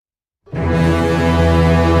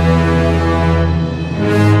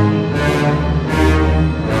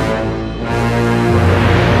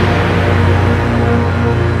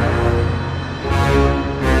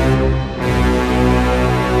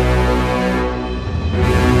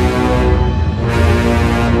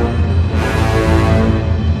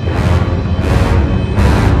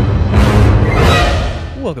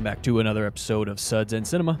back to another episode of Suds and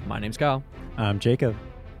Cinema. My name's Kyle. I'm Jacob.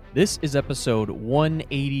 This is episode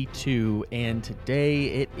 182, and today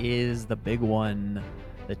it is the big one,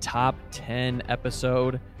 the top 10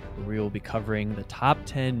 episode, where we will be covering the top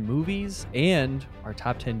 10 movies and our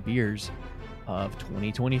top 10 beers of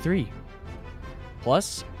 2023.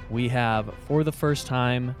 Plus, we have, for the first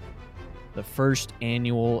time, the first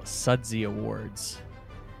annual Sudsy Awards.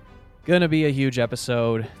 Gonna be a huge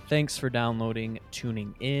episode. Thanks for downloading,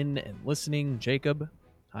 tuning in, and listening. Jacob,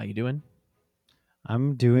 how you doing?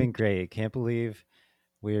 I'm doing great. Can't believe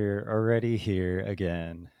we're already here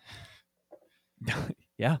again.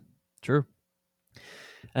 Yeah, true.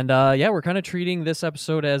 And we're kind of treating this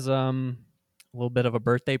episode as a little bit of a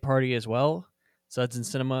birthday party as well. Suds and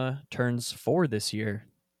Cinema turns 4 this year.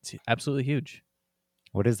 It's absolutely huge.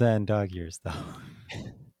 What is that in dog years, though?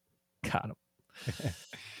 Got him.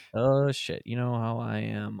 Oh, shit. You know how I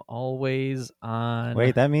am always on...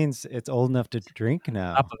 Wait, that means it's old enough to drink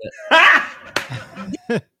now. Top of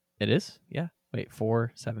it. It is? Yeah. Wait,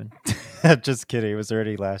 4, 7. Just kidding. It was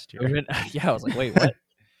already last year. Yeah, I was like, wait, what?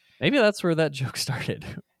 Maybe that's where that joke started.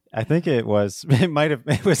 I think it was. It might have.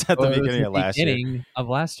 It was at the beginning of last year. Of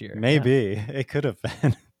last year. Maybe. Yeah. It could have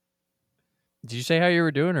been. Did you say how you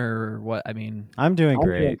were doing or what? I mean... I'm doing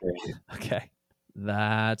great. Okay.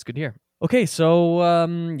 That's good to hear. Okay, so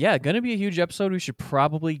gonna be a huge episode. We should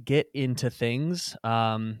probably get into things,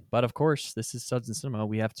 but of course, this is Suds and Cinema.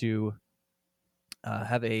 We have to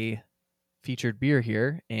have a featured beer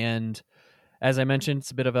here, and as I mentioned,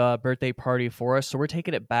 it's a bit of a birthday party for us. So we're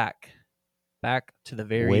taking it back to the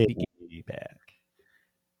very beginning,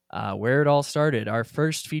 where it all started. Our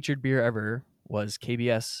first featured beer ever was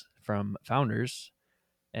KBS from Founders,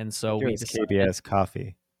 and so we decided, KBS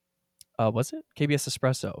coffee. Was it KBS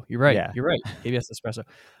Espresso? You're right. Yeah. You're right. KBS Espresso.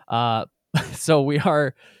 So we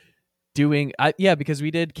are doing, because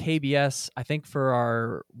we did KBS. I think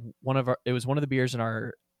for it was one of the beers in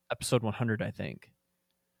our episode 100. I think.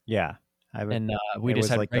 Yeah, we just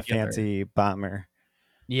had like regular, the fancy bomber.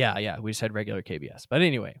 Yeah. We just had regular KBS. But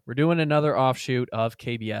anyway, we're doing another offshoot of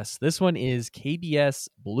KBS. This one is KBS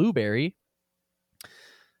Blueberry.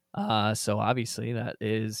 So obviously that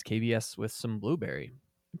is KBS with some blueberry.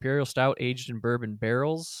 Imperial Stout aged in bourbon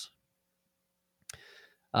barrels.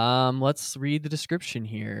 Let's read the description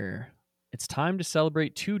here. It's time to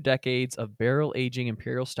celebrate 2 decades of barrel aging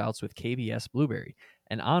Imperial Stouts with KBS Blueberry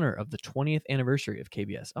in honor of the 20th anniversary of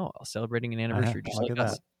KBS. Oh, celebrating an anniversary just like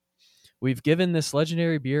us. We've given this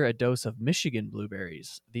legendary beer a dose of Michigan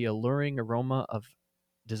blueberries. The alluring aroma of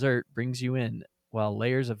dessert brings you in, while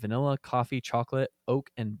layers of vanilla, coffee, chocolate, oak,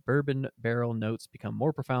 and bourbon barrel notes become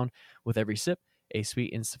more profound with every sip. A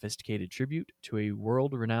sweet and sophisticated tribute to a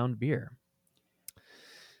world-renowned beer.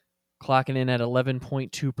 Clocking in at 11.2%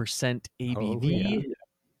 ABV.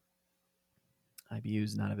 IBU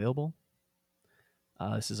is not available.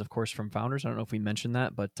 This is, of course, from Founders. I don't know if we mentioned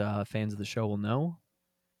that, but fans of the show will know.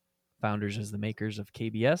 Founders is the makers of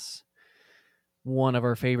KBS, one of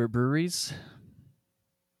our favorite breweries.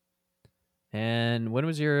 And when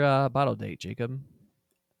was your bottle date, Jacob?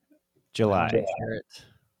 July.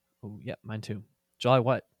 Oh, yeah, mine too. July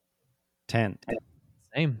what? 10th.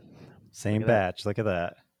 Same batch. Look at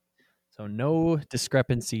that. So no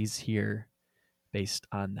discrepancies here based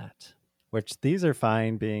on that. Which these are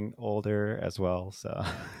fine being older as well. So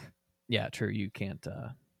yeah, true. You can't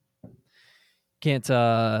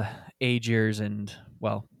age yours, and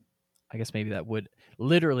well, I guess maybe that would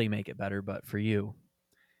literally make it better. But for you'll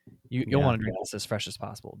want to drink this as fresh as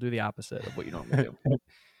possible. Do the opposite of what you normally do.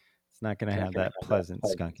 It's not going to have that pleasant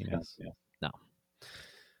skunkiness. No.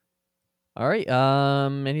 All right.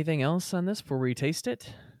 Anything else on this before we taste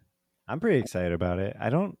it? I'm pretty excited about it. I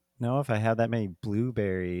don't know if I have that many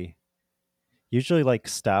blueberry. Usually, like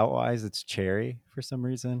stout wise, it's cherry for some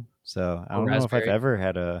reason. So I don't know if I've ever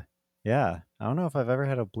had a. Yeah, I don't know if I've ever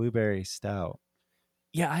had a blueberry stout.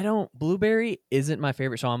 Yeah, I don't. Blueberry isn't my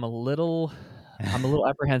favorite, so I'm a little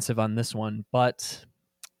apprehensive on this one. But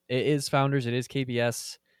it is Founders. It is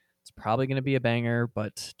KBS. It's probably going to be a banger,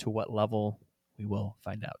 but to what level, we will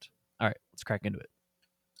find out. All right, let's crack into it.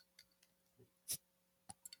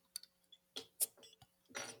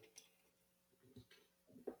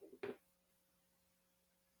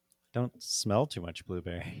 Don't smell too much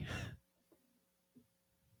blueberry.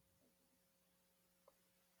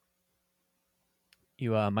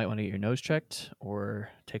 You might want to get your nose checked or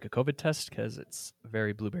take a COVID test because it's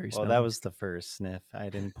very blueberry smelling. Well, that was the first sniff. I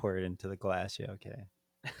didn't pour it into the glass yet. Okay.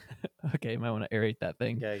 Okay, you might want to aerate that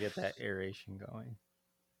thing. Gotta get that aeration going.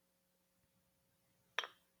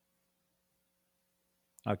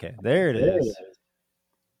 Okay, there it is.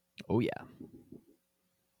 Oh, yeah.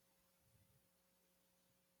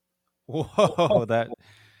 Whoa,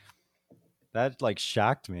 that like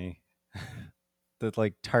shocked me. The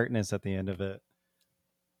like tartness at the end of it.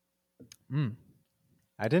 Mm.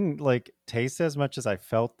 I didn't like taste as much as I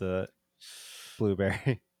felt the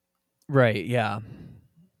blueberry. Right. Yeah.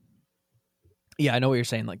 Yeah, I know what you're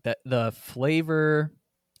saying. Like that, the flavor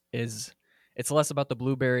is, it's less about the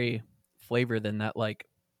blueberry flavor than that like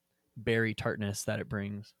berry tartness that it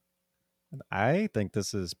brings. I think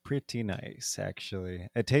this is pretty nice, actually.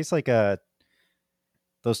 It tastes like a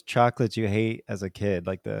those chocolates you hate as a kid,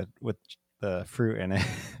 like the with the fruit in it.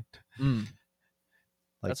 Mm.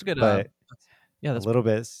 Like, That's a good. but Yeah, a that's little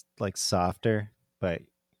bit like softer. But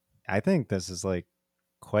I think this is like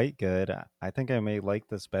quite good. I think I may like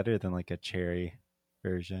this better than like a cherry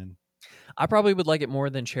version. I probably would like it more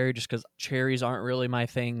than cherry just because cherries aren't really my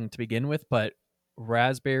thing to begin with. But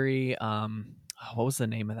raspberry, what was the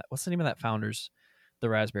name of that? What's the name of that Founders? The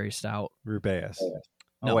raspberry stout. Rubeus.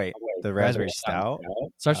 Oh No, wait, the raspberry raspberry stout.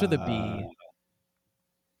 stout. Starts with a Uh, B.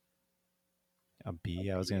 a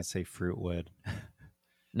B. I was gonna say fruitwood.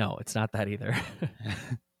 No, it's not that either.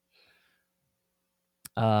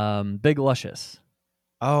 Big Luscious.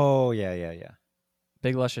 Oh yeah, yeah, yeah.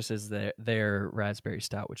 Big Luscious is their raspberry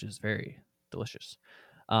stout, which is very delicious.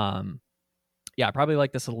 Um, yeah, I probably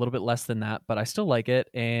like this a little bit less than that, but I still like it.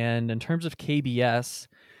 And in terms of KBS,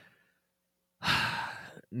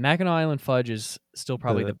 Mackinac Island Fudge is still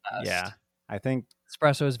probably the Yeah, best. I think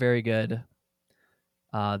Espresso is very good.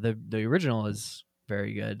 The original is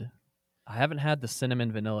very good. I haven't had the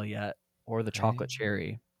cinnamon vanilla yet or the I chocolate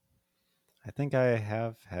cherry. I think I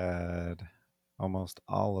have had almost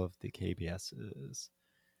all of the KBSs,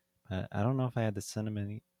 but I don't know if I had the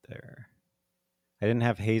cinnamon either. I didn't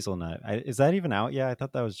have hazelnut. Is that even out yet? I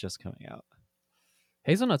thought that was just coming out.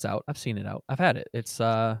 Hazelnut's out. I've seen it out. I've had it. It's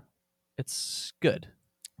good.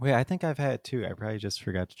 Wait, I think I've had it too. I probably just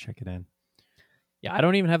forgot to check it in. Yeah, I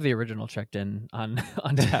don't even have the original checked in on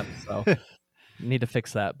on tap, so need to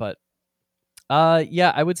fix that. But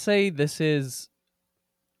yeah, I would say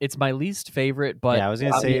it's my least favorite, but Yeah, I was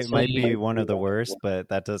gonna say it might obviously, be one of the worst, but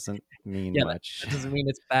that doesn't mean yeah, much. that doesn't mean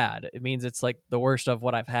it's bad. It means it's like the worst of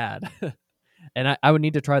what I've had. And I would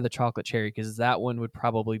need to try the chocolate cherry because that one would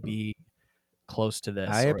probably be close to I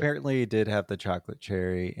this. Or apparently did have the chocolate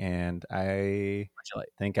cherry, and I like,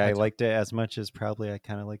 think I I took. liked it as much as probably I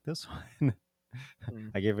kind of like this one.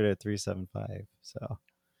 Mm, I gave it a 3.75. So I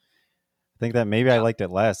think that maybe I yeah, liked it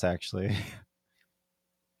less actually.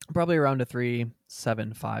 probably around a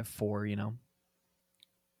 3.754.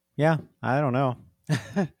 Yeah, I don't know.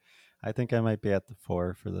 I think I might be at the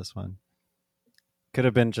 4 for this one. Could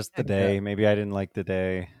have been just the Heck yeah. day. Maybe I didn't like the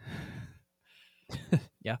day.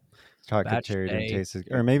 Yeah, Chocolate batch cherry didn't day. taste as,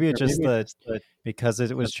 or maybe it's just the because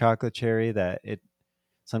it was chocolate cherry that it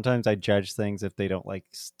sometimes I judge things if they don't like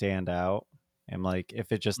stand out. And like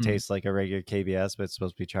if it just Mm. tastes like a regular KBS but it's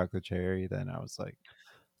supposed to be chocolate cherry, then I was like,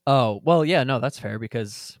 Oh well, yeah, no, that's fair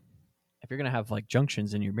because if you're gonna have like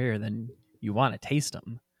junctions in your beer, then you want to taste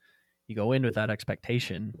them. You go in with that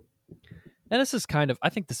expectation, and I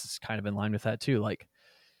think this is kind of in line with that too. Like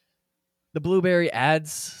the blueberry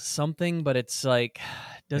adds something, but it's like,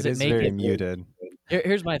 does it it is make very it? muted.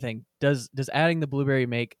 Here's my thing: does adding the blueberry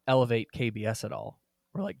make elevate KBS at all,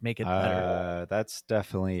 or like make it better? That's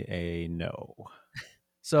definitely a no.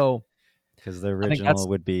 So Because the I think that's original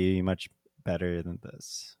would be much better than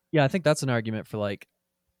this. yeah, I think that's an argument for like,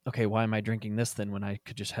 okay, why am I drinking this then when I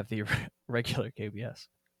could just have the regular KBS?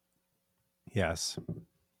 Yes.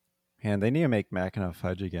 And they need to make Mackinac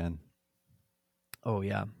fudge again. Oh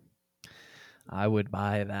yeah, I would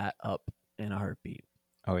buy that up in a heartbeat.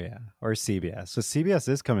 Oh yeah, or CBS. So CBS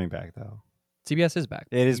is coming back though. CBS is back.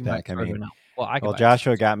 It You is can buy back. I it right mean, now. Well, I can well, buy it.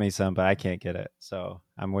 Joshua got me some, but I can't get it. So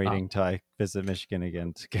I'm Oh, waiting till I visit Michigan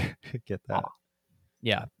again to get oh, that.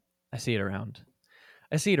 yeah, I see it around.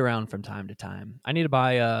 I see it around from time to time. I need to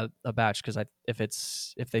buy a batch because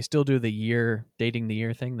if they still do the year dating the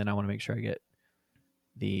year thing, then I want to make sure I get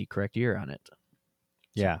the correct year on it. So,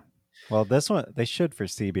 Yeah. Well, this one they should for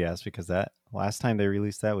CBS because that last time they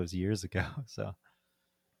released that was years ago. So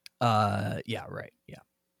yeah, right, yeah.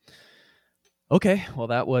 Okay, well,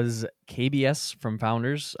 that was KBS from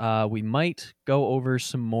Founders. We might go over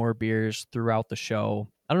some more beers throughout the show.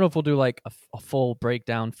 I don't know if we'll do like a full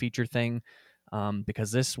breakdown feature thing,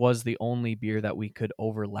 because this was the only beer that we could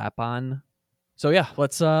overlap on. So yeah,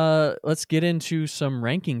 let's get into some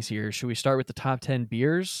rankings here. Should we start with the top 10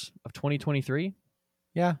 beers of 2023?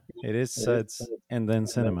 yeah, it is Suds and then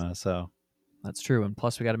cinema. So That's true, and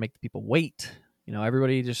plus we got to make the people wait.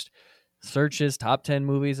 Everybody just searches top 10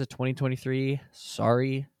 movies of 2023.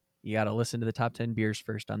 Sorry, you got to listen to the top 10 beers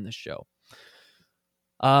first on this show.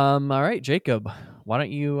 All right, Jacob, why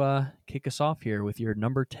don't you kick us off here with your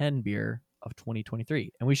number 10 beer of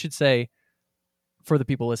 2023? And we should say, for the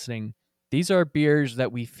people listening, these are beers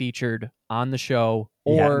that we featured on the show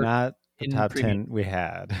Yeah, or not the in top previous. 10 we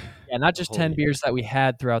had. Yeah, not The just whole 10 year. beers that we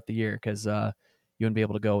had throughout the year, because you wouldn't be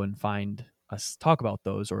able to go and find us talk about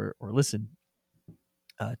those or listen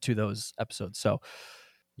to those episodes. So, all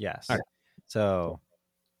Yes. right, So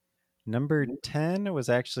number 10 was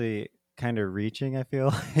actually kind of reaching, I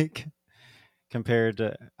feel like, compared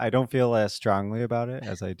to, I don't feel as strongly about it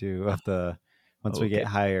as I do of the, once we okay. get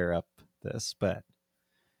higher up this, but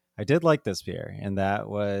I did like this beer, and that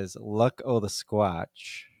was Luck o' the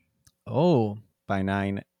Squatch Oh, by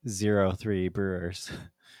 903 Brewers.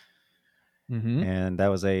 mm-hmm. And that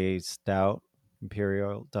was a stout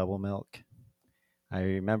imperial double milk. I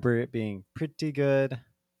remember it being pretty good,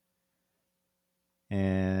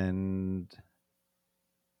 and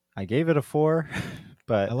I gave it a 4, I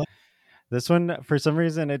but like. this one, for some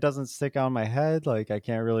reason, it doesn't stick on my head. Like, I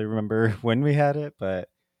can't really remember when we had it, but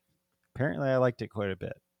apparently I liked it quite a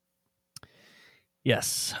bit.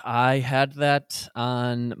 Yes, I had that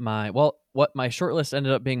on my what my short list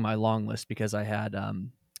ended up being my long list because I had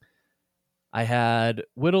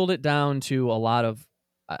whittled it down to a lot of,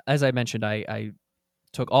 as I mentioned, I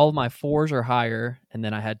took all of my fours or higher, and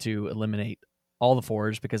then I had to eliminate all the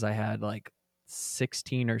fours because I had like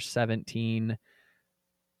 16 or 17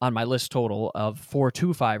 on my list total of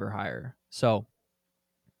 425 or higher. So,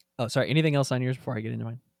 oh, sorry. Anything else on yours before I get into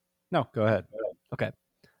mine? No, go ahead. Okay.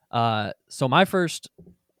 So my first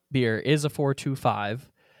beer is a 425.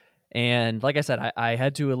 And like I said, I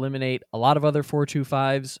had to eliminate a lot of other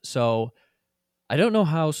 425s. So I don't know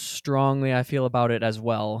how strongly I feel about it as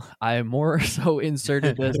well. I more so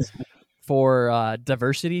inserted this for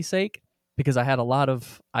diversity's sake because I had a lot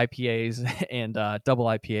of IPAs and double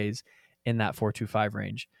IPAs in that 425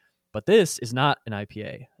 range. But this is not an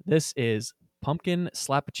IPA. This is Pumpkin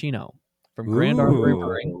Slappuccino from Grand Armory Ooh,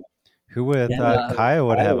 Brewing. who would have And thought Kyle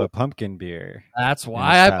would have a pumpkin beer that's in his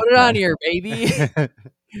why I top put it on 10? here, baby.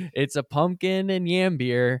 It's a pumpkin and yam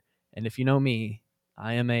beer. And if you know me,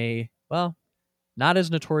 I am not as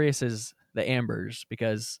notorious as the Ambers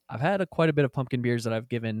because I've had quite a bit of pumpkin beers that I've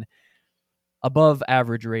given above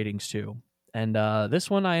average ratings to. And this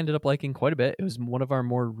one I ended up liking quite a bit. It was one of our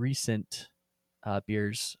more recent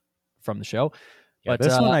beers from the show. Yeah, But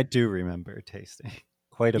this one I do remember tasting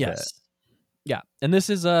quite a bit. yes. Yeah. And this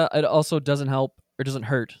is it also doesn't help or doesn't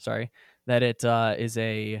hurt, sorry, that it is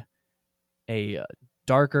a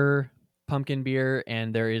darker pumpkin beer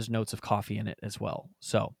and there is notes of coffee in it as well.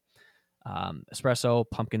 So, espresso,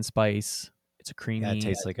 pumpkin spice, it's a Yeah, it creamy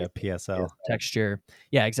tastes like a PSL. texture.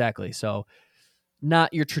 Yeah, exactly. So,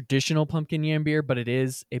 not your traditional pumpkin yam beer, but it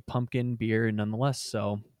is a pumpkin beer nonetheless.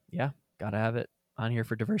 So yeah, gotta have it on here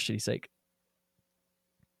for diversity's sake.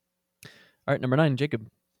 All right, number 9, Jacob.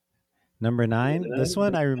 Number 9, this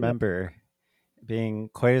one I remember being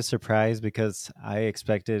quite a surprise because I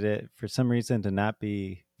expected it for some reason to not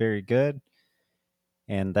be very good,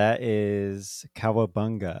 and that is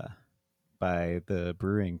Cowabunga by the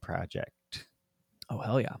Brewing Project. Oh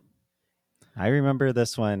hell yeah! I remember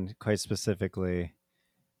this one quite specifically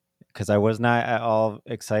because I was not at all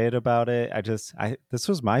excited about it. I this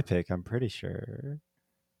was my pick. I'm pretty sure.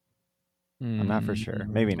 I'm not for sure.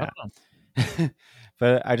 Maybe I not. don't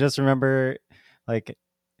But I just remember like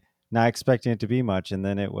not expecting it to be much, and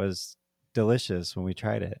then it was delicious when we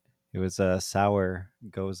tried it. It was a sour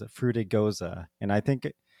goza, fruited goza, and I think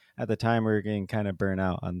at the time we were getting kind of burnt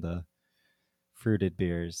out on the fruited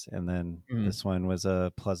beers, and then know. this one was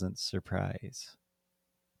a pleasant surprise.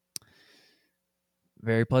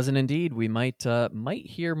 Very pleasant indeed. We might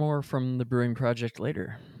hear more from the Brewing Project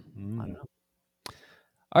later. I don't Mm. know.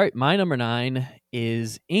 All right, my number 9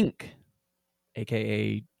 is Ink,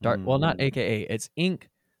 aka dark. Well, not Mm. aka. It's Ink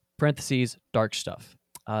parentheses dark stuff.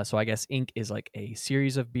 So I guess Ink is like a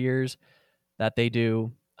series of beers that they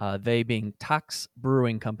do. They being Tox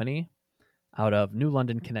Brewing Company out of New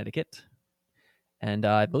London, Connecticut. And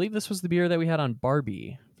I believe this was the beer that we had on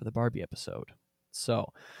Barbie for the Barbie episode.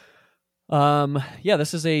 So, yeah,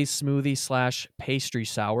 this is a smoothie slash pastry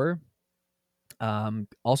sour.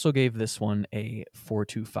 Also gave this one a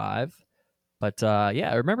 425. But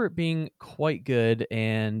yeah, I remember it being quite good.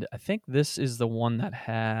 And I think this is the one that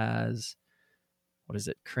has, what is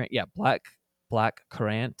it? Yeah, black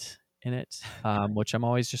currant in it, which I'm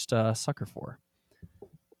always just a sucker for.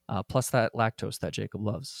 Plus that lactose that Jacob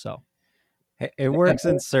loves. So It works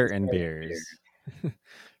in certain beers.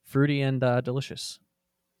 fruity and delicious.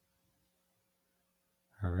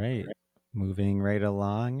 All right. Moving right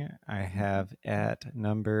along, I have at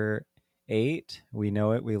number 8, we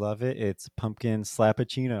know it, we love it. It's pumpkin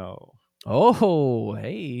slappuccino. Oh,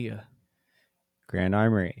 hey. Grand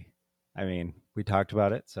Armory. I mean, we talked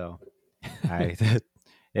about it, so I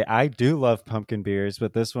I do love pumpkin beers,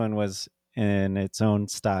 but this one was in its own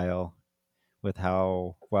style with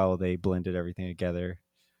how well they blended everything together.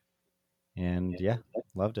 And yeah,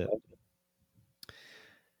 loved it.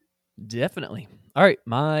 Definitely. All right,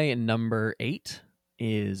 my number 8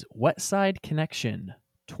 is Wet Side Connection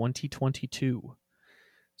 2022.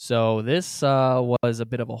 So this was a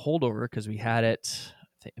bit of a holdover because we had it.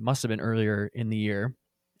 It must have been earlier in the year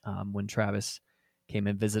when Travis came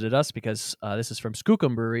and visited us, because this is from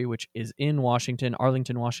Skookum Brewery, which is in Washington,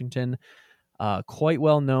 Arlington, Washington. Quite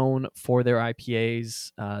well known for their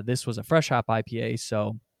IPAs. This was a fresh hop IPA,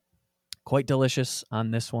 so quite delicious on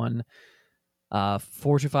this one.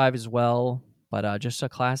 425 as well, but just a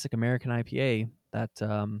classic American IPA that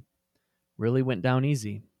really went down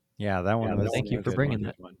easy. Yeah, that one was. Thank you for bringing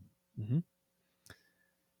that. Mm-hmm.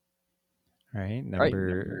 All right,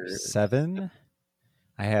 number 7.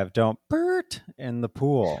 I have Don't Burt in the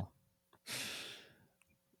Pool.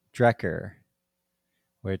 Drecker,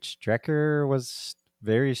 which Drecker was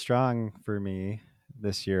very strong for me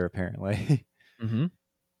this year, apparently. Mm-hmm.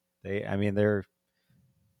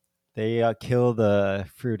 They kill the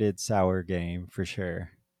fruited sour game for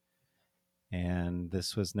sure, and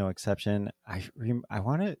this was no exception. I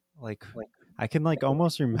want to I can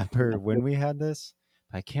almost remember when we had this.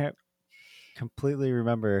 I can't completely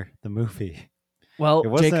remember the movie. Well, it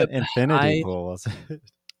wasn't Jacob, Infinity Pool, was it?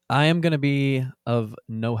 I am going to be of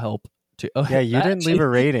no help to. Yeah, you didn't leave a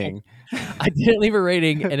rating. I didn't leave a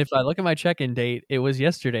rating, and if I look at my check-in date, it was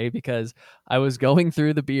yesterday because I was going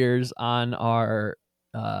through the beers on our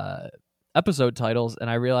episode titles,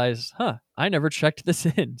 and I realized, I never checked this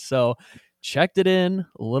in. So checked it in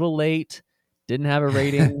a little late, didn't have a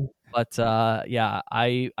rating, but yeah,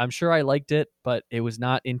 I'm sure I liked it, but it was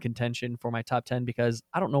not in contention for my top 10 because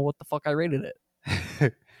I don't know what the fuck I rated it.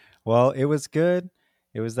 Well, it was good.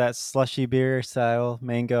 It was that slushy beer style,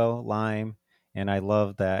 mango, lime, and I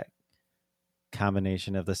love that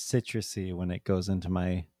combination of the citrusy when it goes into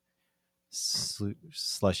my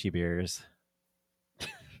slushy beers.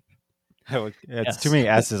 It's too many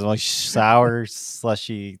S's. Like sour,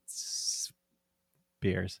 slushy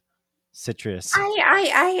beers. Citrus.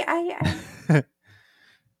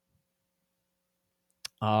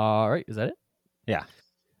 All right, is that it? Yeah.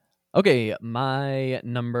 Okay, my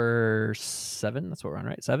number 7, that's what we're on,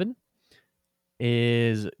 right? 7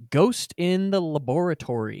 is Ghost in the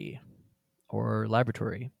Laboratory or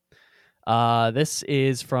Laboratory. This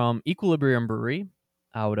is from Equilibrium Brewery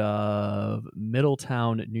out of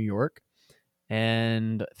Middletown, New York.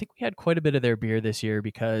 And I think we had quite a bit of their beer this year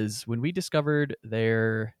because when we discovered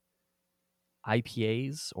their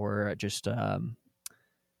IPAs or just the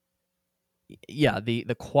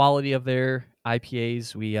quality of their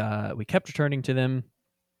IPAs, we kept returning to them.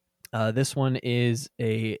 This one is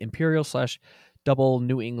a Imperial / double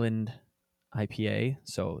New England IPA,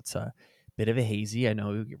 so it's a bit of a hazy. I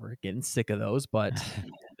know we're getting sick of those, but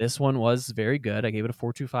this one was very good. I gave it a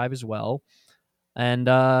 4.25 as well. And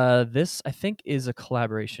this, I think, is a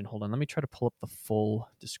collaboration. Hold on, let me try to pull up the full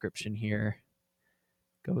description here.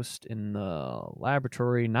 Ghost in the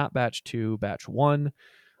Laboratory, not batch 2, batch 1.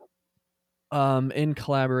 In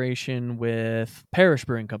collaboration with Parish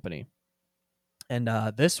Brewing Company. And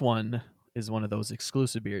this one is one of those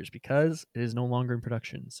exclusive beers because it is no longer in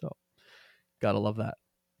production. So, gotta love that.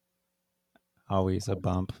 Always a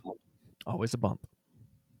bump. Always a bump.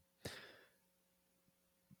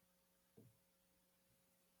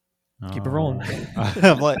 Keep it rolling.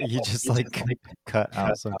 You just cut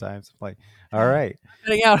out sometimes. I'm like, all right.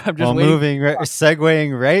 Cutting out. I'm just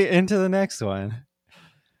segueing right into the next one.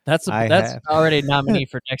 That's already a nominee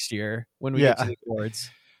for next year when we get to the awards.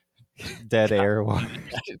 Dead air award.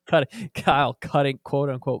 Kyle cutting, quote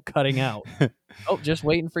unquote, cutting out. Oh, just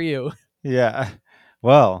waiting for you. Yeah.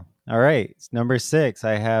 Well, all right. Number 6,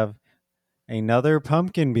 I have another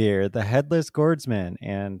pumpkin beer, the Headless Gourdsman,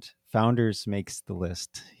 and Founders makes the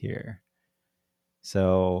list here.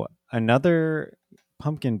 So another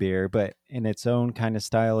pumpkin beer, but in its own kind of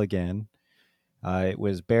style again. It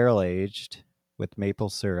was barrel aged with maple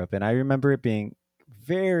syrup, and I remember it being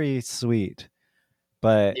very sweet.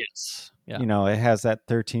 But yes, it has that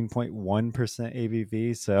 13.1%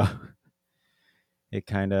 ABV, so it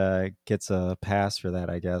kind of gets a pass for that,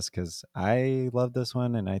 I guess, because I love this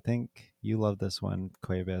one, and I think you love this one,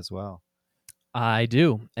 Quabe, as well. I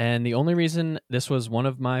do, and the only reason this was one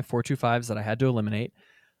of my 4.25s that I had to eliminate,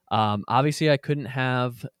 obviously I couldn't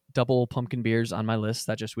have double pumpkin beers on my list.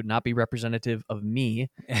 That just would not be representative of me.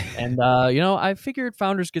 And I figured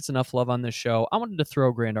Founders gets enough love on this show. I wanted to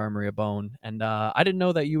throw Grand Armory a bone, and I didn't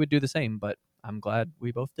know that you would do the same, but I'm glad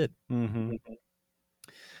we both did. Mm-hmm.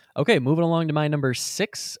 Okay, moving along to my number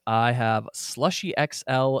 6, I have Slushy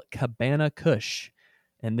XL Cabana Kush.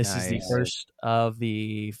 And this is the first of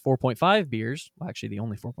the 4.5 beers. Well, actually, the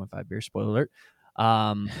only 4.5 beer, spoiler alert,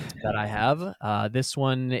 that I have. This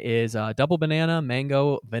one is double banana,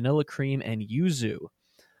 mango, vanilla cream, and yuzu.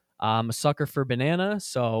 I'm a sucker for banana,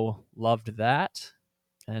 so loved that.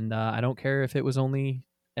 And I don't care if it was only,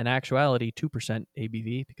 in actuality, 2%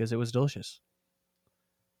 ABV because it was delicious.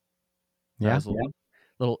 Yeah. That was a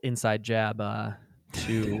little inside jab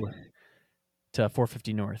to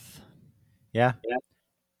 450 North. Yeah.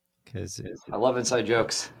 Because I love inside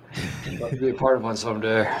jokes. I'd love to be a part of one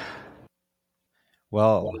someday.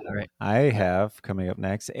 Well, I have coming up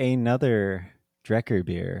next another Drecker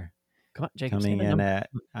beer. Come on, Jacob. Coming in at,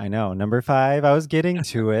 I know, number 5. I was getting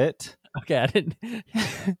to it. Okay, I didn't.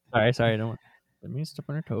 Sorry. I don't want. Let me step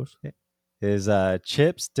on her toes. Is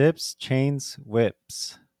Chips, Dips, Chains,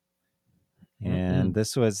 Whips. And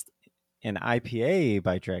this was an IPA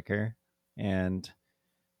by Drecker. And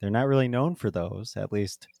they're not really known for those. At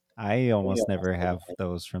least I almost never have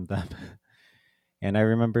those from them. And I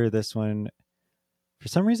remember this one. For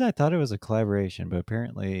some reason, I thought it was a collaboration, but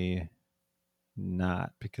apparently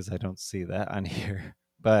not, because I don't see that on here.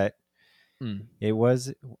 But it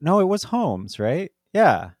was Holmes, right?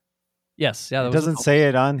 Yeah. Yes. Yeah. It doesn't say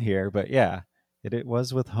it on here, but yeah, it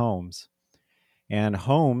was with Holmes. And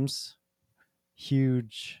Holmes,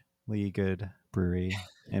 hugely good brewery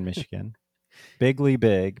in Michigan. Bigly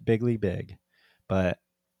big. But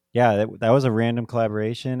yeah, that was a random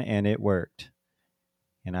collaboration, and it worked.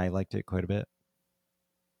 And I liked it quite a bit.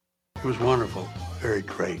 It was wonderful. Very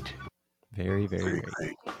great. Very, very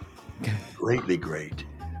great. Greatly great.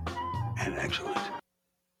 And excellent.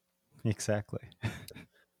 Exactly.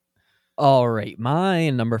 All right. My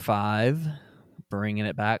number 5, bringing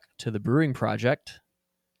it back to the brewing project,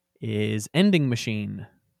 is Ending Machine.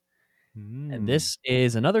 And this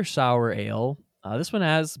is another sour ale. This one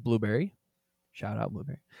has blueberry. Shout out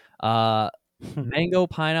blueberry. Mango,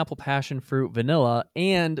 pineapple, passion fruit, vanilla,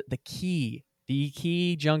 and the key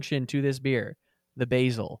junction to this beer, the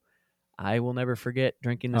basil. I will never forget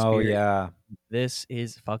drinking this beer. Oh, yeah. This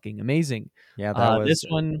is fucking amazing. Yeah, that was this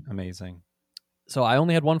one amazing. So I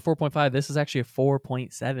only had one 4.5. This is actually a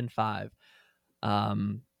 4.75.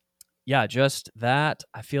 Yeah, just that.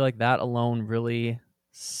 I feel like that alone really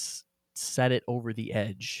set it over the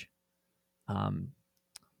edge.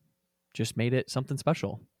 Just made it something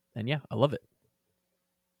special. And yeah, I love it.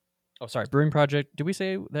 Oh, sorry. Brewing Project. Did we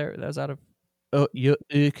say that was out of Eau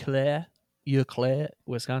Claire,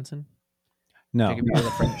 Wisconsin? No. Jacob,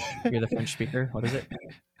 you're the French speaker. What is it?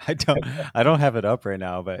 I don't have it up right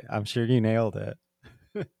now, but I'm sure you nailed it.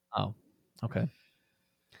 Oh, okay.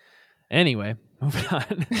 Anyway, moving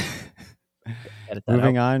on.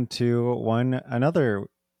 Moving on to another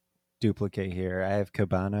duplicate here. I have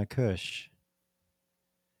Cabana Kush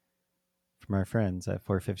from our friends at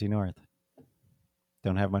 450 North.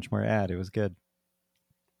 Don't have much more to add. It was good.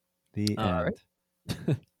 The end.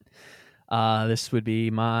 Right. This would be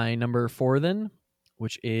my number 4 then,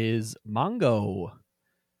 which is Mongo,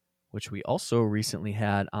 which we also recently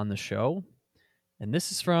had on the show. And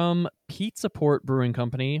this is from Pizza Port Brewing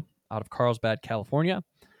Company out of Carlsbad, California.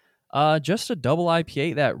 Just a double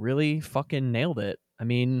IPA that really fucking nailed it. I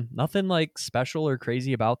mean, nothing like special or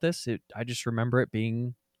crazy about this. I just remember it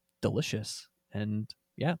being delicious. And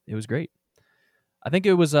yeah, it was great. I think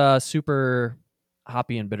it was super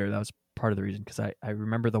hoppy and bitter. That was part of the reason, because I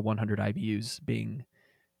remember the 100 IBUs being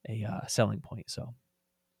a selling point. So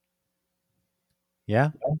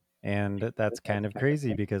yeah, and that's kind of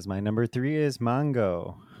crazy because my number 3 is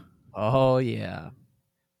Mango. Oh yeah,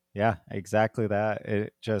 exactly that.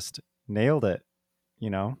 It just nailed it.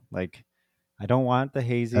 Like, I don't want the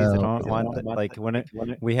hazies. I don't want the, like,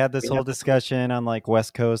 we had this whole discussion on like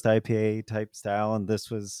West Coast IPA type style, and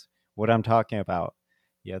this was what I'm talking about.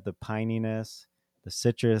 You had the pininess, the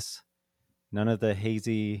citrus, none of the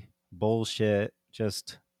hazy bullshit,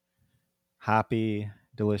 just hoppy,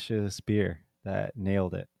 delicious beer that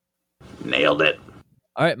nailed it. Nailed it.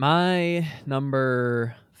 All right, my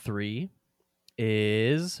number 3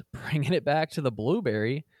 is bringing it back to the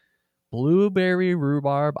blueberry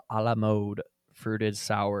rhubarb a la mode fruited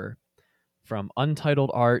sour from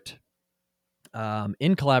Untitled Art,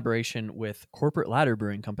 in collaboration with Corporate Ladder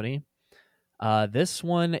Brewing Company. This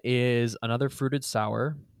one is another fruited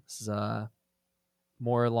sour. This is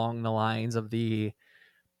more along the lines of the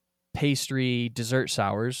pastry dessert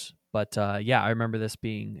sours. But yeah, I remember this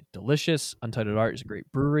being delicious. Untitled Art is a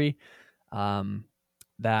great brewery.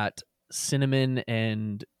 That cinnamon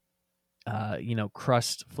and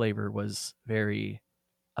crust flavor was very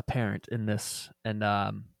apparent in this, and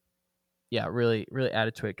yeah, really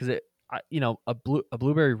added to it because a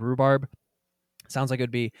blueberry rhubarb sounds like it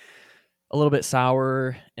would be a little bit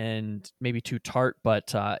sour and maybe too tart,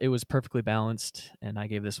 but it was perfectly balanced, and I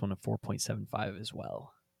gave this one a 4.75 as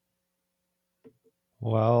well.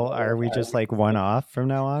 Well, are we just like one off from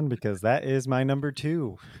now on? Because that is my number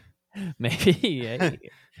 2. Maybe. Hey,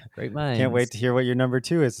 great minds. Can't wait to hear what your number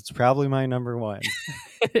 2 is. It's probably my number 1.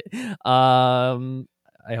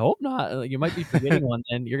 I hope not. You might be forgetting one,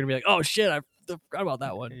 and you're gonna be like, "Oh shit, I forgot about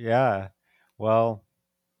that one." Yeah. Well,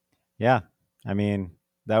 yeah. I mean,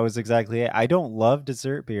 that was exactly it. I don't love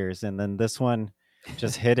dessert beers, and then this one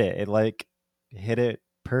just hit it. It hit it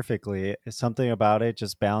perfectly. Something about it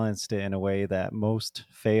just balanced it in a way that most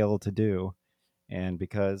fail to do. And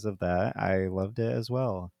because of that, I loved it as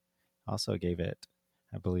well. Also gave it,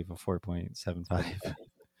 I believe, a 4.75.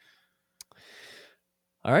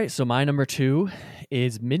 All right, so my number 2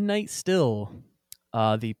 is Midnight Still,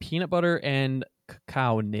 the peanut butter and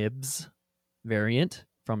cacao nibs variant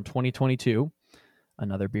from 2022.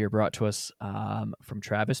 Another beer brought to us from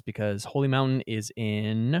Travis because Holy Mountain is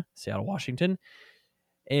in Seattle, Washington.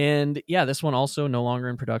 And yeah, this one also no longer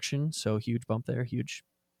in production, so huge bump there, huge.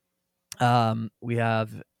 We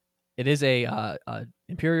have, it is a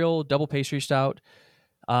imperial double pastry stout,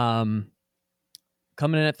 coming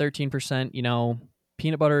in at 13%.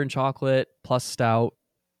 Peanut butter and chocolate plus stout,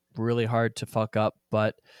 really hard to fuck up,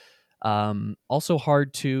 but also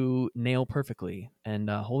hard to nail perfectly. And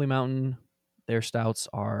Holy Mountain, their stouts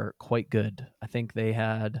are quite good. I think they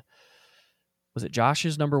had, was it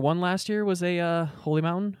Josh's number 1 last year was a Holy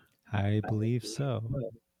Mountain? I believe so.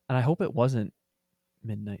 And I hope it wasn't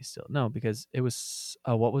Midnight Still. No, because it was,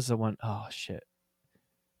 what was the one? Oh, shit.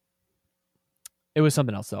 It was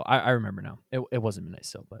something else, though. I remember now. It wasn't Midnight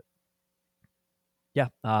Still, but yeah.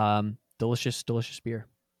 Delicious beer.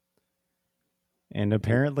 And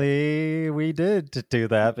apparently we did do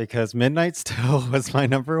that because Midnight Still was my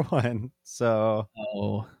number 1. So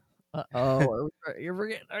Are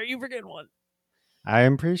you forgetting one? I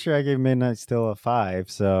am pretty sure I gave Midnight Still a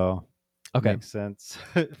 5, so okay, makes sense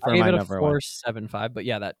for I gave my it a number 1. 4.75, but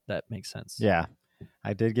yeah, that makes sense. Yeah,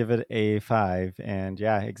 I did give it a 5, and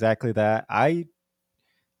yeah, exactly that. I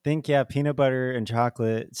think peanut butter and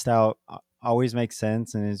chocolate stout always makes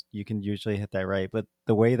sense, and you can usually hit that right. But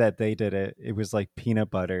the way that they did it, it was like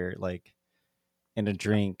peanut butter, like in a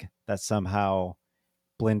drink that somehow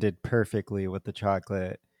blended perfectly with the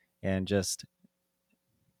chocolate and just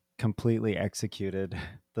completely executed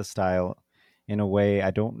the style in a way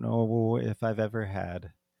I don't know if I've ever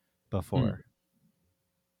had before.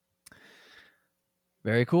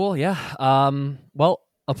 Very cool. Yeah. Well,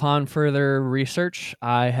 upon further research,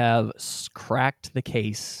 I have cracked the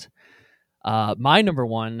case. My number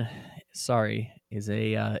 1, sorry, is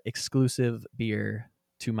a exclusive beer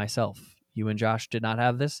to myself. You and Josh did not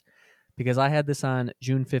have this because I had this on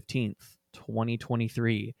June 15th,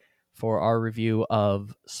 2023 for our review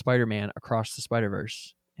of Spider-Man Across the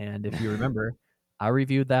Spider-Verse. And if you remember, I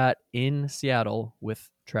reviewed that in Seattle with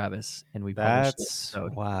Travis, and we published That's this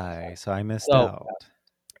why. So I missed out.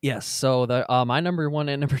 Yes. So the my number 1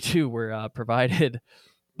 and number 2 were provided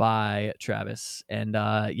by Travis, and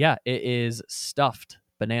yeah, it is Stuffed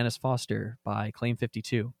Bananas Foster by Claim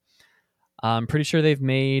 52. I'm pretty sure they've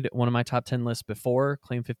made one of my top 10 lists before.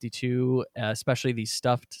 Claim 52, especially the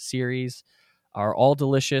stuffed series, are all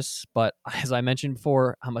delicious. But as I mentioned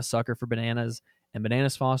before, I'm a sucker for bananas, and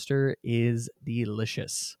Bananas Foster is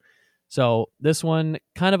delicious. So this one,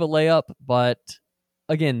 kind of a layup, but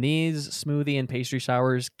again, these smoothie and pastry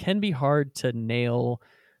sours can be hard to nail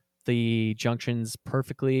the junctions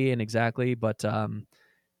perfectly and exactly. But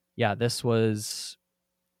yeah, this was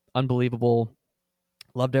unbelievable.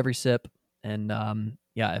 Loved every sip. And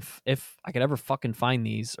yeah, if I could ever fucking find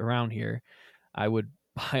these around here, I would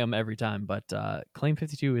buy them every time. But Claim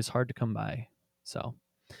 52 is hard to come by, so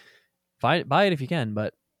buy it if you can.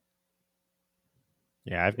 But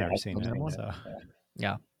yeah, I've never seen it. So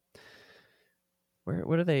yeah,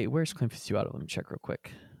 what are they? Where's Claim 52 out of? Let me check real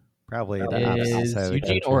quick. Probably the opposite side of the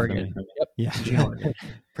Eugene, country Oregon. for me. Yep. Yeah, Eugene, Oregon.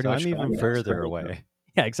 Pretty much. I'm even further away.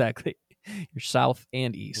 Yeah, exactly. You're south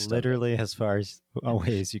and east. Literally as far as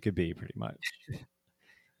away as you could be, pretty much.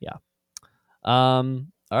 Yeah. All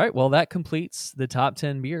right. Well, that completes the top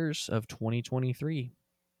 10 beers of 2023.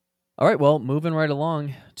 All right. Well, moving right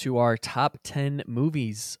along to our top 10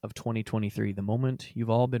 movies of 2023, the moment you've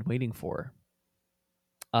all been waiting for.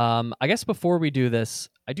 I guess before we do this,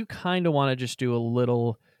 I do kind of want to just do a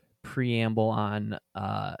little preamble on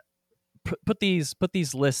put these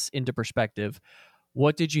lists into perspective.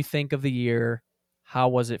 What did you think of the year? How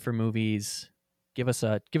was it for movies? Give us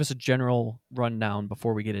a general rundown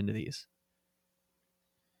before we get into these.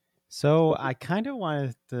 So I kind of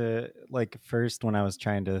wanted to, like, first when I was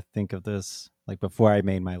trying to think of this, like before I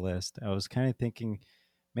made my list, I was kind of thinking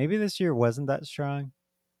maybe this year wasn't that strong.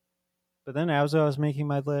 But then as I was making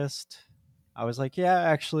my list, I was like, yeah,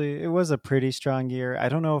 actually, it was a pretty strong year. I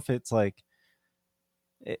don't know if it's like,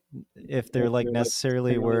 if there like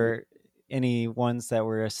necessarily were any ones that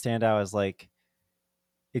were a standout as like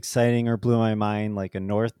exciting or blew my mind, like a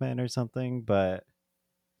Northman or something, but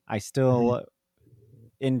I still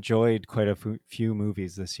enjoyed quite a few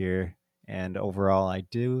movies this year, and overall I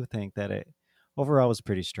do think that it overall was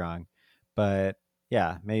pretty strong. But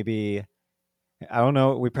yeah, maybe, I don't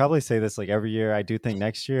know, we probably say this like every year. I do think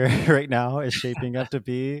next year right now is shaping up to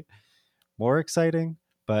be more exciting,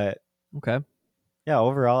 but Okay. yeah,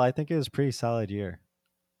 overall I think it was a pretty solid year.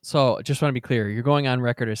 So just want to be clear, you're going on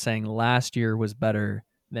record as saying last year was better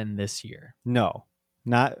than this year. No,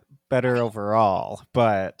 not better overall,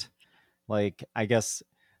 but like I guess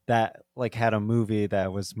that like had a movie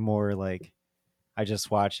that was more like I just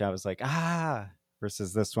watched, I was like,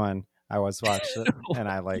 versus this one I was watched it and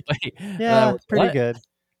I like, Wait, yeah, pretty what? good.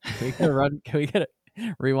 Can we get a run? Can we get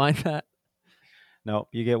a rewind that? No,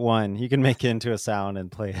 you get one. You can make it into a sound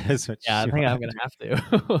and play it as much Yeah, I as you think I'm want. gonna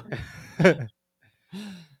have to.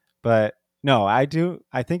 But no, I do.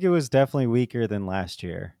 I think it was definitely weaker than last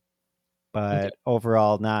year, Okay. but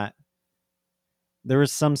overall, not. There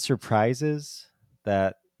was some surprises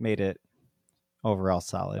that made it overall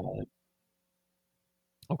solid.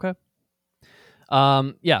 Okay.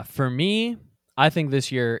 Yeah, for me, I think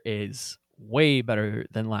this year is way better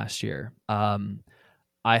than last year.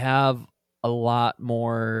 I have a lot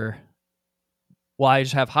more. Well, I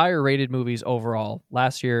just have higher rated movies overall.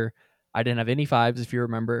 Last year, I didn't have any fives, if you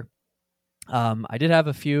remember. I did have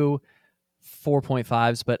a few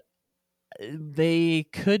 4.5s, but they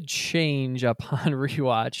could change upon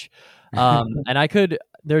rewatch. And I could.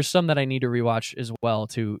 There's some that I need to rewatch as well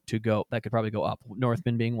to go. That could probably go up.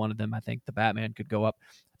 Northman being one of them. I think the Batman could go up.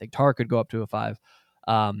 I think Tar could go up to a 5.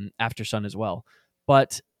 After Sun as well.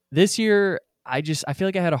 But this year, I feel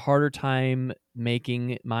like I had a harder time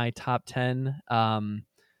making my top 10.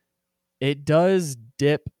 It does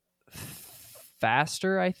dip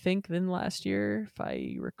faster, I think, than last year, if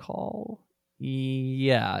I recall.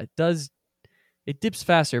 Yeah, it does. It dips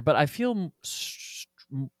faster, but I feel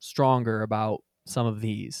stronger about some of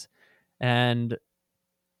these, and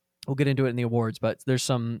we'll get into it in the awards. But there's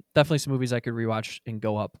definitely some movies I could rewatch and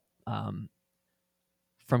go up from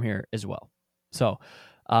here as well. So,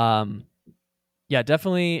 yeah,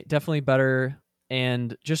 definitely better.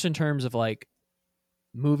 And just in terms of like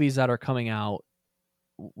movies that are coming out,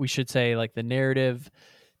 we should say like the narrative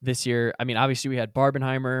this year. I mean, obviously we had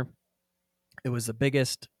Barbenheimer. It was the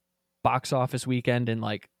biggest box office weekend in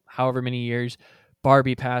like however many years.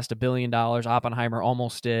 Barbie passed $1 billion. Oppenheimer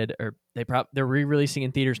almost did, or they're re-releasing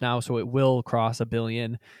in theaters now, so it will cross $1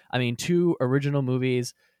 billion. I mean, 2 original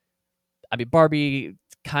movies. I mean, Barbie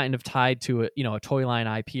kind of tied to a toy line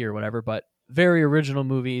IP or whatever, but very original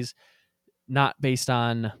movies, not based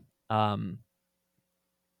on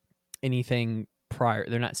anything prior.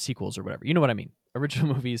 They're not sequels or whatever. You know what I mean?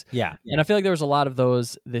 Original movies. Yeah. And I feel like there was a lot of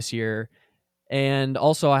those this year. And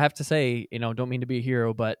also, I have to say, don't mean to be a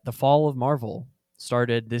hero, but the fall of Marvel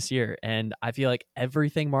started this year. And I feel like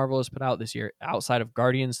everything Marvel has put out this year, outside of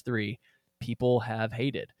Guardians 3, people have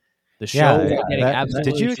hated. The show is getting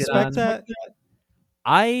absolutely did you shit expect on. that?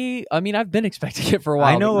 I mean, I've been expecting it for a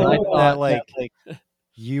while. I know that like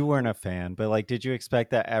you weren't a fan, but like, did you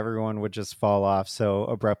expect that everyone would just fall off so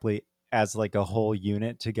abruptly as like a whole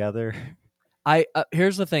unit together?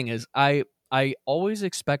 Here's the thing is I always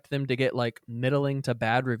expect them to get like middling to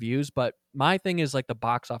bad reviews, but my thing is like the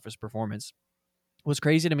box office performance. What's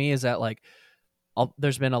crazy to me is that like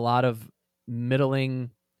there's been a lot of middling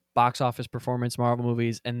box office performance Marvel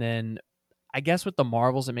movies, and then I guess with the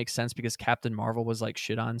Marvels it makes sense because Captain Marvel was like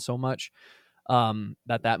shit on so much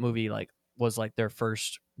that movie like was like their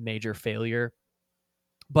first major failure.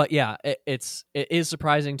 But yeah, it is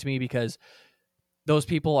surprising to me because those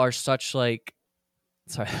people are such like,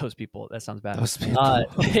 sorry, those people, that sounds bad. Those people.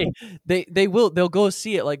 They'll go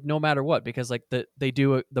see it like no matter what, because like the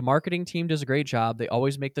marketing team does a great job. They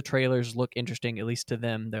always make the trailers look interesting, at least to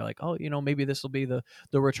them. They're like, oh, maybe this will be the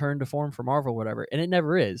return to form for Marvel, whatever, and it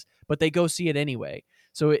never is. But they go see it anyway.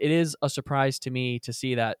 So it is a surprise to me to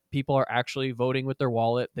see that people are actually voting with their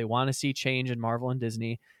wallet. They want to see change in Marvel and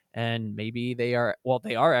Disney, and maybe they are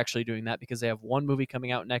actually doing that because they have one movie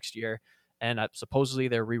coming out next year, and supposedly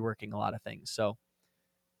they're reworking a lot of things. So,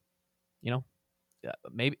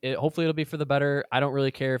 hopefully it'll be for the better. I don't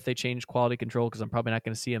really care if they change quality control because I'm probably not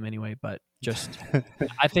going to see them anyway, but just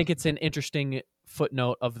I think it's an interesting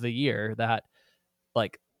footnote of the year that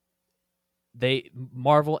like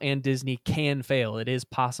Marvel and Disney can fail. It is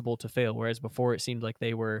possible to fail, whereas before it seemed like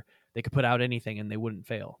they could put out anything and they wouldn't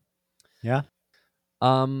fail. Yeah.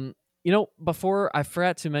 Before I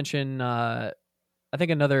forgot to mention, I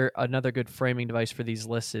think another good framing device for these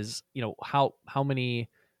lists is, how many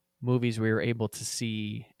movies we were able to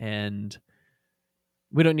see, and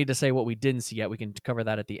we don't need to say what we didn't see yet. We can cover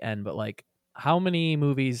that at the end, but like, how many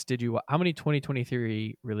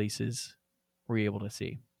 2023 releases were you able to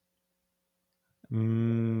see?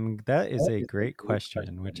 That is a great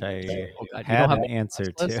question, which I God, had an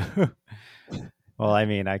answer to. Well, I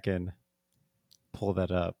mean, I can pull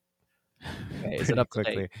that up. Okay, is it up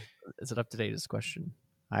quickly. To date? Is it up to date? Is question.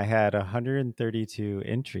 I had 132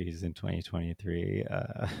 entries in 2023.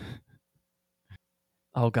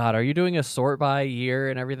 Oh God, are you doing a sort by year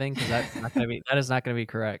and everything? Because that is not going to be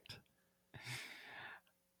correct.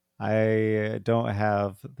 I don't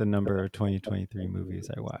have the number of 2023 movies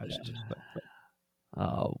I watched. But.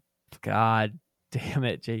 Oh God, damn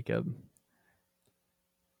it, Jacob.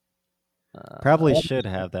 Probably should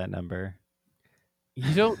have that number.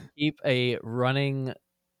 You don't keep a running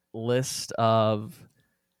list of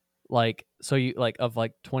like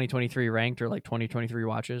 2023 ranked or like 2023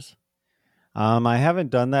 watches? I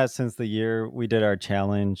haven't done that since the year we did our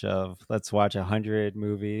challenge of let's watch 100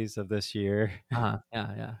 movies of this year. Yeah.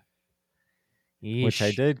 Which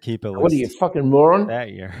I did keep a list. What are you, fucking moron?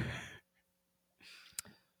 That year.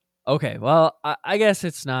 Okay, well, I guess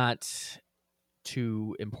it's not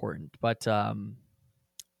too important, but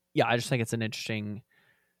yeah, I just think it's an interesting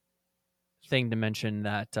thing to mention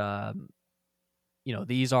that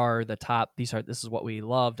these are the top. This is what we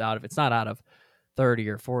loved out of. It's not out of 30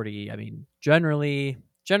 or 40. I mean, generally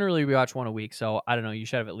we watch one a week, so I don't know. You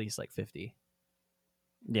should have at least like 50.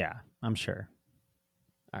 Yeah, I'm sure.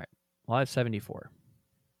 All right. Well, I have 74.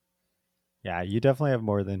 Yeah, you definitely have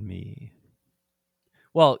more than me.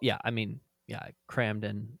 Well, yeah, I mean, yeah, I crammed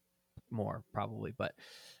in more probably, but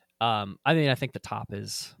I mean, I think the top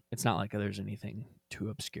is. It's not like there's anything too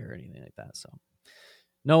obscure or anything like that. So,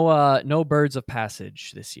 no birds of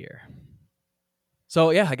passage this year. So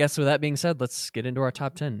yeah, I guess with that being said, let's get into our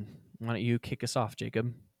top 10. Why don't you kick us off,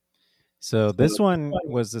 Jacob? So this one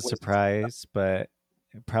was a surprise, but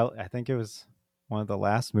I think it was one of the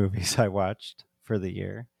last movies I watched for the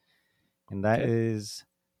year, and that is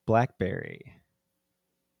Blackberry.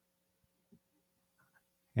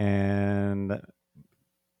 And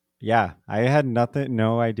yeah, I had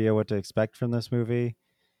no idea what to expect from this movie,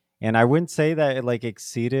 and I wouldn't say that it like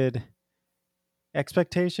exceeded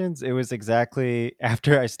expectations. It was exactly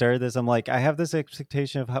after I started this, I'm like, I have this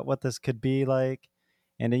expectation of what this could be like,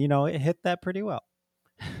 and it hit that pretty well.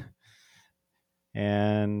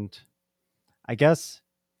 And I guess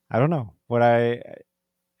I don't know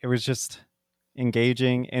it was just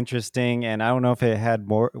engaging, interesting, and I don't know if it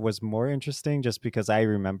was more interesting just because I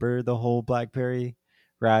remember the whole BlackBerry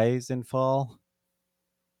rise and fall,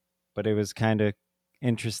 but it was kind of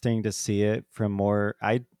interesting to see it from more.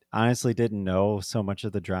 I honestly didn't know so much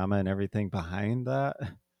of the drama and everything behind that.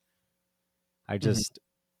 I just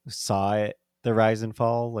saw it, the rise and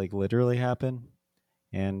fall, like literally happen.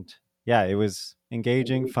 And yeah, it was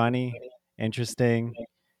engaging, funny, interesting.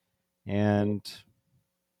 And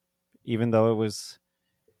even though it was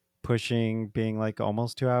pushing being like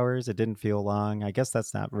almost 2 hours, it didn't feel long. I guess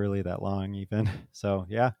that's not really that long even. So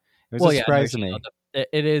yeah, it was a surprise to me.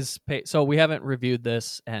 It is. So we haven't reviewed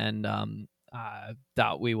this, and I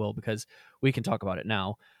doubt we will because we can talk about it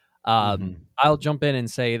now. I'll jump in and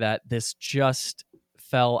say that this just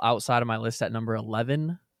fell outside of my list at number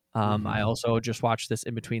 11. I also just watched this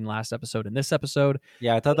in between last episode and this episode.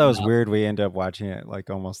 Yeah, I thought that was weird. We ended up watching it like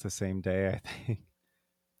almost the same day, I think.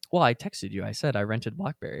 Well, I texted you. I said I rented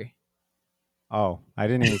Blackberry. Oh, I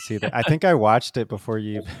didn't even see that. I think I watched it before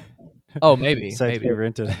you. Oh, maybe. Said you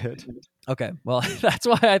rented it. Okay, well, that's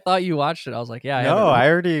why I thought you watched it. I was like, yeah. I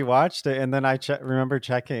already watched it, and then I remember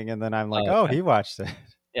checking, and then I'm like, okay. He watched it.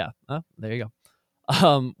 Yeah, there you go.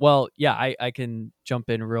 Well, yeah, I can jump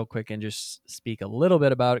in real quick and just speak a little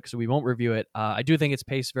bit about it because we won't review it. I do think it's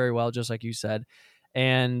paced very well, just like you said,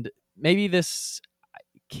 and maybe this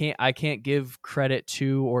I can't give credit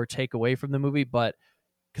to or take away from the movie, but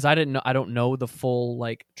because I don't know the full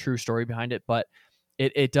like true story behind it, but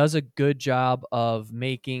it does a good job of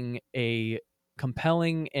making a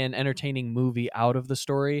compelling and entertaining movie out of the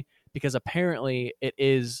story, because apparently it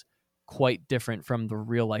is quite different from the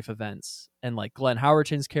real life events. And like Glenn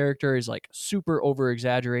Howerton's character is like super over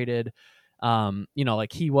exaggerated.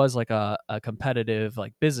 Like he was like a competitive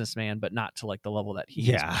like businessman, but not to like the level that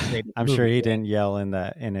he is. I'm sure he didn't yell in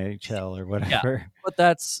that NHL or whatever. Yeah, but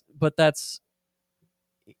that's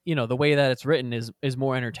the way that it's written is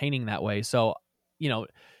more entertaining that way. So,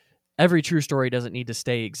 every true story doesn't need to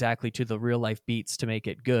stay exactly to the real life beats to make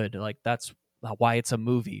it good. Like that's why it's a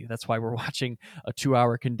movie. That's why we're watching a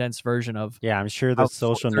 2-hour condensed version of. Yeah, I'm sure the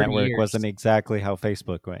social network wasn't exactly how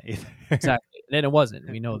Facebook went either. Exactly. And it wasn't.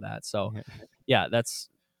 We know that. So yeah, that's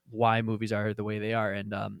why movies are the way they are.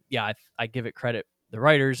 And I give it credit, the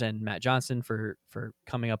writers and Matt Johnson, for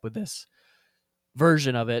coming up with this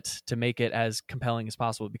version of it to make it as compelling as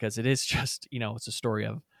possible, because it is just, it's a story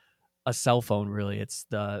of a cell phone. Really, it's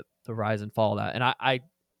the rise and fall of that. And I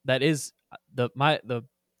that is the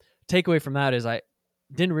takeaway from that is I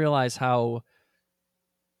didn't realize how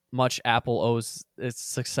much Apple owes its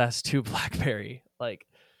success to BlackBerry. Like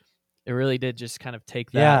it really did just kind of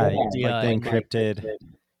take that idea, like the encrypted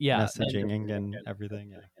yeah, messaging and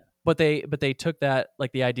everything. Yeah. But they took that,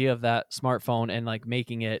 like the idea of that smartphone, and like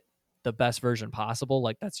making it the best version possible.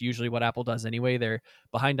 Like that's usually what Apple does anyway. They're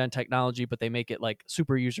behind on technology, but they make it like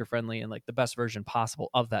super user friendly and like the best version possible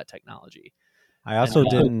of that technology. I also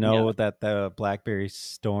didn't know that the BlackBerry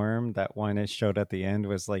Storm, that one it showed at the end,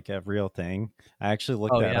 was like a real thing. I actually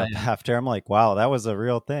looked that up after. I'm like, wow, that was a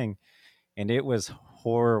real thing, and it was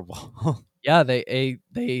horrible. Yeah, they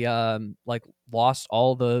like lost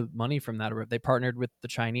all the money from that. They partnered with the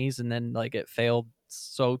Chinese, and then like it failed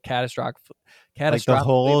so catastrophic. Like the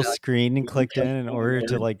whole screen clicked in order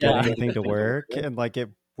to like get anything to work, and like it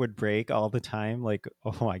would break all the time. Like,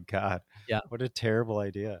 oh my god, what a terrible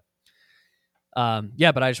idea.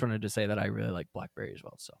 But I just wanted to say that I really like BlackBerry as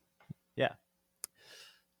well. So yeah.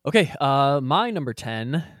 Okay, my number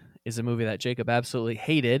 10 is a movie that Jacob absolutely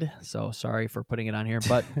hated. So sorry for putting it on here,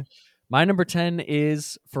 but my number 10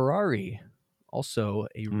 is Ferrari. Also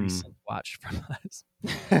a recent watch from us.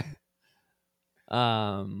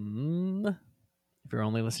 If you're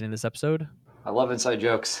only listening to this episode, I love inside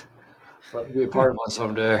jokes. Let me be a part of one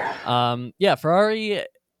someday. Ferrari.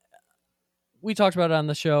 We talked about it on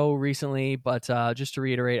the show recently, but just to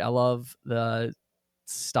reiterate, I love the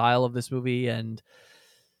style of this movie and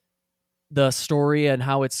the story and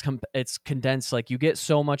how it's condensed. Like you get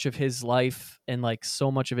so much of his life and like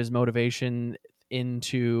so much of his motivation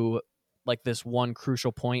into like this one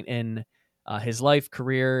crucial point in his life,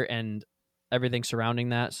 career, and everything surrounding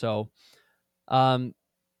that. So,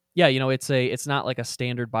 it's not like a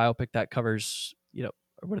standard biopic that covers,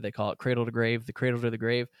 what do they call it? Cradle to grave, the cradle to the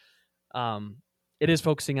grave. It is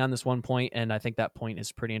focusing on this one point, and I think that point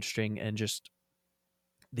is pretty interesting, and just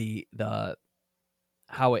the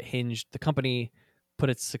how it hinged, the company put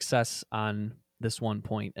its success on this one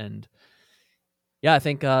point. And I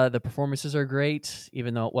think the performances are great,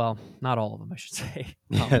 even though, well, not all of them, I should say.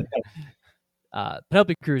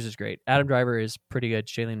 Penelope Cruz is great. Adam Driver is pretty good.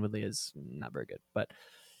 Shailene Woodley is not very good, but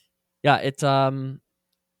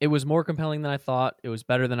it was more compelling than I thought. It was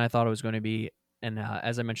better than I thought it was going to be. And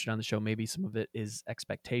as I mentioned on the show, maybe some of it is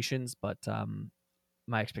expectations, but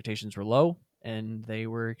my expectations were low and they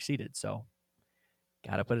were exceeded. So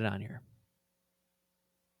got to put it on here.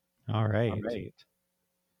 All right.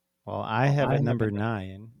 Well, I have a number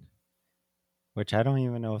 9, which I don't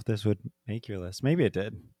even know if this would make your list. Maybe it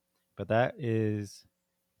did, but that is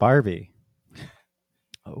Barbie.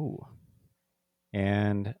 Oh.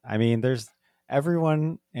 And I mean,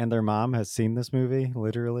 everyone and their mom has seen this movie,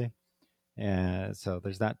 literally. And so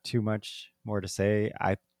there's not too much more to say.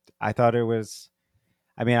 I thought it was,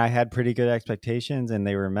 I mean, I had pretty good expectations and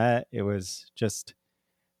they were met. It was just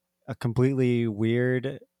a completely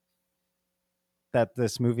weird that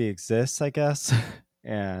this movie exists, I guess,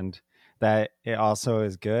 and that it also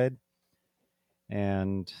is good.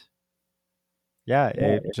 And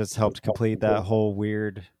it just helped complete that whole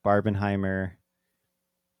weird Barbenheimer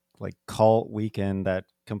like cult weekend that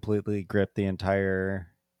completely gripped the entire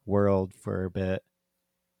world for a bit.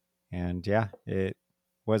 And it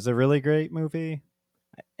was a really great movie.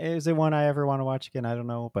 Is it one I ever want to watch again? I don't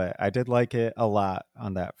know, but I did like it a lot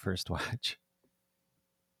on that first watch.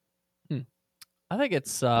 I think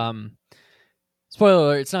it's spoiler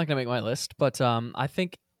alert, it's not going to make my list, but I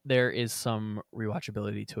think there is some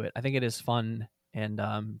rewatchability to it. I think it is fun and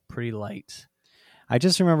pretty light. I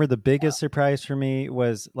just remember the biggest surprise for me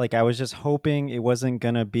was like I was just hoping it wasn't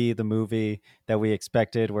going to be the movie that we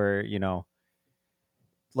expected where,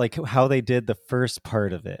 like how they did the first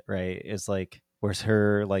part of it, right? Is like was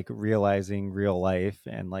her like realizing real life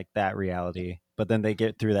and like that reality, but then they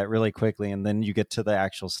get through that really quickly, and then you get to the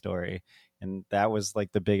actual story, and that was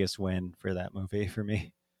like the biggest win for that movie for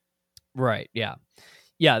me. Right. Yeah.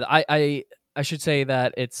 Yeah. I should say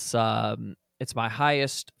that it's my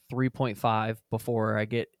highest 3.5 before I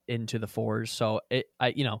get into the 4s. So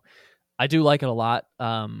I do like it a lot.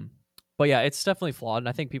 But yeah, it's definitely flawed, and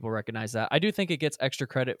I think people recognize that. I do think it gets extra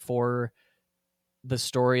credit for the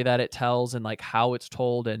story that it tells and like how it's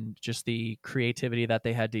told, and just the creativity that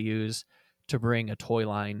they had to use to bring a toy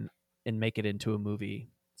line and make it into a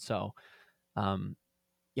movie. So,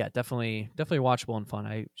 yeah, definitely watchable and fun.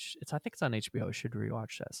 I think it's on HBO. I should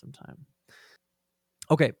rewatch that sometime.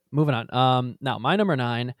 Okay, moving on. Now my number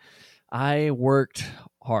 9. I worked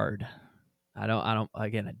hard. I don't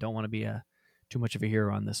want to be too much of a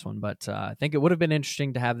hero on this one, but I think it would have been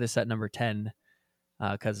interesting to have this at number 10,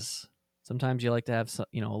 because sometimes you like to have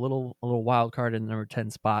a little wild card in the number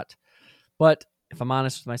 10 spot. But if I'm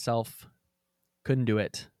honest with myself, couldn't do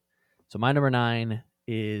it. So my number 9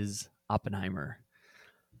 is Oppenheimer.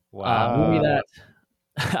 Wow. Movie that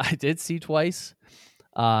I did see twice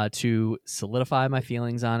to solidify my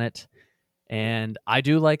feelings on it, and I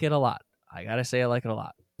do like it a lot. I gotta say I like it a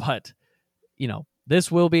lot, but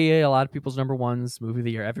this will be a lot of people's number ones movie of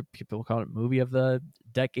the year. Every people call it movie of the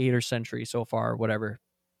decade or century so far, whatever.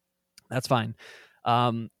 That's fine.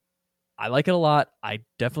 I like it a lot. I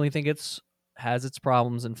definitely think has its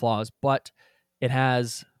problems and flaws, but it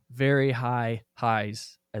has very high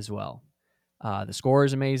highs as well. The score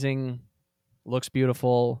is amazing, looks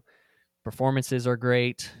beautiful, performances are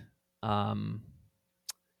great.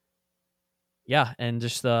 Yeah, and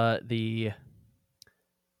just the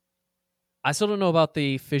I still don't know about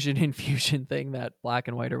the fission and fusion thing, that black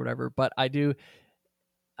and white or whatever, but I do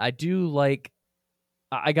like.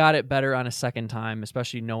 I got it better on a second time,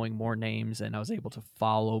 especially knowing more names, and I was able to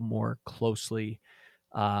follow more closely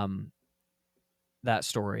that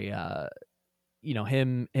story.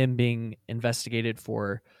 Him being investigated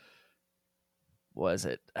for, was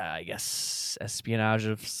it I guess espionage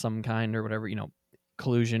of some kind or whatever,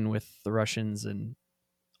 collusion with the Russians and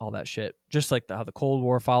all that shit. Just like how the Cold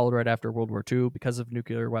War followed right after World War II because of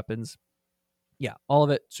nuclear weapons. Yeah, all of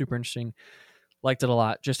it super interesting. Liked it a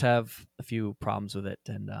lot. Just have a few problems with it,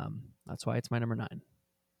 and that's why it's my number 9.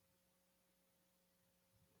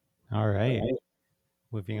 All right.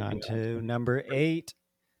 Moving on to number 8.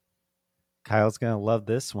 Kyle's going to love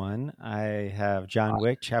this one. I have John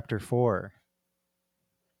Wick Chapter 4.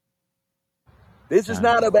 This is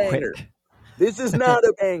not a banger. This is not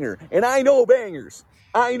a banger. And I know bangers.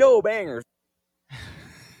 I know bangers.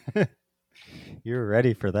 You were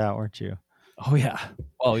ready for that, weren't you? Oh, yeah.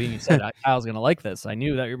 Well, you said I was going to like this. I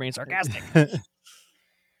knew that you were being sarcastic.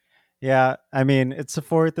 Yeah, I mean, it's the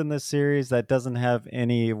 4th in the series that doesn't have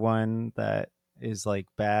anyone that is like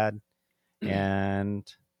bad, and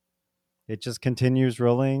it just continues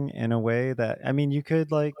rolling in a way that, I mean, you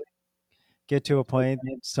could like get to a point,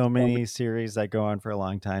 so many series that go on for a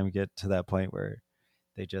long time get to that point where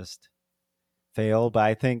they just fail. But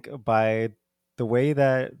I think by the way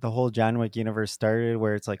that the whole John Wick universe started,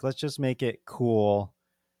 where it's like, let's just make it cool,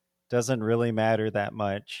 doesn't really matter that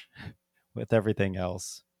much with everything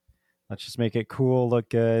else. Let's just make it cool, look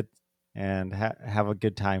good, and have a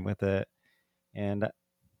good time with it. And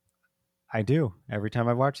I do every time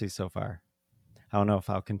I watch these so far. I don't know if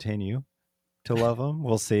I'll continue to love them.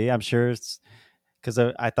 We'll see. I'm sure it's because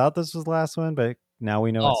I thought this was the last one, but now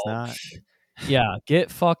we know it's not. Yeah,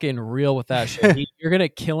 get fucking real with that shit. You're gonna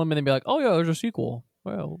kill him and then be like, "Oh yeah, there's a sequel.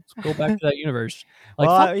 Well, let's go back to that universe." Like,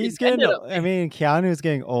 well, he's getting. I mean, Keanu's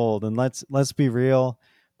getting old, and let's be real.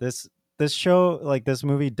 This show, like this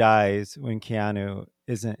movie, dies when Keanu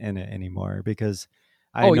isn't in it anymore, because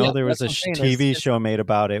I know there was a TV show made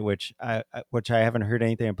about it, which I haven't heard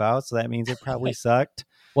anything about. So that means it probably sucked.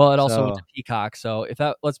 Well, it also went to Peacock. So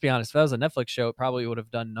let's be honest, if that was a Netflix show, it probably would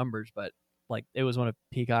have done numbers. But like, it was one of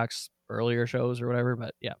Peacock's earlier shows or whatever.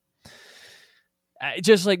 But yeah,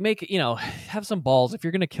 just like have some balls. If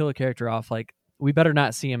you're gonna kill a character off, like, we better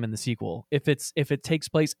not see him in the sequel. If it takes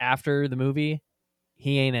place after the movie,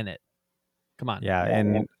 he ain't in it. Come on. Yeah,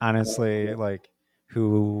 and honestly, like,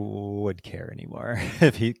 who would care anymore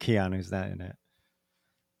if Keanu's not in it?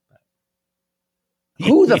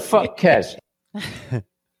 Who the fuck cares?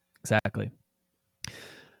 Exactly.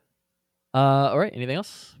 All right. Anything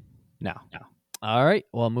else? No. All right.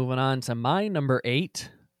 Well, moving on to my number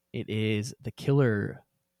 8. It is The Killer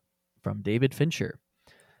from David Fincher.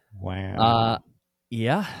 Wow.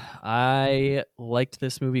 Yeah, I liked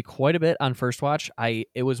this movie quite a bit on first watch.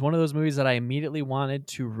 It was one of those movies that I immediately wanted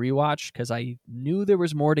to rewatch because I knew there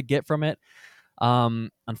was more to get from it.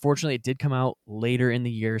 Unfortunately, it did come out later in the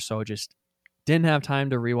year, so I just didn't have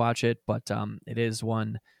time to rewatch it. But it is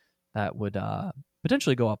one that would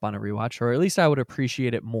potentially go up on a rewatch, or at least I would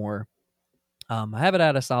appreciate it more. I have it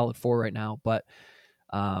at a solid 4 right now, but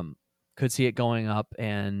could see it going up,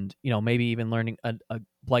 and maybe even learning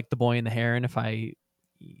like The Boy and the Heron. If I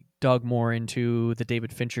dug more into the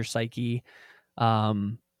David Fincher psyche,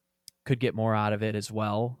 could get more out of it as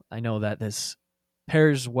well. I know that this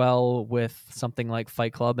pairs well with something like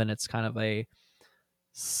Fight Club, and it's kind of a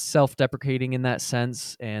self-deprecating in that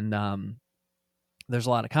sense, and there's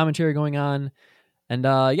a lot of commentary going on, and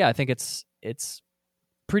I think it's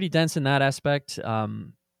pretty dense in that aspect.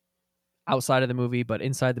 Outside of the movie, but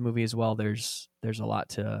inside the movie as well, there's a lot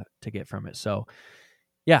to get from it. So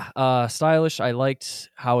stylish. I liked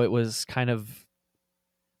how it was kind of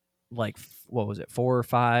like, what was it, 4 or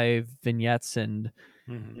 5 vignettes, and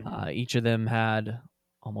each of them had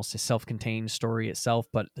almost a self-contained story itself,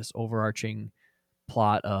 but this overarching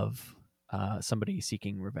plot of somebody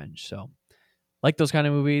seeking revenge. So like those kind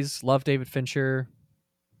of movies. Love David Fincher.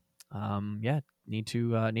 Need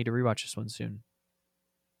to rewatch this one soon.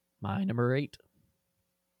 My number 8.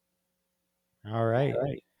 All right.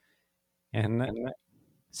 And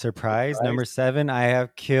surprise, number 7, I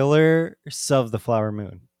have Killers of the Flower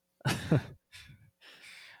Moon.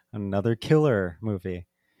 Another killer movie.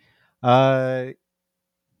 This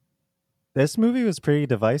movie was pretty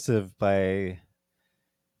divisive by,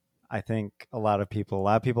 I think, a lot of people. A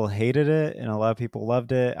lot of people hated it, and a lot of people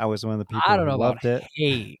loved it. I was one of the people who loved it.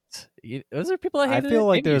 Hate. Was there people that hated it? I feel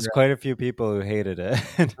like there was quite a few people who hated it.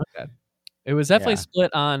 Okay. It was definitely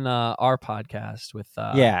split on our podcast with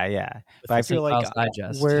But with I feel like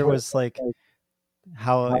Digest. where it was like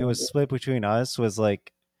how it was split between us was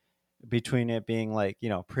like between it being like,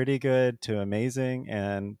 pretty good to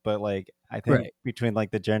amazing, but like I think between like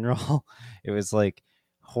the general it was like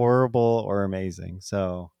horrible or amazing.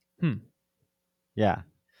 So yeah,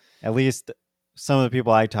 at least some of the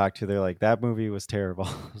people I talked to, they're like, that movie was terrible.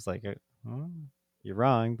 I was like, you're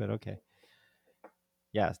wrong, but okay.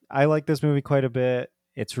 Yeah, I like this movie quite a bit.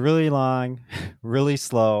 It's really long, really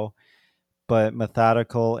slow, but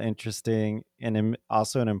methodical, interesting, and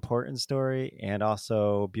also an important story, and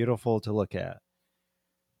also beautiful to look at.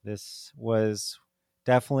 This was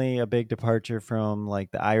definitely a big departure from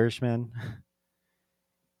like The Irishman.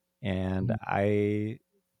 And I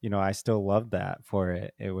still loved that for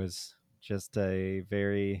it. It was just a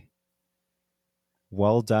very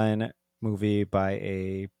well done movie by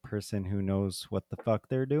a person who knows what the fuck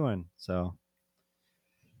they're doing. So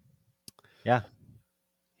yeah,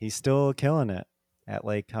 he's still killing it at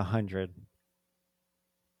like 100.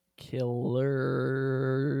 Killer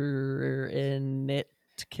in it.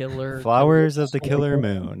 Killer. Flowers of the Killer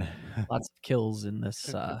Moon. Lots of kills in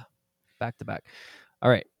this back to back.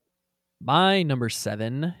 All right. My number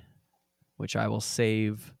 7, which I will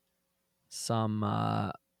save some.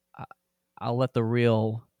 I'll let the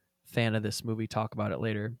real fan of this movie talk about it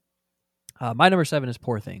later. My number 7 is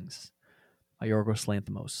Poor Things by Yorgos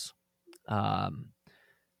Lanthimos.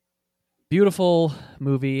 Beautiful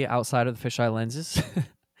movie outside of the fisheye lenses.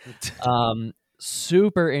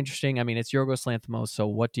 Super interesting. I mean, it's Yorgos Lanthimos, so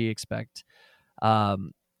what do you expect?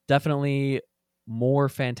 Definitely more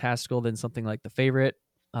fantastical than something like The Favorite.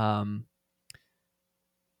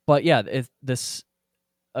 But yeah, this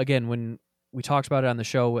again, when we talked about it on the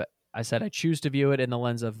show, I said I choose to view it in the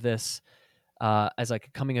lens of this as like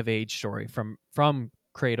a coming of age story from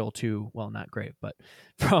cradle to, well, not great, but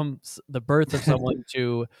from the birth of someone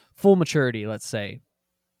to full maturity, let's say,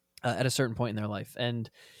 at a certain point in their life, and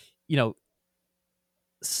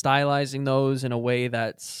stylizing those in a way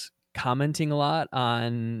that's commenting a lot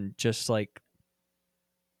on just like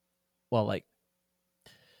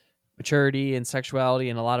maturity and sexuality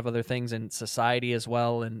and a lot of other things in society as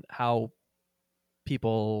well, and how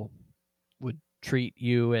people would treat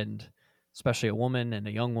you, and especially a woman, and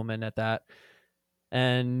a young woman at that.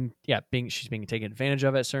 And she's being taken advantage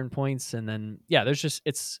of at certain points. And then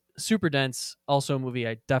it's super dense. Also a movie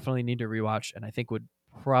I definitely need to rewatch, and I think would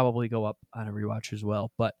probably go up on a rewatch as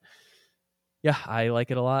well. But yeah, I like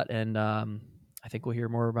it a lot, and I think we'll hear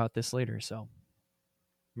more about this later. So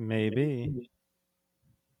maybe.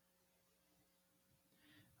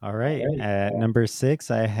 All right. At number 6,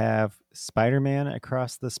 I have Spider-Man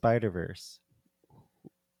Across the Spider-Verse.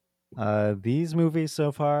 These movies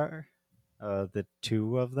so far, the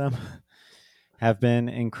 2 of them, have been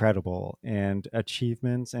incredible and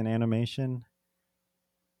achievements in animation.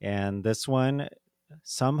 And this one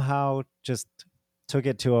somehow just took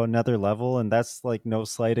it to another level, and that's like no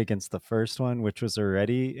slight against the first one, which was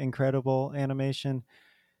already incredible animation.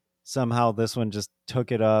 Somehow this one just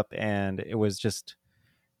took it up, and it was just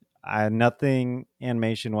nothing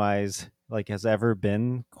animation wise like has ever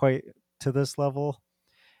been quite to this level.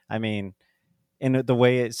 I mean, in the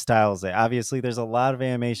way it styles it, obviously there's a lot of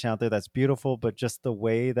animation out there that's beautiful, but just the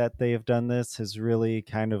way that they have done this is really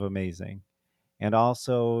kind of amazing. And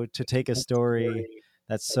also to take a story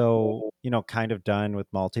that's so, kind of done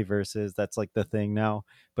with multiverses, that's like the thing now,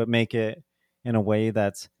 but make it in a way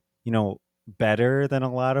that's, better than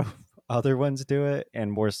a lot of other ones do it,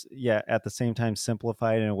 and more, at the same time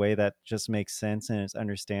simplified in a way that just makes sense and it's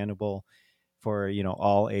understandable for,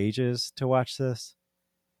 all ages to watch this.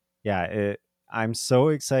 I'm so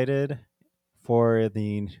excited for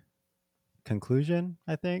the conclusion,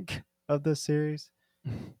 I think, of this series.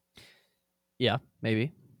 Yeah,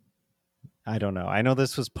 maybe. I don't know. I know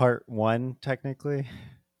this was part 1 technically,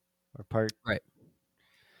 or part right.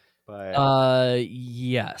 But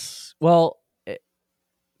yes. Well, I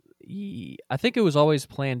think it was always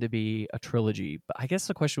planned to be a trilogy, but I guess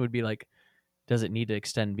the question would be like, does it need to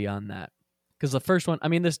extend beyond that? Because the first one, I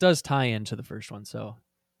mean, this does tie into the first one, so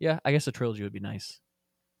yeah, I guess a trilogy would be nice.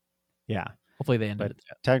 Yeah. Hopefully they ended but it.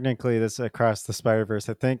 Technically, this Across the Spider-Verse,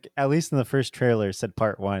 I think, at least in the first trailer, said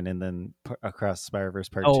part 1, and then Across the Spider-Verse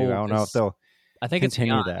part 2. I don't know if they'll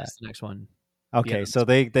continue that. It's the next one. Okay, Beyond. So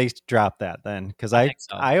they dropped that then, because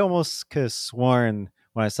I almost could have sworn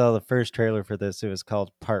when I saw the first trailer for this, it was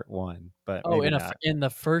called Part 1, but maybe not. In the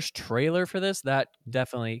first trailer for this, that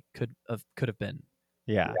definitely could have been.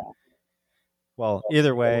 Yeah. Well,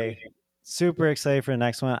 either way, super excited for the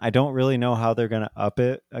next one. I don't really know how they're going to up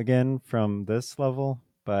it again from this level,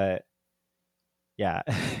 but yeah,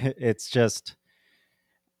 it's just,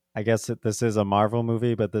 I guess this is a Marvel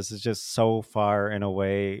movie, but this is just so far and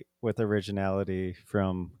away with originality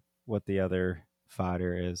from what the other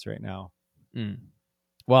fodder is right now.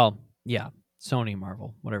 Well, yeah, Sony,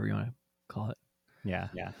 Marvel, whatever you want to call it. Yeah.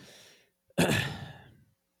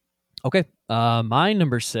 Okay, my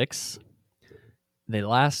number 6, the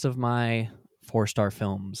last of my 4-star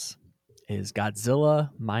films, is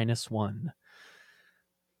Godzilla -1.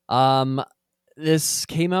 This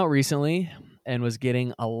came out recently and was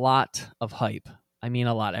getting a lot of hype. I mean,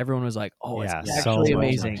 a lot. Everyone was like, "Oh, it's actually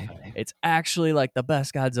amazing. It's actually like the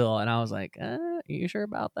best Godzilla." And I was like, "Are you sure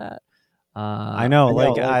about that?" I know,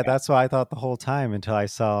 that's what I thought the whole time until I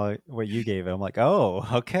saw what you gave it. I'm like, "Oh,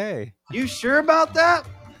 okay. You sure about that?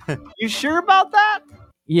 You sure about that?"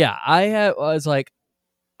 Yeah, I was like,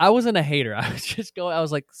 I wasn't a hater. I was just going.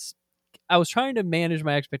 I was trying to manage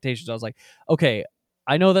my expectations. I was like, okay,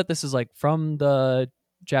 I know that this is like from the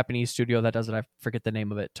Japanese studio that does it. I forget the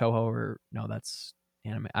name of it. Toho, or no, that's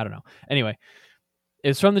anime. I don't know. Anyway,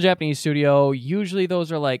 it's from the Japanese studio. Usually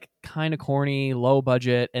those are like kind of corny, low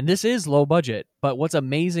budget, and this is low budget. But what's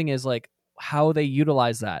amazing is like how they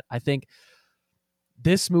utilize that. I think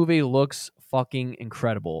this movie looks fucking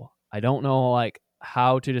incredible. I don't know like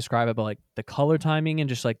how to describe it, but like the color timing and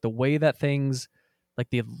just like the way that things, like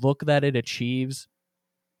the look that it achieves,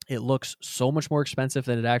 it looks so much more expensive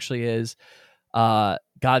than it actually is.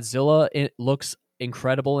 Godzilla, it looks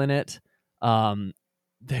incredible in it.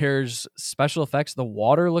 There's special effects. The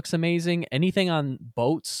water looks amazing. Anything on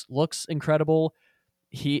boats looks incredible.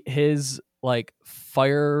 His like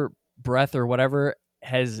fire breath or whatever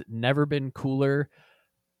has never been cooler.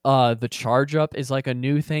 The charge up is like a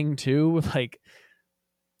new thing too. Like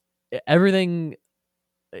everything,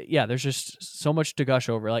 yeah, there's just so much to gush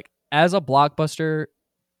over. Like as a blockbuster,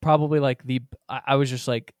 probably like I was just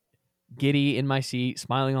like giddy in my seat,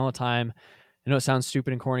 smiling all the time. I know it sounds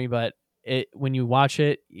stupid and corny, but when you watch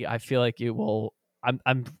it, I feel like it will.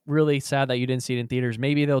 I'm really sad that you didn't see it in theaters.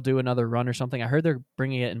 Maybe they'll do another run or something. I heard they're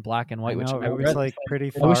bringing it in black and white, I know, which it was like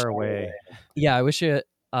pretty far away. Yeah, I wish you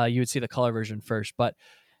would see the color version first, but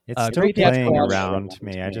it's still playing around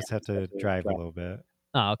me. I just have to drive a little bit.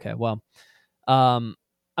 Oh, okay. Well, I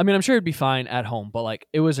mean, I'm sure it'd be fine at home, but like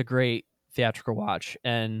it was a great theatrical watch,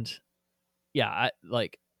 and yeah, I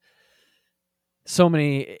like so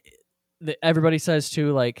many. Everybody says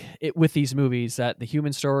too, like with these movies, that the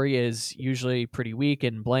human story is usually pretty weak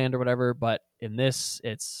and bland or whatever, but in this,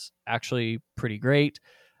 it's actually pretty great.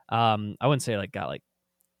 I wouldn't say like got like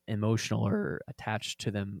emotional or attached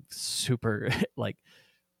to them super like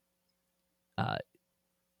I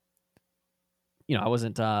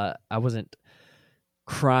wasn't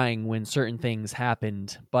crying when certain things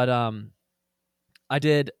happened, but I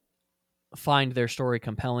did find their story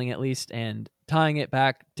compelling at least, and tying it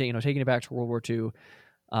back to taking it back to World War II.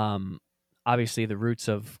 obviously the roots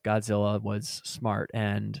of Godzilla was smart.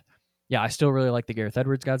 And yeah, I still really like the Gareth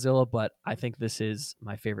Edwards Godzilla, but I think this is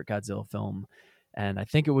my favorite Godzilla film. And I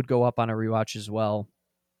think it would go up on a rewatch as well.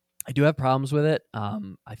 I do have problems with it.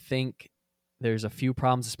 I think there's a few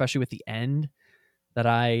problems, especially with the end, that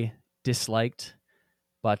I disliked.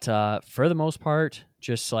 But for the most part,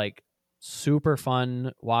 just like super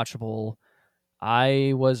fun, watchable.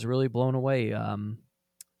 I was really blown away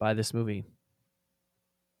by this movie.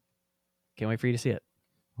 Can't wait for you to see it.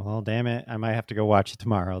 Well, damn it. I might have to go watch it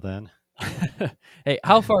tomorrow then. Hey,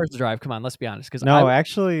 how far is the drive? Come on, let's be honest. Because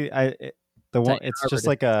actually, it's just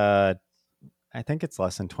like I think it's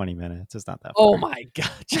less than 20 minutes. It's not that far. Oh my god,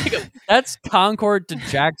 Jacob, that's Concord to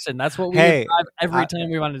Jackson. That's what we drive every time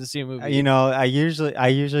we wanted to see a movie. You know, I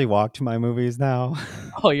usually walk to my movies now.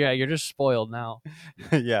 Oh yeah, you're just spoiled now.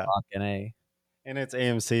 Yeah. Fucking A. And it's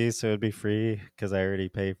AMC, so it'd be free because I already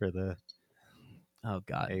pay for the. Oh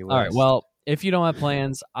god. A-list. All right. Well, if you don't have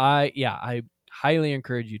plans, I highly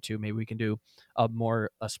encourage you to. Maybe we can do a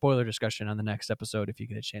spoiler discussion on the next episode if you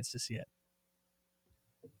get a chance to see it.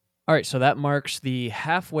 All right, so that marks the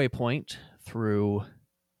halfway point through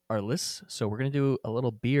our list. So we're going to do a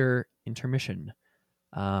little beer intermission.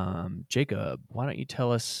 Jacob, why don't you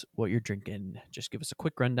tell us what you're drinking? Just give us a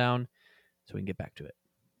quick rundown so we can get back to it.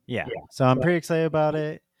 Yeah. So I'm pretty excited about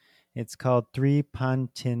it. It's called Three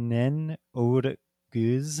Pantinen Oude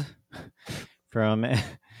Gueuze from.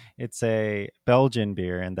 It's a Belgian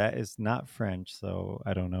beer, and that is not French, so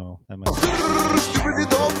I don't know. That must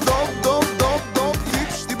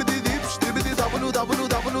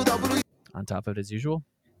On top of it as usual.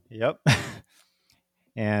 Yep.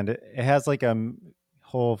 And it has like a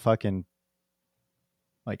whole fucking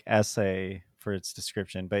like essay for its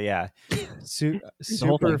description, but yeah,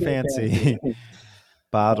 super fancy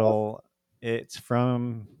bottle. It's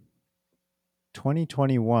from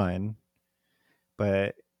 2021,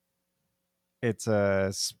 but it's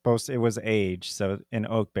it was aged, so in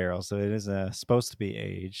oak barrel, so it is supposed to be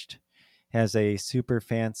aged. Has a super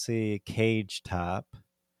fancy cage top,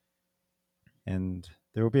 and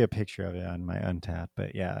there will be a picture of it on my Untappd.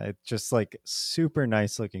 But yeah, it's just like super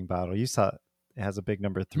nice looking bottle. You saw it has a big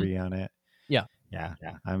number 3 on it. Yeah.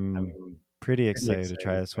 I'm pretty excited to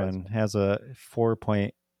try this one. It has a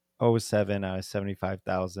 4.07 out of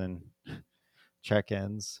 75,000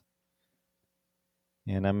 check-ins.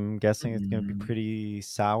 And I'm guessing it's going to be pretty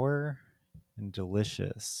sour and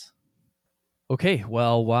delicious. Okay,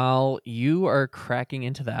 well, while you are cracking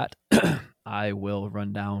into that, I will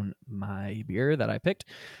run down my beer that I picked.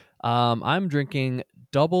 I'm drinking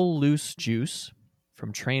Double Loose Juice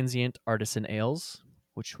from Transient Artisan Ales,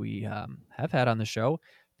 which we have had on the show.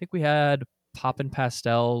 I think we had Poppin'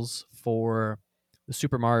 Pastels for the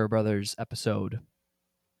Super Mario Brothers episode.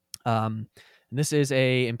 And this is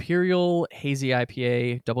a Imperial Hazy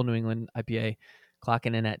IPA, Double New England IPA,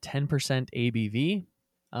 clocking in at 10% ABV.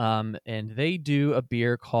 And they do a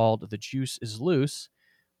beer called The Juice is Loose,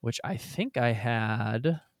 which I think I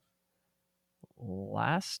had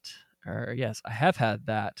yes, I have had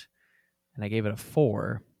that, and I gave it a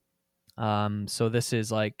 4. So this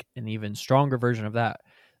is like an even stronger version of that.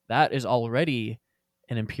 That is already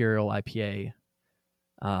an Imperial IPA,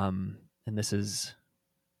 and this is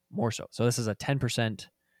more so. So this is a 10%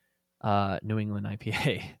 New England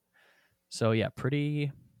IPA. So yeah,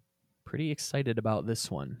 pretty excited about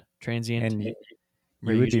this one. Transient. And you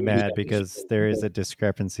would be mad because there is a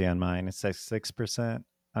discrepancy on mine. It says 6%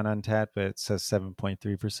 on Untappd, but it says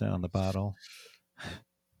 7.3% on the bottle.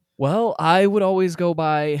 Well, I would always go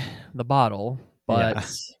by the bottle, but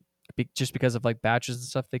just because of like batches and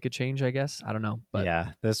stuff, they could change, I guess. I don't know. But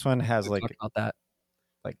yeah, this one has like about that.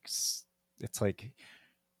 Like it's like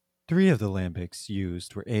 3 of the lambics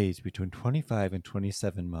used were aged between 25 and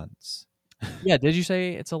 27 months. Yeah, did you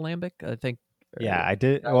say it's a lambic? I think. Yeah, I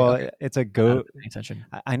did. Well, okay. It's a go. Attention.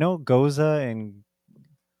 I know Goza and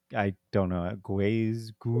I don't know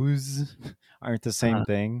Guez aren't the same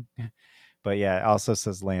thing, but yeah, it also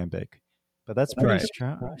says lambic. But that's pretty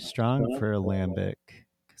strong for a lambic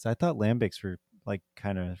because I thought lambics were like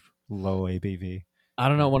kind of low ABV. I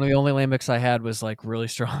don't know. One of the only lambics I had was like really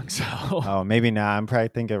strong. So oh, maybe not. I'm probably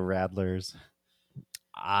thinking of Radlers.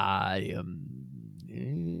 I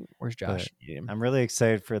where's Josh? I'm really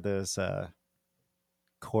excited for this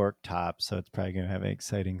cork top, so it's probably gonna have an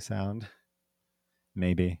exciting sound.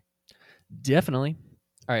 Maybe. Definitely.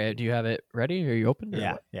 All right. Do you have it ready? Are you open?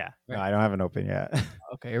 Yeah. No, I don't have it open yet.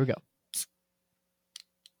 Okay, here we go.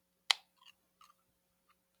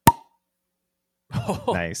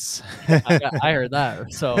 Nice. I heard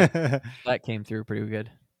that. So that came through pretty good.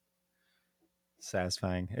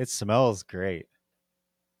 Satisfying. It smells great.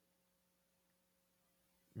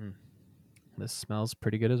 This smells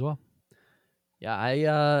pretty good as well.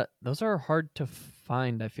 Yeah, those are hard to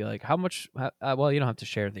find. I feel like how much? Well, you don't have to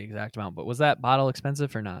share the exact amount, but was that bottle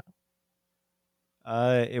expensive or not?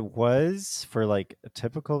 It was for like a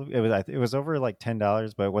typical. It was over like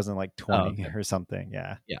 $10, but it wasn't like 20 or something.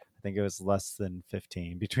 Yeah, yeah. I think it was less than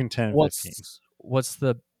 15, between 10 and 15. What's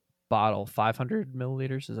the bottle? 500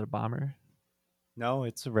 milliliters? Is it a bomber? No,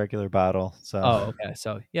 it's a regular bottle. So. Oh, okay.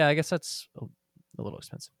 So yeah, I guess that's a little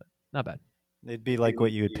expensive, but not bad. It'd be like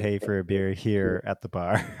what you would pay for a beer here at the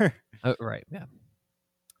bar. Right. Yeah.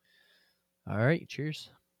 All right.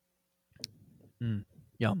 Cheers.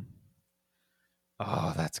 Yum.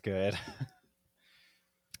 Oh, that's good.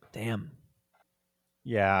 Damn.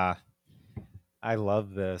 Yeah. I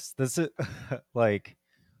love this. This is like,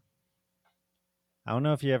 I don't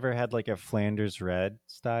know if you ever had like a Flanders Red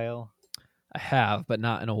style. I have, but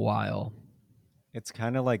not in a while. It's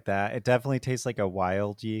kind of like that. It definitely tastes like a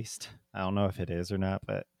wild yeast. I don't know if it is or not,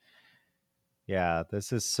 but yeah,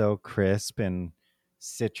 this is so crisp and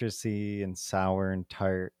citrusy and sour and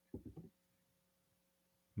tart.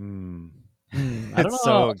 I don't It's know.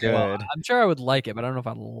 So good. Well, I'm sure I would like it, but I don't know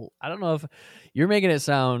if I don't know if you're making it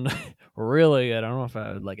sound really good. I don't know if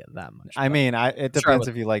I would like it that much. I mean, it depends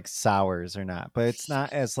if you like sours or not, but it's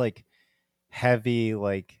not as like heavy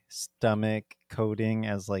like stomach coating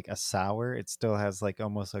as like a sour. It still has like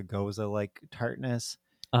almost a goza like tartness.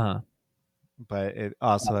 But it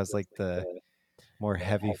also has like the more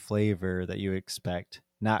heavy flavor that you expect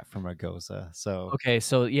not from a goza. So okay,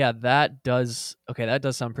 so yeah, that does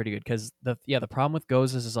sound pretty good, because the problem with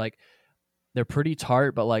gozas is like they're pretty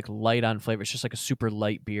tart but like light on flavor. It's just like a super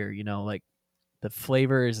light beer, like the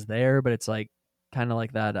flavor is there, but it's like kind of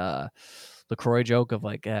like that LaCroix joke of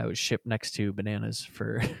like, it was shipped next to bananas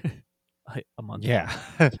for like a month. Yeah.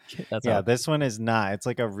 That's yeah, this one is not. It's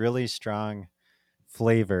like a really strong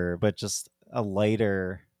flavor, but just a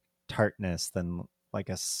lighter tartness than like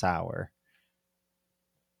a sour.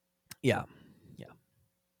 Yeah.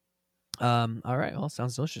 All right. Well,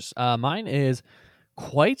 sounds delicious. Mine is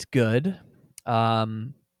quite good. I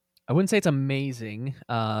wouldn't say it's amazing.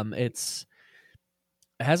 It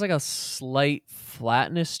has like a slight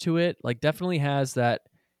flatness to it. Like definitely has that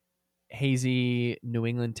hazy New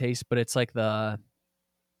England taste, but it's like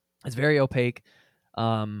it's very opaque.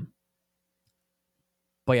 But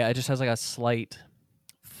yeah, it just has like a slight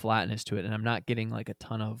flatness to it, and I'm not getting like a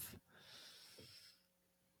ton of.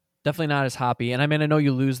 Definitely not as hoppy. And I mean, I know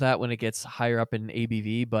you lose that when it gets higher up in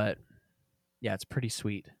ABV, but yeah, it's pretty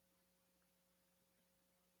sweet.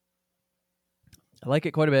 I like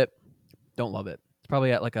it quite a bit. Don't love it. It's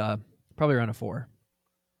probably at probably around a 4.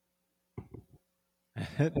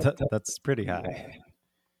 That's pretty high.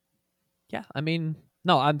 Yeah, I mean,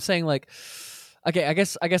 no, I'm saying like, okay, I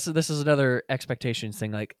guess this is another expectations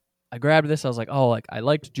thing. Like, I grabbed this, I was like, oh, like I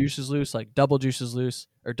liked Juices Loose, like double Juices Loose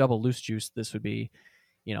or double Loose Juice. This would be,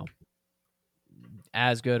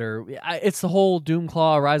 as good, or it's the whole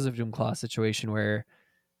Doomclaw, Rise of Doomclaw situation where,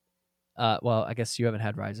 well, I guess you haven't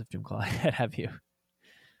had Rise of Doomclaw, have you?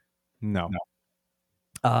 No.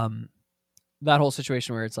 That whole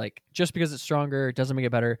situation where it's like, just because it's stronger, it doesn't make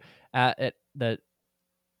it better. The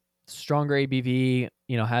stronger ABV,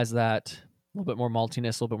 has that little bit more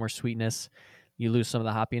maltiness, a little bit more sweetness. You lose some of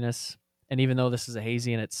the hoppiness. And even though this is a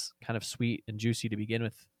hazy and it's kind of sweet and juicy to begin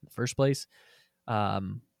with in the first place,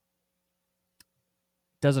 doesn't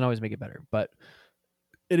always make it better, but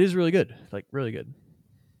it is really good. Like, really good.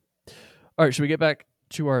 All right, should we get back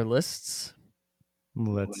to our lists?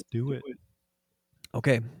 Let's do it.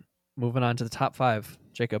 Okay, moving on to the top 5.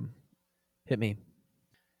 Jacob, hit me.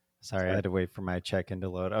 Sorry, I had to wait for my check-in to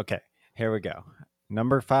load. Okay, here we go.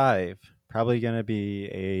 Number 5, probably going to be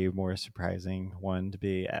a more surprising one to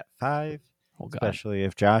be at 5, especially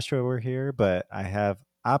if Joshua were here, but I have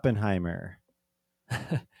Oppenheimer.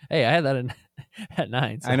 Hey, I had that at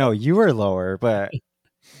 9. So. I know you were lower, but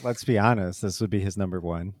let's be honest, this would be his number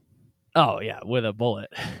 1. Oh, yeah, with a bullet.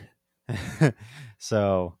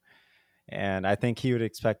 So, and I think he would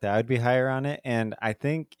expect that I would be higher on it. And I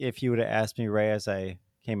think if you would have asked me right as I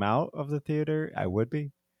came out of the theater, I would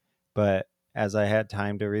be. But as I had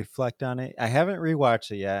time to reflect on it, I haven't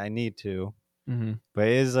rewatched it yet. I need to. Mm-hmm. But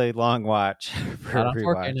it is a long watch for a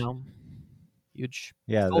rewatch. Now. Huge.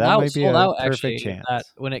 Yeah, that might be a perfect chance. That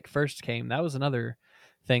when it first came, that was another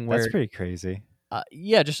thing where... That's pretty crazy.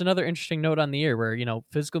 Yeah, just another interesting note on the year where,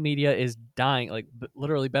 physical media is dying. Like,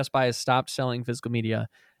 literally, Best Buy has stopped selling physical media,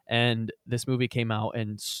 and this movie came out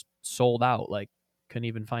and sold out. Like, couldn't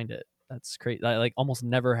even find it. That's crazy. Like, almost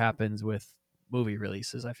never happens with movie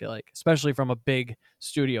releases, I feel like, especially from a big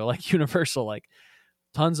studio like Universal. Like,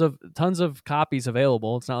 tons of copies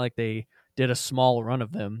available. It's not like they did a small run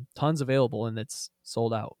of them. Tons available, and it's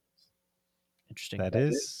sold out. Interesting. That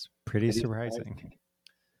is pretty surprising.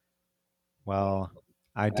 Well,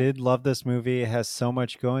 I did love this movie. It has so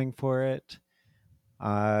much going for it.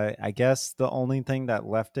 I guess the only thing that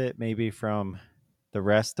left it maybe from the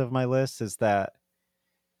rest of my list is that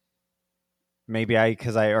maybe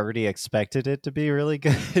because I already expected it to be really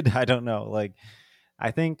good. I don't know. Like,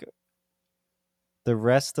 I think the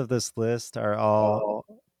rest of this list are all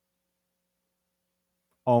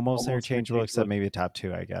almost interchangeable, except maybe top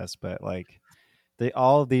 2, I guess. But like,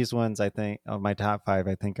 all of these ones, I think, of my top 5,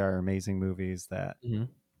 I think are amazing movies that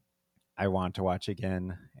I want to watch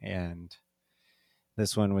again. And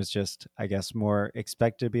this one was just, I guess, more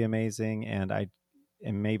expected to be amazing, and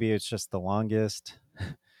maybe it's just the longest.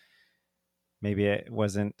 Maybe it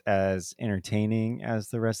wasn't as entertaining as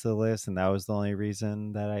the rest of the list, and that was the only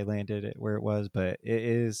reason that I landed it where it was. But it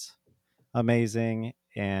is amazing,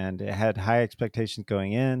 and it had high expectations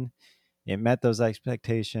going in. It met those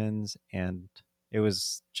expectations, and it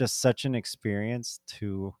was just such an experience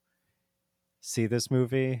to see this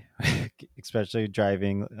movie, especially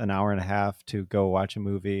driving an hour and a half to go watch a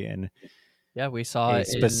movie. And yeah, we saw a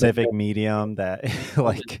specific medium that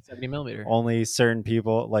like 70 millimeter. Only certain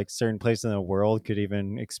people, like certain places in the world, could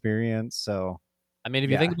even experience. So, I mean,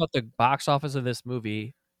 if you think about the box office of this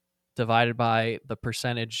movie divided by the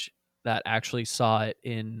percentage that actually saw it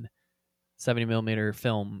in 70 millimeter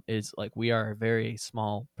film, is like we are a very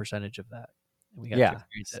small percentage of that. And we got to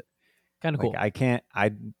experience it. Kind of cool.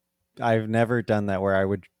 I've never done that where I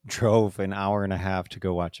would drove an hour and a half to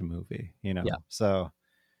go watch a movie, Yeah. So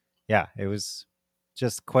yeah, it was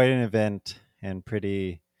just quite an event and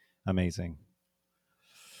pretty amazing.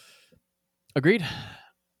 Agreed.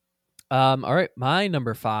 All right. My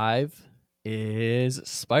number 5 is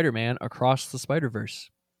Spider-Man Across the Spider-Verse.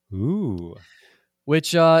 Ooh.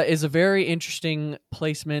 Which is a very interesting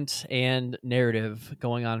placement and narrative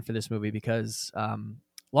going on for this movie because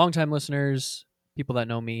longtime listeners, people that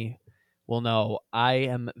know me, will know I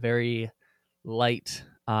am very light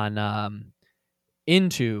on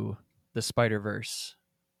Into the Spider-Verse.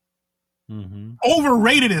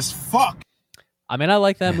 Overrated as fuck. I mean, I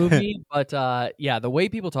like that movie, but the way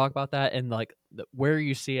people talk about that and like where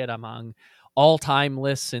you see it among all-time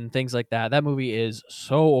lists and things like that, that movie is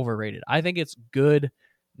so overrated. I think it's good,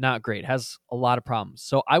 not great. It has a lot of problems.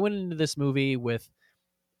 So I went into this movie with,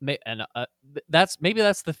 and that's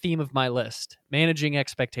the theme of my list, managing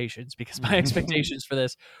expectations, because my expectations for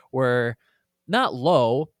this were not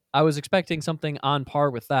low. I was expecting something on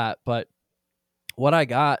par with that, but what I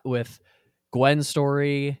got with Gwen's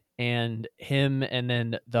story and him, and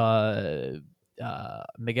then the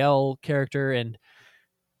Miguel character, and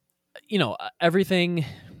everything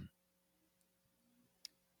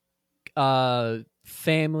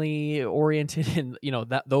family oriented, and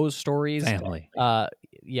that those stories, family.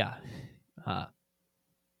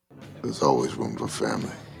 There's always room for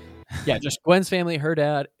family. Yeah, just Gwen's family, her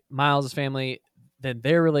dad, Miles' family, then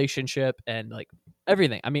their relationship, and like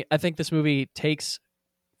everything. I mean, I think this movie takes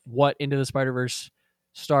what Into the Spider-Verse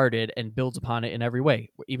started and builds upon it in every way.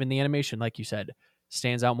 Even the animation, like you said,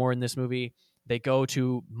 stands out more in this movie. They go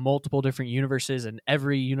to multiple different universes, and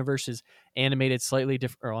every universe is animated slightly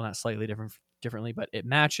different, or well, not slightly differently, but it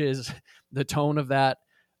matches the tone of that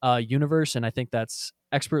universe, and I think that's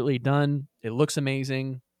expertly done. It looks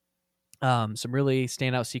amazing. Some really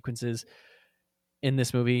standout sequences in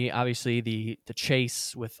this movie. Obviously, the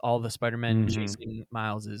chase with all the Spider-Men chasing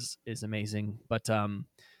Miles is amazing, but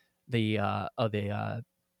the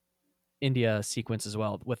India sequence as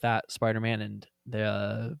well with that Spider-Man and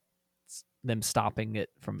them stopping it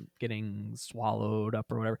from getting swallowed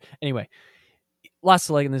up or whatever. Anyway, lots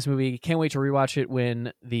to like in this movie. Can't wait to rewatch it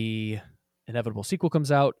when the inevitable sequel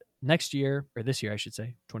comes out next year, or this year, I should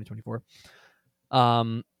say, 2024.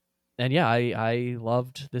 And yeah, I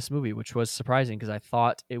loved this movie, which was surprising because I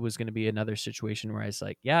thought it was going to be another situation where I was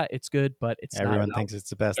like, yeah, it's good, but it's everyone not thinks it's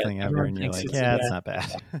the best thing ever, and you're like, it's not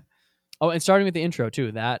bad. Oh, and starting with the intro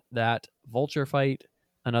too, that vulture fight,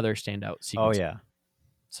 another standout sequence. Oh yeah.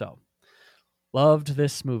 So loved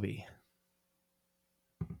this movie.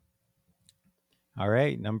 All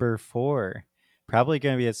right, number 4. Probably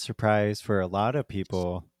going to be a surprise for a lot of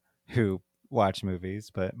people who watch movies,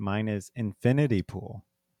 but mine is Infinity Pool.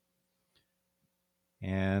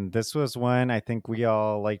 And this was one I think we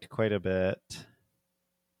all liked quite a bit.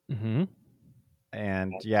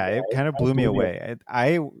 And yeah, it kind of blew me away.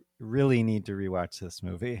 I really need to rewatch this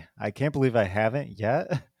movie. I can't believe I haven't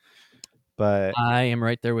yet. But I am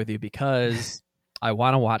right there with you because I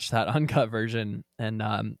want to watch that uncut version, and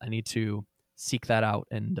I need to seek that out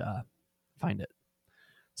and find it.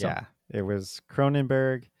 So. Yeah, it was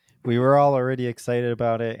Cronenberg. We were all already excited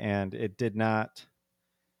about it, and it did not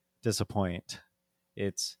disappoint.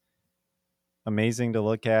 It's amazing to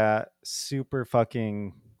look at, super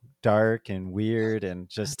fucking dark and weird, and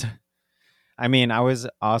just I mean, I was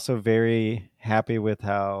also very happy with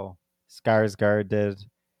how Skarsgård did,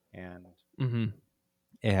 and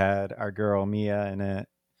it had our girl Mia in it.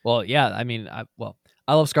 Well, yeah, I mean, I love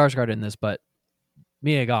Skarsgård in this, but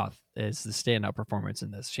Mia Goth is the standout performance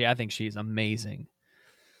in this. I think she's amazing.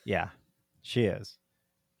 Yeah, she is.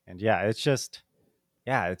 And yeah, it's just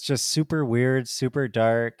super weird, super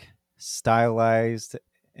dark, stylized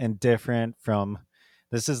and different from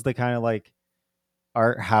this is the kind of like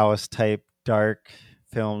art house type dark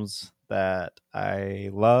films that I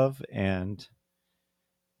love, and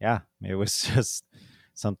yeah, it was just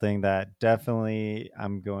something that definitely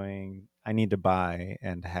I need to buy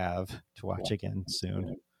and have to watch again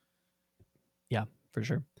soon. Yeah, for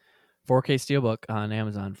sure. 4K Steelbook on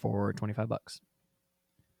Amazon for $25.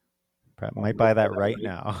 Might buy that right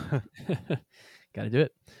now. Got to do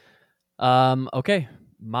it. Okay,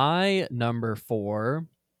 my number 4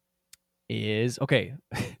 is okay.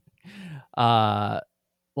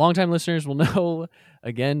 Longtime listeners will know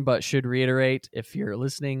again, but should reiterate if you're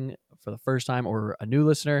listening for the first time or a new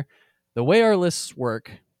listener, the way our lists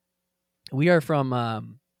work, we are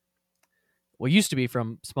from used to be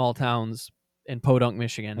from small towns in Podunk,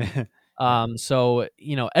 Michigan. So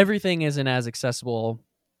everything isn't as accessible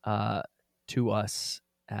to us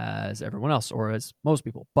as everyone else or as most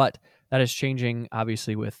people, but that is changing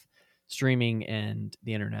obviously with streaming and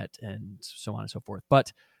the internet and so on and so forth.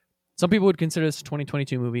 But some people would consider this a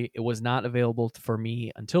 2022 movie. It was not available for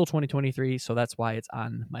me until 2023, so that's why it's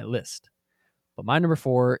on my list. But my number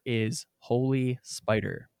 4 is Holy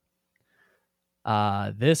Spider.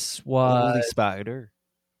 This was Holy Spider.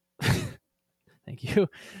 Thank you.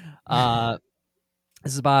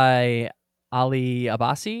 This is by Ali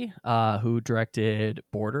Abbasi, who directed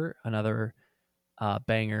Border, another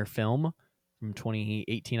banger film from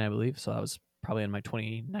 2018, I believe. So that was probably on my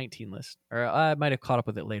 2019 list, or I might have caught up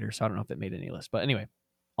with it later, so I don't know if it made any list. But anyway,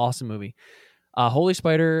 awesome movie. Holy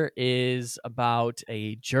Spider is about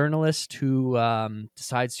a journalist who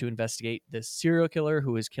decides to investigate this serial killer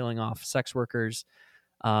who is killing off sex workers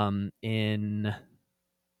in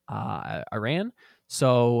Iran.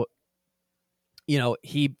 So,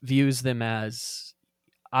 he views them as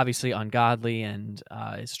obviously ungodly and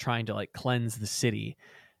is trying to like cleanse the city.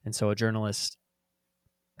 And so a journalist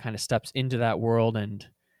kind of steps into that world and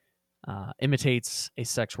imitates a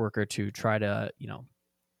sex worker to try to,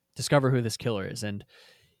 discover who this killer is. And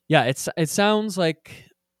yeah, it sounds like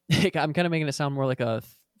I'm kind of making it sound more like a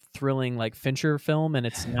thrilling like Fincher film, and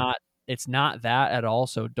it's not that at all.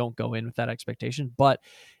 So don't go in with that expectation, but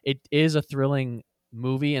it is a thrilling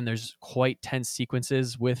movie, and there's quite tense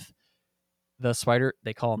sequences with the spider.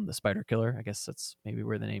 They call him the Spider Killer. I guess that's maybe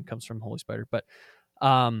where the name comes from, Holy Spider. But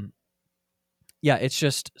yeah, it's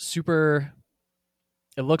just super.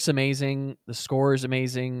 It looks amazing. The score is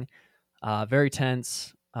amazing. Very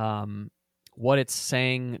tense. What it's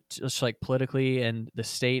saying, just like politically, and the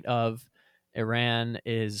state of Iran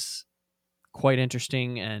is quite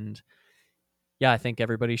interesting. And yeah, I think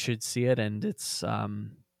everybody should see it. And it's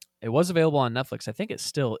it was available on Netflix. I think it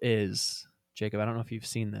still is. Jacob, I don't know if you've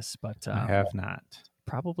seen this, but I have not.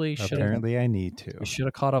 Probably should. Apparently, I need to. We should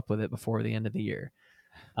have caught up with it before the end of the year.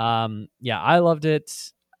 Yeah, I loved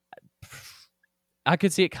it. I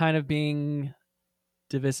could see it kind of being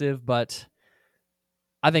divisive, but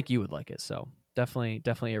I think you would like it. So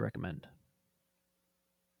definitely a recommend.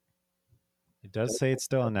 It does say it's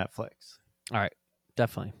still on Netflix. All right,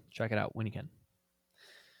 definitely check it out when you can.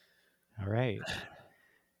 All right.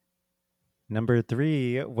 Number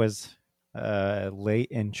 3 was a late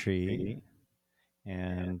entry,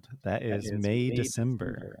 and that is May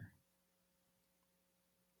December.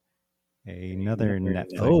 Another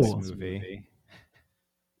Netflix movie.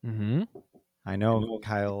 Mm-hmm. I know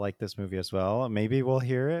Kyle liked this movie as well. Maybe we'll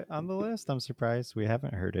hear it on the list. I'm surprised we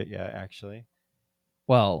haven't heard it yet, actually.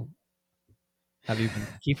 Well, have you been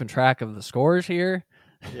keeping track of the scores here?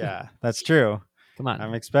 Yeah, that's true. Come on.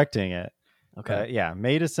 I'm expecting it. Okay. Yeah,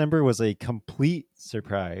 May December was a complete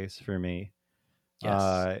surprise for me.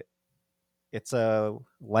 Yes. It's a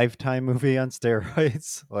Lifetime movie on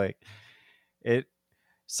steroids. Like, it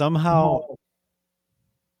somehow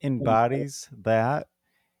embodies that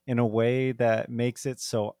in a way that makes it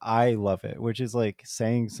so I love it, which is like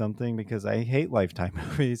saying something because I hate Lifetime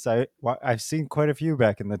movies. I've seen quite a few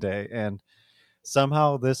back in the day, and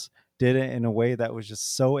somehow this did it in a way that was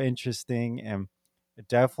just so interesting, and It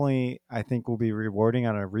definitely, I think, will be rewarding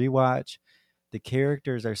on a rewatch. The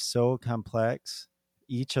characters are so complex,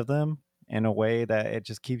 each of them, in a way that it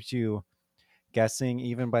just keeps you guessing.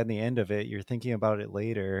 Even by the end of it, you're thinking about it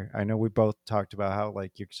later. I know we both talked about how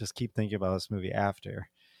like you just keep thinking about this movie after,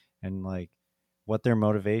 and like what their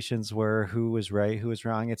motivations were, who was right, who was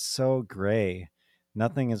wrong. It's so gray.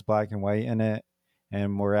 Nothing is black and white in it,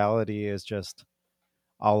 and morality is just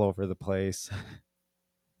all over the place.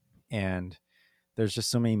 And there's just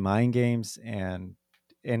so many mind games, and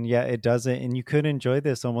yeah, it does it, and you could enjoy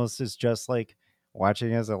this almost as just like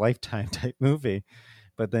watching as a Lifetime type movie,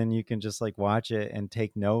 but then you can just like watch it and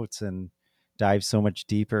take notes and dive so much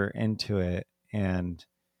deeper into it. And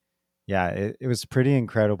yeah, it was pretty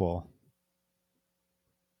incredible.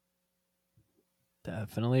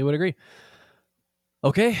 Definitely would agree.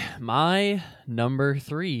 Okay, my number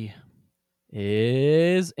 3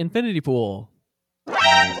 is Infinity Pool.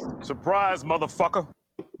 Surprise, motherfucker.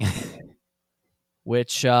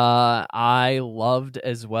 Which I loved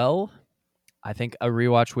as well. I think a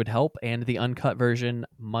rewatch would help, and the uncut version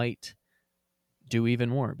might do even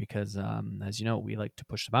more because, as you know, we like to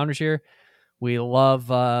push the boundaries here. We love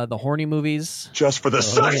the horny movies. Just for the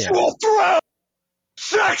sexual thrill!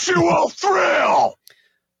 Sexual thrill!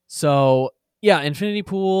 So, yeah, Infinity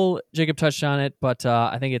Pool, Jacob touched on it, but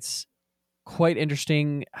I think it's quite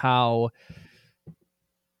interesting how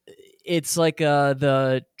it's like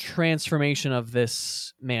the transformation of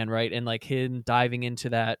this man, right? And like him diving into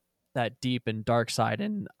that deep and dark side.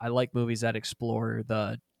 And I like movies that explore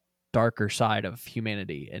the darker side of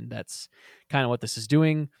humanity, and that's kind of what this is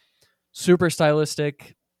doing. Super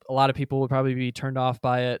stylistic. A lot of people would probably be turned off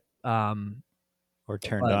by it, or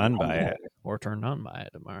turned on by it, or turned on by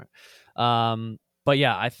it. But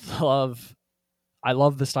yeah, I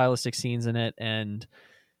love the stylistic scenes in it, and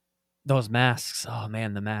those masks. Oh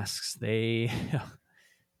man, the masks. They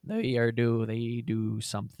do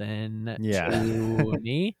something to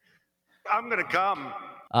me. I'm gonna come.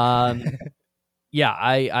 Yeah,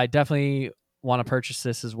 I definitely want to purchase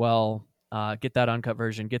this as well. Get that uncut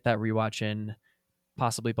version, get that rewatch in,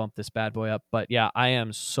 possibly bump this bad boy up. But yeah, I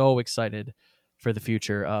am so excited for the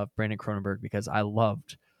future of Brandon Cronenberg because I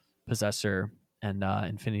loved Possessor, and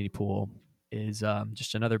Infinity Pool is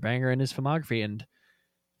just another banger in his filmography. And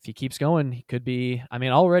if he keeps going, he could be. I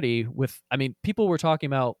mean, already people were talking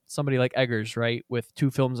about somebody like Eggers, right, with 2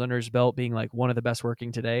 films under his belt, being like one of the best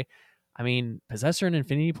working today. I mean, Possessor and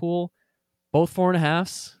Infinity Pool, both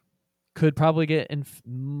 4.5s, could probably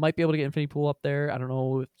might be able to get Infinity Pool up there. I don't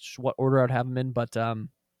know what order I'd have them in, but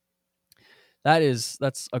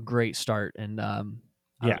that's a great start. And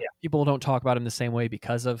people don't talk about him the same way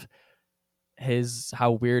because of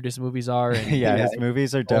how weird his movies are. And his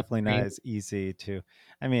movies are definitely not as easy to.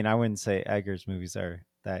 I mean, I wouldn't say Eggers' movies are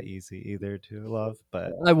that easy either to love,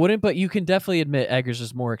 but I wouldn't. But you can definitely admit Eggers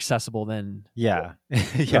is more accessible than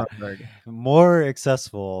more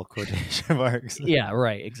accessible quotation marks. Yeah,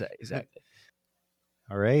 right. Exactly.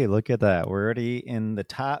 All right, look at that. We're already in the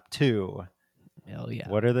top 2. Hell yeah.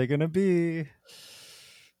 What are they gonna be?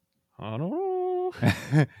 I don't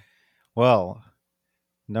know. Well,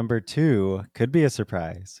 number 2 could be a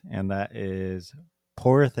surprise, and that is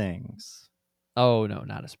Poor Things. Oh no,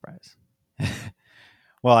 not a surprise.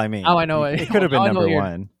 Well, I mean, I know it could have been number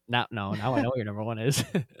 1. Now I know what your number 1 is.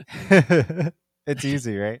 It's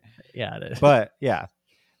easy, right? Yeah, it is. But yeah,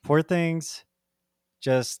 Poor Things.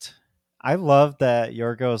 Just, I love that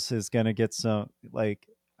Yorgos is gonna get some. Like,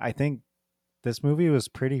 I think this movie was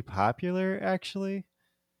pretty popular actually,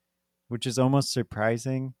 which is almost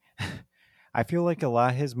surprising. I feel like a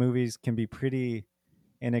lot of his movies can be pretty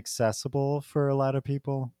inaccessible for a lot of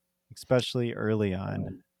people, especially early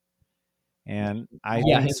on. And I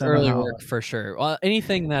think his early work for sure. Well,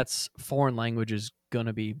 anything that's foreign language is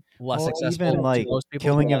gonna be less accessible. Even like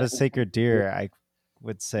Killing of a Sacred Deer, I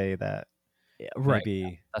would say that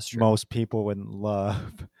maybe most people wouldn't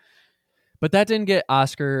love. But that didn't get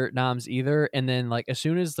Oscar noms either. And then like as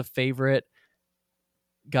soon as The Favorite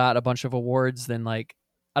got a bunch of awards, then like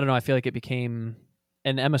I don't know, I feel like it became,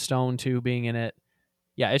 and Emma Stone too being in it.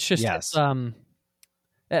 Yeah, it's just it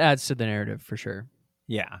adds to the narrative for sure.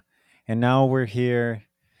 Yeah. And now we're here.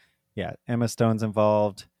 Yeah, Emma Stone's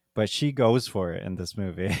involved, but she goes for it in this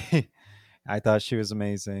movie. I thought she was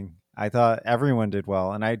amazing. I thought everyone did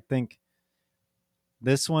well. And I think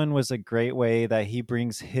this one was a great way that he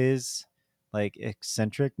brings his like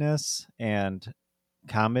eccentricness and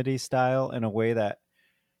comedy style in a way that,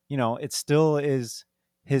 you know, it still is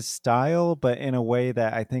his style, but in a way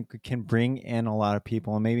that I think can bring in a lot of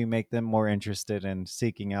people and maybe make them more interested in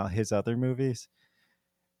seeking out his other movies.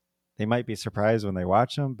 They might be surprised when they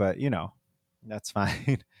watch them, but you know, That's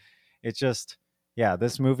fine. It's just, yeah,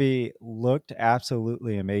 this movie looked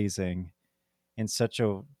absolutely amazing in such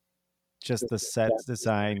a, just the set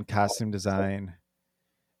design, costume design,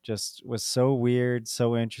 just was so weird,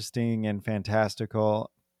 so interesting and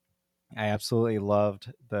fantastical. I absolutely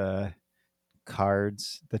loved the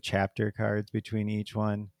cards, the chapter cards between each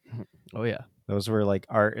one. Oh yeah. Those were like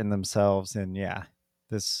art in themselves. And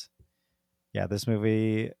this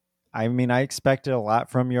movie, I mean, I expected a lot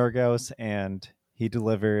from Yorgos, and he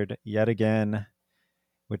delivered yet again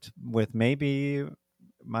with maybe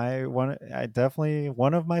my one, I definitely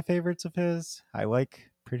one of my favorites of his. I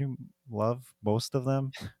love most of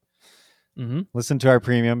them. Mm-hmm. Listen to our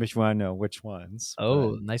premium if you want to know which ones.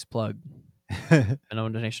 Oh, nice plug. An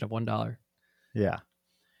own donation of $1. Yeah.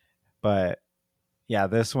 But yeah,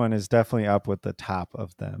 this one is definitely up with the top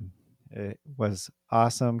of them. It was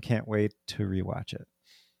awesome. Can't wait to rewatch it.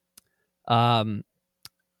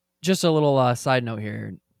 Just a little side note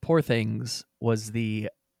here. Poor Things was the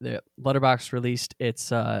Letterboxd released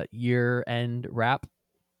its year-end wrap.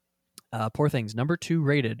 Poor Things, number 2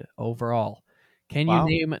 rated overall. Can you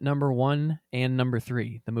name number 1 and number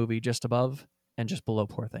 3? The movie just above and just below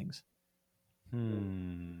Poor Things.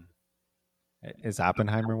 Is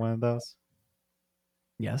Oppenheimer one of those?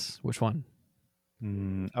 Yes. Which one?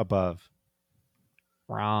 Above.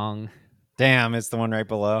 Wrong. Damn, it's the one right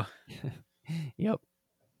below. Yep.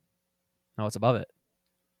 No, it's above it.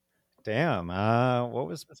 Damn. What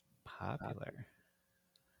was popular?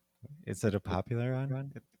 Is it a popular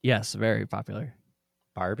one? Yes, very popular.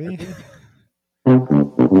 Barbie? I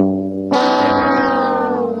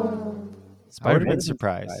would have been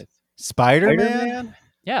surprised. Spider-Man?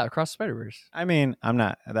 Yeah, Across the Spider-Verse. I mean, I'm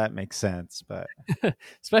not. That makes sense, but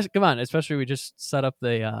especially we just set up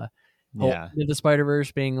the the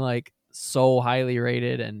Spider-Verse being like so highly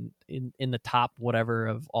rated and in the top whatever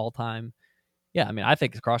of all time. Yeah, I mean, I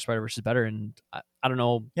think Across Spider-Verse is better, and I don't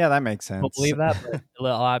know. Yeah, that makes sense. I don't believe that, but a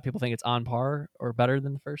lot of people think it's on par or better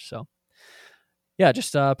than the first. So, yeah,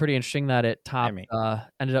 just pretty interesting that it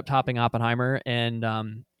ended up topping Oppenheimer.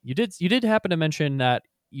 And you did happen to mention that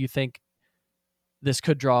you think this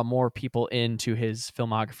could draw more people into his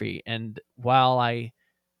filmography. And while I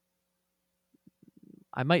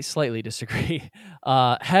might slightly disagree,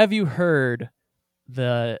 have you heard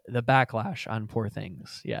the backlash on Poor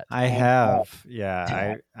Things yet? I have.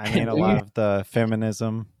 Yeah, I mean a lot of the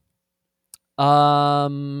feminism.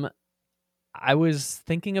 I was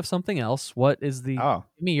thinking of something else. What is the give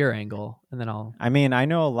me your angle and then I'll I mean, I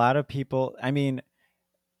know a lot of people,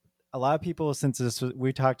 since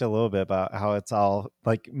we talked a little bit about how it's all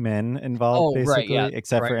like men involved basically,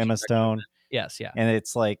 except for Emma Stone. Yes, yeah. And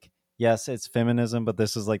it's like, yes, it's feminism, but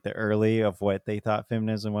this is like the early of what they thought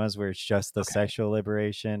feminism was, where it's just the sexual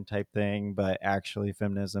liberation type thing, but actually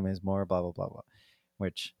feminism is more blah, blah, blah, blah,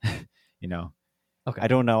 which, I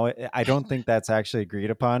don't know. I don't think that's actually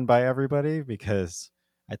agreed upon by everybody, because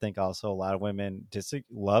I think also a lot of women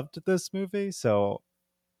loved this movie. So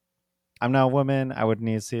I'm not a woman. I would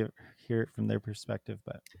need to hear it from their perspective,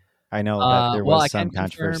 but I know that there was some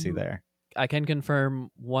controversy there. I can confirm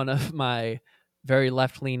one of my very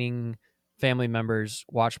left-leaning family members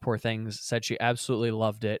watched Poor Things, said she absolutely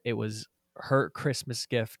loved it. It was her Christmas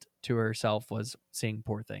gift to herself was seeing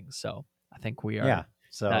Poor Things. So I think we are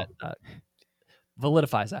that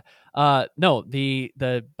validifies that. No, the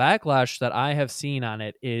backlash that I have seen on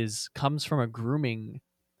it comes from a grooming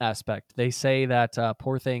aspect. They say that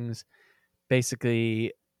Poor Things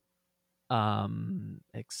basically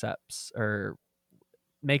accepts or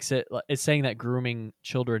makes it's saying that grooming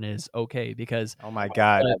children is okay because oh my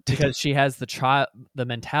god, because she has the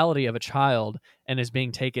mentality of a child and is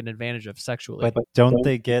being taken advantage of sexually. But don't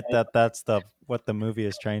they get that that's what the movie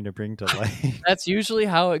is trying to bring to light? That's usually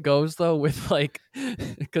how it goes though with like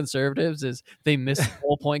conservatives, is they miss the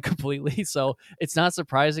whole point completely. So it's not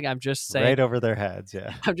surprising. I'm just saying right over their heads.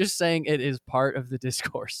 Yeah, I'm just saying it is part of the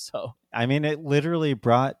discourse. So I mean, it literally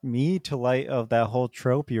brought me to light of that whole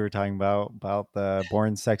trope you were talking about the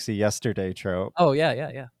Born Sexy Yesterday trope. Oh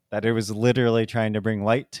yeah. That it was literally trying to bring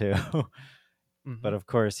light to. Mm-hmm. But of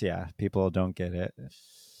course, people don't get it.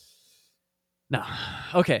 No.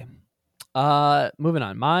 Okay. Moving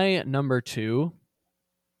on. My number 2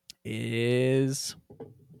 is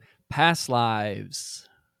Past Lives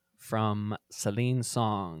from Celine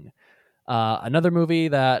Song. Another movie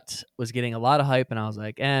that was getting a lot of hype, and I was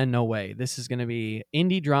like, no way. This is going to be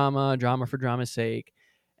indie drama for drama's sake.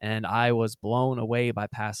 And I was blown away by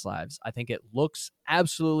Past Lives. I think it looks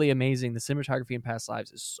absolutely amazing. The cinematography in Past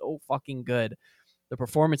Lives is so fucking good. The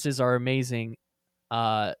performances are amazing.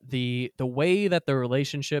 The way that the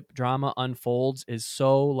relationship drama unfolds is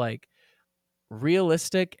so like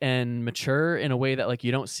realistic and mature in a way that like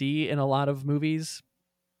you don't see in a lot of movies.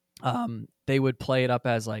 They would play it up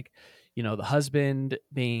as like, you know, the husband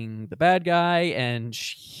being the bad guy, and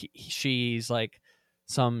she's like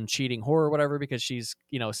some cheating whore or whatever because she's,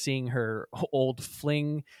 you know, seeing her old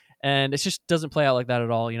fling, and it just doesn't play out like that at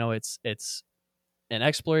all. You know, it's an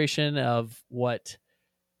exploration of what,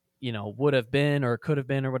 you know, would have been or could have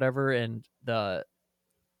been or whatever, and the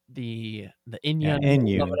Inyan of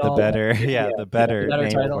Inu, it the all. better, the better name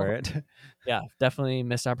title for it. Yeah, definitely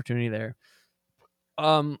missed opportunity there.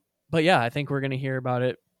 But yeah, I think we're gonna hear about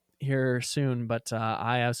it here soon. But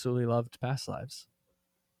I absolutely loved Past Lives.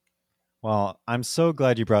 Well, I'm so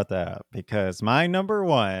glad you brought that up because my number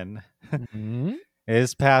one Mm-hmm.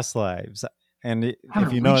 is Past Lives, and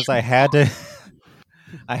if you notice, I had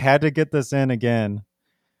to get this in again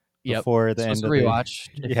before the end of rewatch.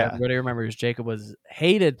 the If everybody remembers, Jacob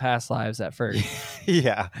hated Past Lives at first.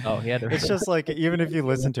 Yeah. Oh, he had to. It's just like, even if you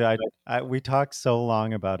listen to it, we talked so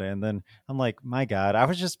long about it, and then I'm like, my God, I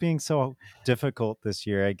was just being so difficult this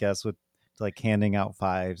year, I guess, with like handing out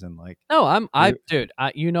fives and like. No, dude.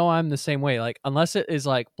 You know, I'm the same way. Like, unless it is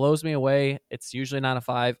like blows me away, it's usually not a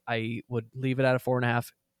 5. I would leave it at a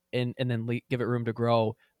 4.5, and then give it room to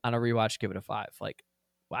grow. On a rewatch, give it a 5. Like,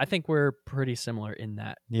 I think we're pretty similar in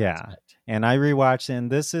that. Yeah, aspect. And I rewatched,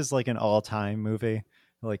 and this is like an all-time movie.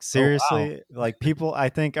 Like, seriously, wow. Like, people I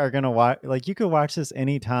think are gonna watch. Like, you could watch this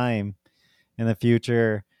anytime in the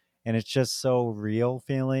future, and it's just so real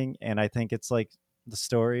feeling. And I think it's like the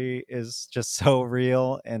story is just so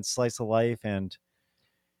real and slice of life. And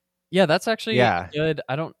yeah, that's actually good.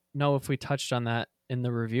 I don't know if we touched on that in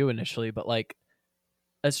the review initially, but like,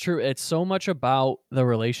 that's true. It's so much about the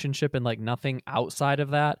relationship and like nothing outside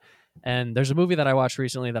of that. And there's a movie that I watched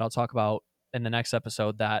recently that I'll talk about in the next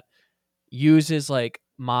episode that uses like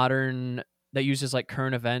current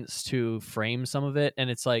events to frame some of it.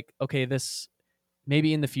 And it's like, okay, this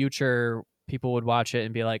maybe in the future people would watch it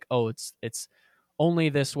and be like, oh, it's only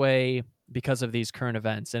this way because of these current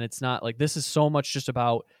events. And it's not like, this is so much just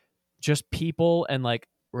about just people and like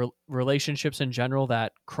relationships in general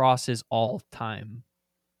that crosses all time.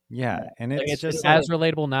 Yeah, and it's just as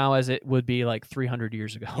relatable now as it would be like 300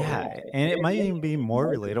 years ago. Yeah, and it might even be more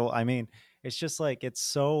relatable. I mean, it's just like, it's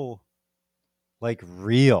so like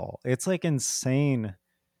real. It's like insane,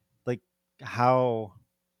 like how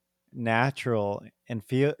natural and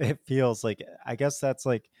it feels like. I guess that's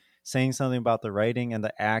like saying something about the writing and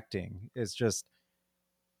the acting. It's just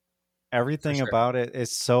everything about it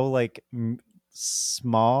is so like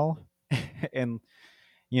small and.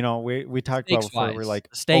 You know, we talked about before, we're like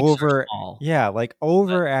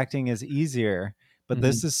overacting is easier, but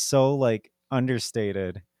this is so like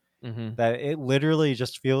understated that it literally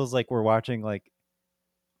just feels like we're watching like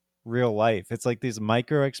real life. It's like these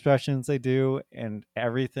micro expressions they do, and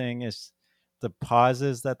everything is the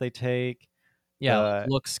pauses that they take. Like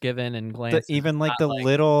looks given and glances. Even like the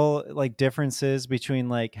little like differences between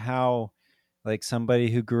like how like somebody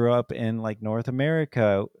who grew up in like North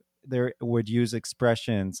America there would use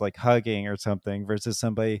expressions like hugging or something versus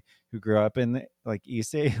somebody who grew up in like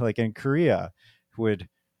East Asia, like in Korea, would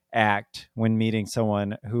act when meeting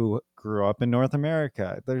someone who grew up in North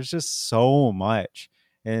America. There's just so much,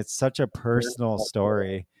 and it's such a personal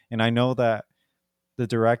story. And I know that the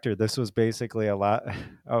director, this was basically a lot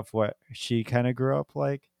of what she kind of grew up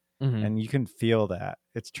like, and you can feel that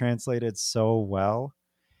it's translated so well,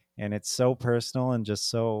 and it's so personal and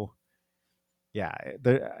just so. Yeah,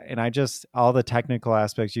 and I just, all the technical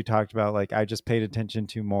aspects you talked about, like I just paid attention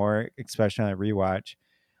to more, especially on a rewatch.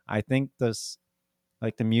 I think this,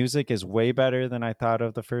 like the music is way better than I thought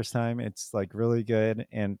of the first time. It's like really good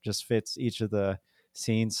and just fits each of the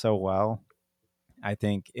scenes so well. I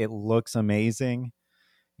think it looks amazing,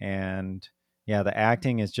 and yeah, the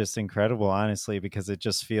acting is just incredible, honestly, because it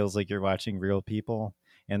just feels like you're watching real people,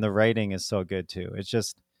 and the writing is so good too. It's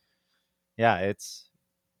just, yeah, it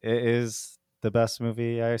is the best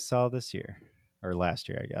movie I saw this year or last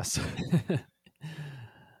year, I guess.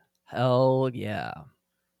 Hell yeah.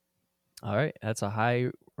 All right. That's a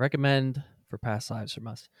high recommend for Past Lives from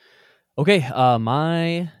us. Okay.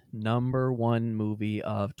 My number one movie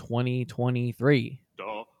of 2023.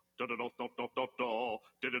 No, just kidding.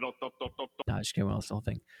 That's the whole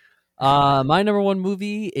thing. My number one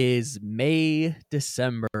movie is May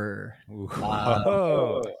December.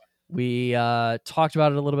 We talked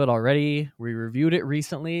about it a little bit already. We reviewed it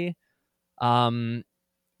recently. Yeah,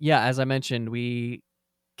 as I mentioned, we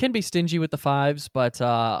can be stingy with the 5s, but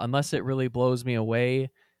unless it really blows me away,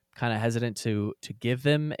 kind of hesitant to give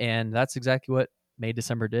them, and that's exactly what May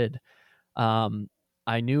December did.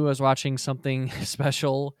 I knew I was watching something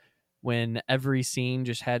special when every scene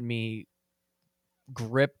just had me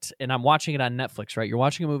gripped, and I'm watching it on Netflix, right? You're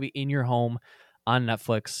watching a movie in your home on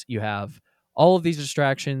Netflix. You have all of these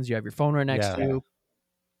distractions. You have your phone right next to you.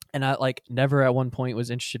 And I like never at one point was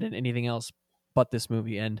interested in anything else but this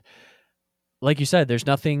movie. And like you said, there's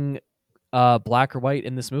nothing black or white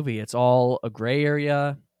in this movie. It's all a gray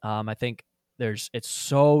area. I think it's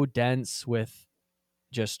so dense with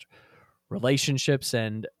just relationships,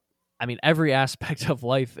 and I mean every aspect of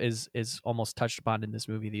life is almost touched upon in this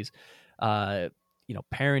movie. These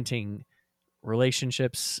parenting,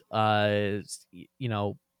 relationships, the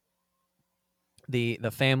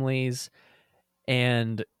families,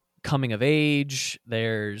 and coming of age.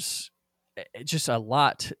 There's just a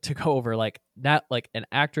lot to go over. Like not like an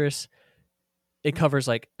actress. It covers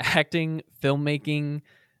like acting, filmmaking,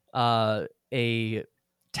 a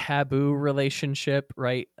taboo relationship,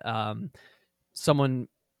 right? Someone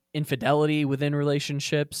infidelity within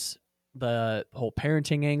relationships, the whole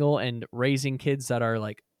parenting angle, and raising kids that are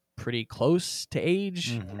like pretty close to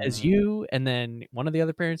age as you, and then one of the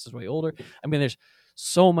other parents is way older. I mean, there's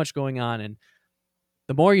so much going on, and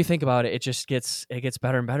the more you think about it, it just gets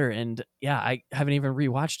better and better. And yeah, I haven't even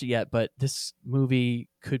rewatched it yet, but this movie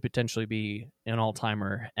could potentially be an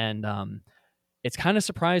all-timer. And it's kind of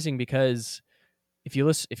surprising because if you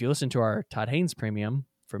listen to our Todd Haynes premium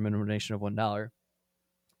for a minimum donation of $1,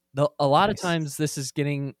 a lot of times this is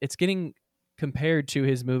getting compared to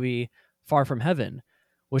his movie Far From Heaven,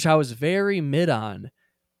 which I was very mid on,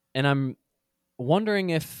 and I'm wondering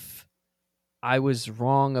if I was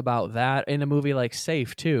wrong about that in a movie like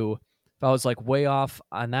Safe too. If I was like way off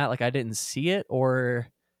on that, like I didn't see it, or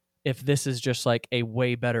if this is just like a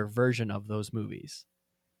way better version of those movies.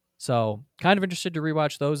 So kind of interested to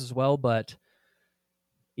rewatch those as well. But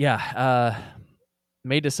yeah,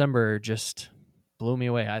 May December just blew me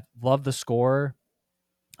away. I love the score,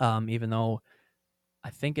 even though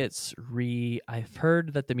I think I've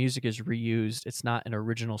heard that the music is reused. It's not an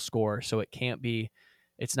original score, so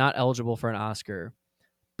it's not eligible for an Oscar.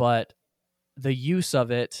 But the use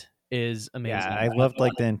of it is amazing. Yeah, I loved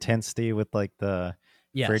like the intensity with like the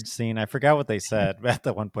fridge scene. I forgot what they said at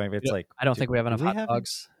the one point. It's like, I don't think we have enough hot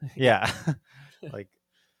dogs. Yeah, like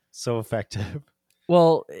so effective.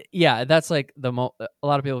 Well, yeah, that's like a lot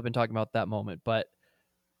of people have been talking about that moment, but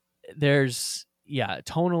there's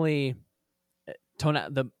tonally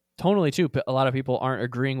too. A lot of people aren't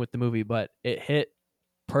agreeing with the movie, but it hit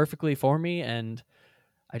perfectly for me, and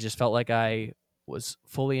I just felt like I was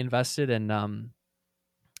fully invested, and I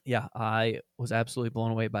was absolutely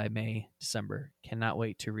blown away by May December. Cannot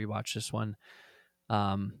wait to rewatch this one,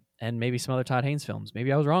 and maybe some other Todd Haynes films.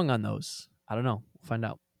 Maybe I was wrong on those. I don't know. We'll find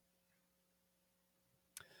out.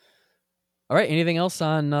 All right. Anything else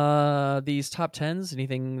on these top 10s?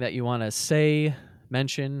 Anything that you want to say,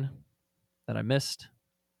 mention that I missed?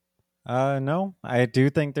 No, I do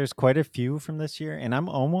think there's quite a few from this year, and I'm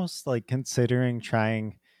almost like considering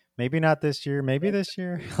trying, maybe not this year, maybe this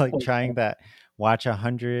year, like trying that watch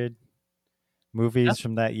 100 movies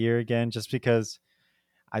from that year again, just because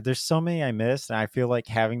there's so many I missed, and I feel like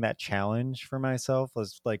having that challenge for myself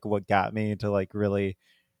was like what got me to like really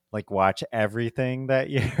like watch everything that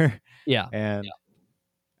year. Yeah. And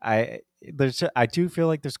I do feel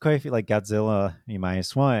like there's quite a few, like Godzilla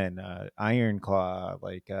 -1, Iron Claw,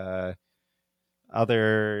 like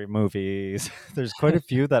other movies. There's quite a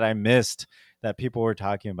few that I missed that people were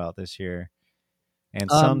talking about this year,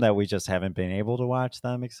 and some that we just haven't been able to watch that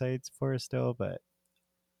I'm excited for still. But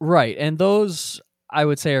right, and those I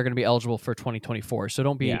would say are going to be eligible for 2024. So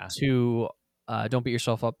don't be don't beat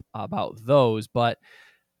yourself up about those. But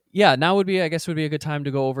yeah, now would be a good time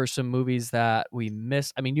to go over some movies that we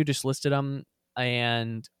missed. I mean, you just listed them,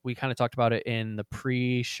 and we kind of talked about it in the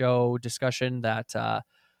pre-show discussion that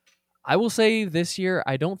I will say this year,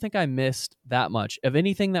 I don't think I missed that much of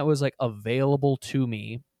anything that was like available to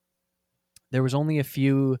me. There was only a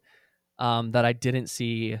few that I didn't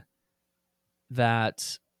see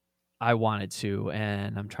that I wanted to,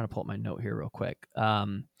 and I'm trying to pull up my note here real quick.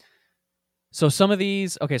 So some of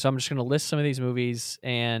these, so I'm just going to list some of these movies,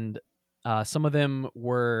 and some of them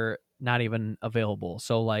were not even available.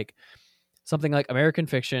 So like something like American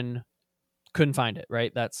Fiction, couldn't find it,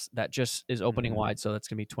 right? That just is opening wide, so that's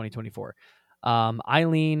going to be 2024.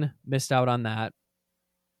 Eileen, missed out on that.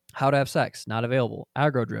 How to Have Sex, not available.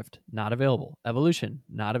 Aggro Drift, not available. Evolution,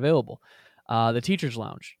 not available. The Teacher's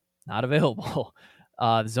Lounge, not available.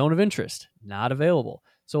 Zone of Interest, not available.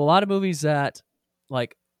 So a lot of movies that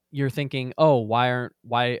like you're thinking, oh, why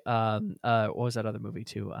what was that other movie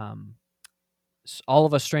too? All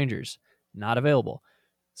of Us Strangers, not available.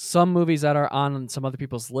 some movies that are on some other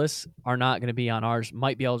people's lists are not going to be on ours,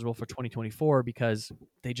 might be eligible for 2024 because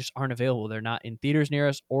they just aren't available. They're not in theaters near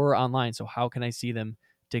us or online. So how can I see them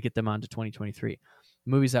to get them onto 2023?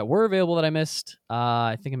 Movies that were available that I missed,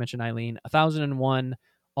 I think I mentioned Eileen, 1001,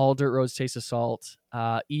 All Dirt Roads Taste of Salt,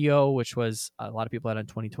 EO, which was a lot of people had on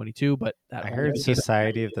 2022, but that I heard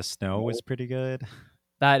Society of the Snow was pretty good.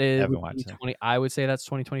 That is, I would say that's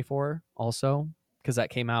 2024 also, because that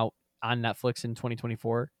came out on Netflix in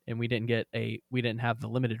 2024, and we didn't have the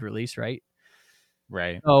limited release, right?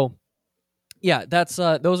 Right. So, yeah, that's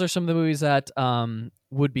those are some of the movies that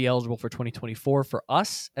would be eligible for 2024 for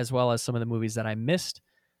us, as well as some of the movies that I missed.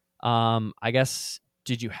 I guess,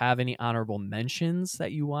 did you have any honorable mentions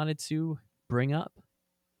that you wanted to bring up?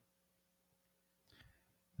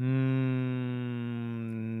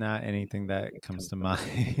 Not anything that comes to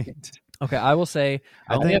mind. Okay, I will say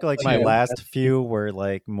I think like my last few were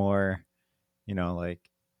like more, like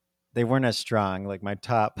they weren't as strong. Like my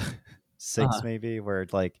top 6 maybe were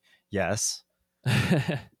like yes.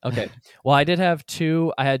 Okay. Well, I did have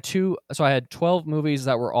 2. I had 2. So I had 12 movies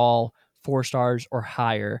that were all 4 stars or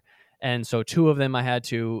higher, and so 2 of them I had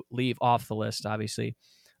to leave off the list, obviously,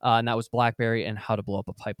 and that was Blackberry and How to Blow Up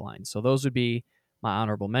a Pipeline. So those would be my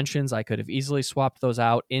honorable mentions. I could have easily swapped those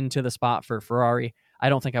out into the spot for Ferrari. I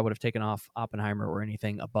don't think I would have taken off Oppenheimer or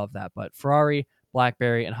anything above that, but Ferrari,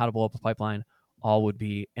 Blackberry, and How to Blow Up a Pipeline all would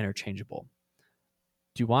be interchangeable.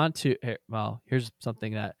 Do you want to? Well, here's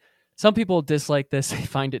something that some people dislike this; they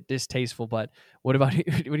find it distasteful. But what about what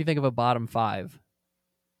do you think of a bottom 5?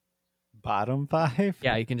 Bottom 5?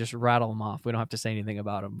 Yeah, you can just rattle them off. We don't have to say anything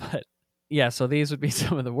about them. But yeah, so these would be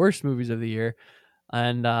some of the worst movies of the year.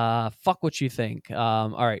 And fuck what you think. All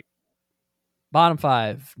right. Bottom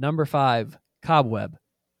 5. Number 5, Cobweb.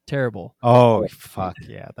 Terrible. Oh, fuck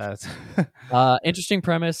yeah. That's interesting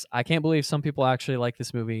premise. I can't believe some people actually like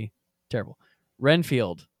this movie. Terrible.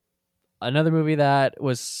 Renfield. Another movie that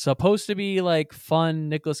was supposed to be like fun,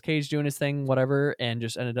 Nicolas Cage doing his thing, whatever, and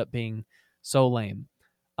just ended up being so lame.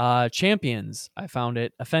 Champions. I found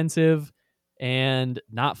it offensive and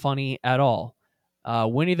not funny at all.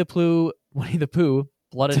 Winnie the Pooh,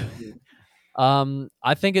 Blood and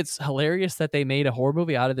I think it's hilarious that they made a horror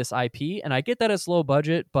movie out of this IP, and I get that it's low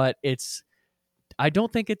budget, but I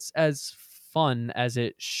don't think it's as fun as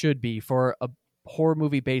it should be for a horror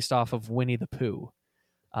movie based off of Winnie the Pooh.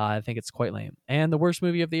 I think it's quite lame. And the worst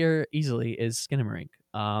movie of the year easily is Skinamarink.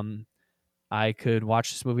 I could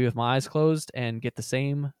watch this movie with my eyes closed and get the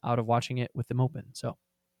same out of watching it with them open. So,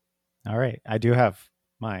 all right, I do have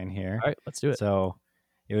mine here. All right, let's do it. So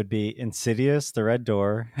it would be Insidious, The Red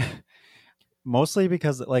Door, mostly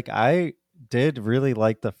because like I did really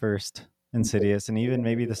like the first Insidious and even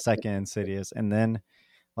maybe the second Insidious, and then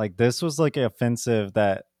like this was like offensive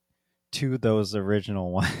that to those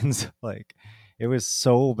original ones. Like it was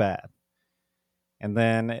so bad. And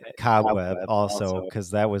then Cobweb also,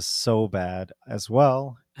 because that was so bad as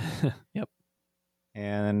well. Yep.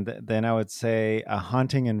 And then I would say A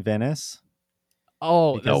Haunting in Venice.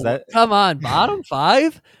 Oh, no. Come on. Bottom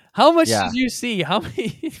 5? How much did you see? How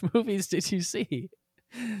many movies did you see?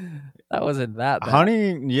 That wasn't that bad.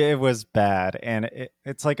 Haunting, yeah, it was bad. And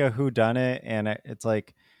it's like a whodunit. And it's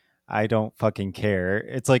like, I don't fucking care.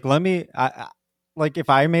 It's like, like if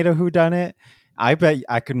I made a whodunit, I bet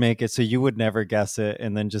I could make it so you would never guess it,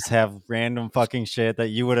 and then just have random fucking shit that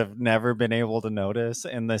you would have never been able to notice,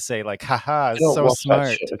 and they say like, haha, it's so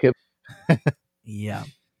smart. Shit, okay? Yeah.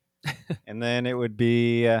 And then it would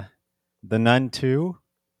be The Nun 2,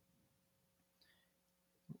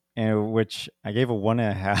 and which I gave a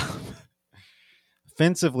 1.5.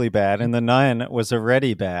 Offensively bad, and The Nun was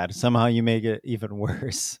already bad. Somehow you make it even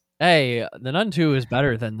worse. Hey, The Nun 2 is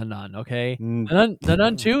better than The Nun, okay? The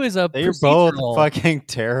Nun 2 is a They're both fucking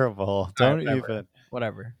terrible. Don't even.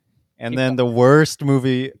 Whatever. And then the worst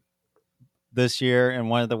movie this year,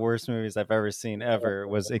 and one of the worst movies I've ever seen ever,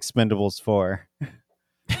 was Expendables 4.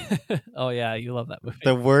 Oh, yeah, you love that movie.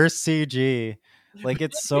 The worst CG. Like,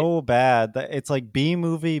 it's so bad. It's like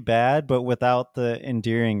B-movie bad, but without the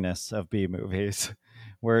endearingness of B-movies.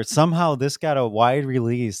 Where somehow this got a wide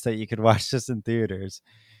release that you could watch this in theaters.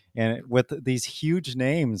 And with these huge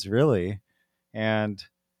names, really, and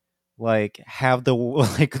like have the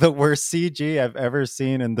worst CG I've ever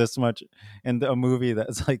seen in this much in a movie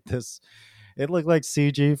that's like this. It looked like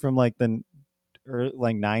CG from like the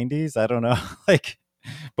like 90s. I don't know, like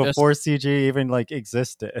before CG even like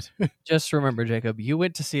existed. Just remember, Jacob, you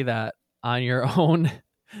went to see that on your own.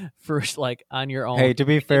 First, like on your own. Hey, to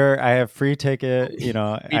be fair, I have free ticket.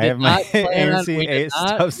 I have my AMC 8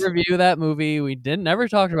 stuff. Review that movie. We never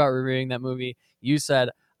talked about reviewing that movie. You said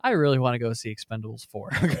I really want to go see Expendables 4.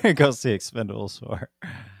 I'm going to go see Expendables 4.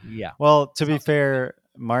 Yeah. Well, to be fair,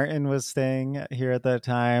 Martin was staying here at that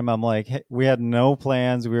time. I'm like, hey, we had no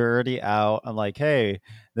plans. We were already out. I'm like, hey,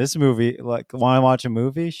 this movie, like, want to watch a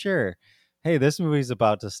movie? Sure. Hey, this movie's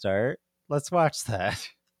about to start. Let's watch that.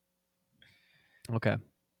 Okay.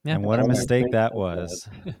 Yeah. And what a mistake that was.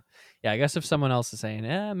 Yeah, I guess if someone else is saying,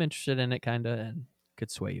 I'm interested in it, kind of, and could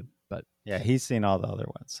sway you. But yeah, he's seen all the other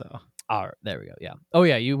ones. So, all right, there we go. Yeah. Oh,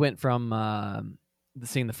 yeah. You went from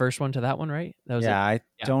seeing the first one to that one, right? That was yeah, it?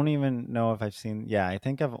 I don't even know if I've seen. Yeah, I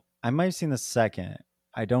think I might have seen the second.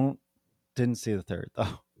 I didn't see the third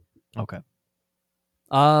though. Okay.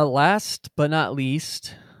 Last but not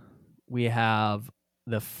least, we have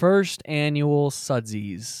the first annual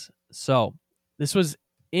Sudsies. So this was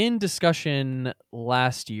in discussion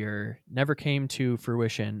last year, never came to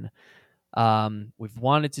fruition. We've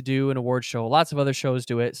wanted to do an award show. Lots of other shows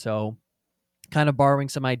do it. So kind of borrowing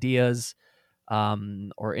some ideas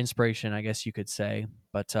or inspiration, I guess you could say.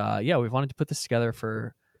 But yeah, we've wanted to put this together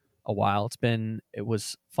for a while. It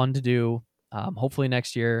was fun to do. Hopefully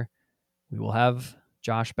next year we will have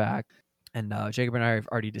Josh back. And Jacob and I have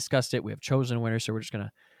already discussed it. We have chosen winners, so we're just going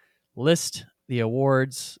to list the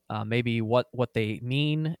awards, maybe what they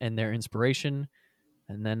mean and their inspiration,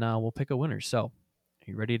 and then we'll pick a winner. So, are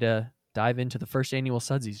you ready to dive into the first annual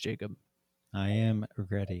Sudsies, Jacob? I am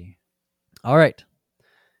ready. All right.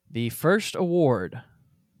 The first award,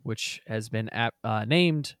 which has been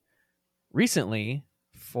named recently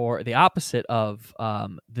for the opposite of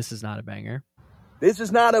This Is Not a Banger. This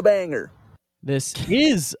is not a banger. This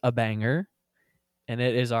is a banger, and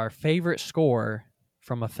it is our favorite score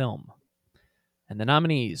from a film. And the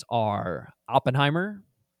nominees are Oppenheimer,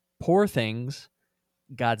 Poor Things,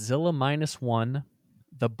 Godzilla -1,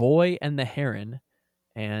 The Boy and the Heron,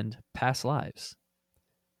 and Past Lives.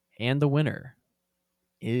 And the winner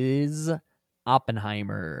is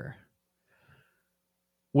Oppenheimer,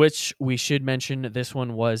 which we should mention this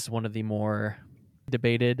one was one of the more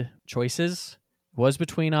debated choices. It was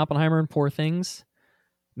between Oppenheimer and Poor Things.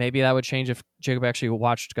 Maybe that would change if Jacob actually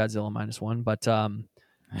watched Godzilla -1, but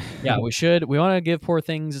yeah, we want to give Poor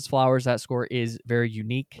Things its flowers. That score is very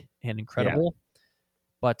unique and incredible. Yeah.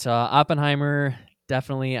 But Oppenheimer,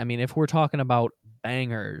 definitely, I mean, if we're talking about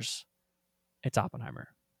bangers, it's Oppenheimer.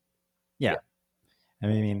 Yeah. I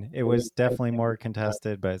mean, it was definitely more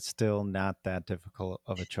contested, but it's still not that difficult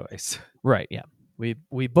of a choice. Right, yeah.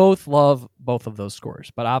 We both love both of those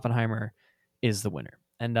scores, but Oppenheimer is the winner.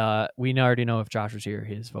 And we already know if Josh was here,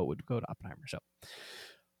 his vote would go to Oppenheimer. So,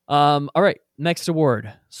 all right, next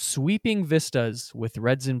award, Sweeping Vistas with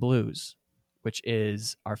Reds and Blues, which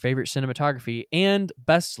is our favorite cinematography and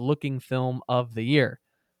best looking film of the year.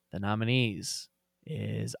 The nominees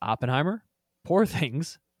is Oppenheimer, Poor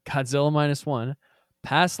Things, Godzilla -1,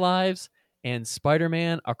 Past Lives, and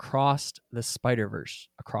Spider-Man Across the Spider-Verse.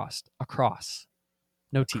 Across.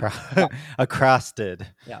 No T. Accosted.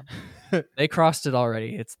 Yeah. They crossed it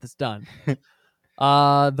already. It's done.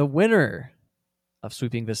 The winner of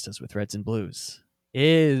Sweeping Vistas with Reds and Blues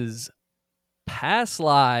is Past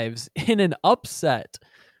Lives in an upset.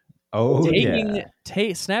 Oh,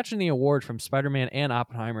 snatching the award from Spider-Man and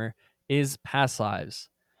Oppenheimer is Past Lives.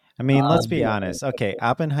 I mean, let's be honest. Okay,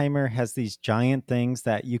 Oppenheimer has these giant things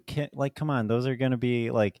that you can't, like, come on, those are going to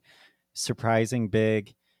be, like, surprising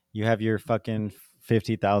big. You have your fucking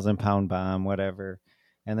 50,000 pound bomb, whatever.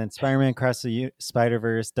 And then Spider-Man Across the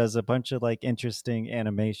Spider-Verse does a bunch of, like, interesting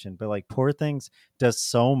animation. But, like, Poor Things does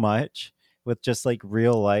so much with just, like,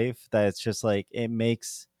 real life that it's just, like, it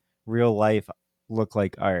makes real life look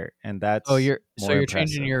like art. And that's you're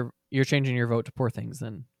changing your vote to Poor Things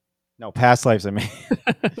then. No, Past Lives, I mean.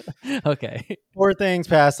 Okay. Poor Things,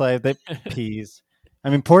 Past Life, they peas. I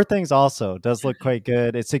mean, Poor Things also does look quite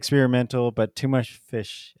good. It's experimental, but too much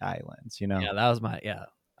fish islands, you know? Yeah, that was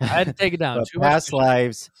I had to take it down. Too Past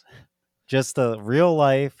Lives, just the real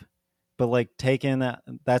life, but like taking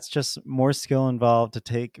that's just more skill involved to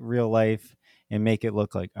take real life and make it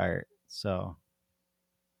look like art. So.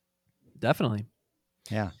 Definitely.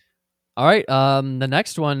 Yeah. All right. The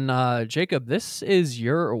next one, Jacob, this is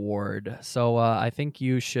your award. So I think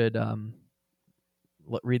you should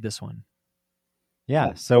read this one.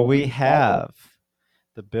 Yeah. So we have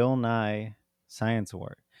the Bill Nye Science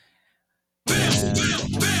Award.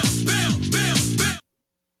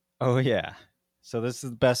 Oh, yeah. So this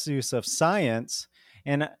is the best use of science.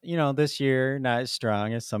 And, you know, this year, not as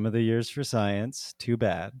strong as some of the years for science. Too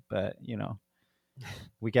bad. But, you know,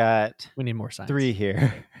 we need more science. 3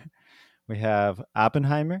 here. We have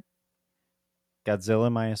Oppenheimer, Godzilla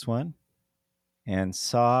 -1, and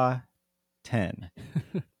Saw 10.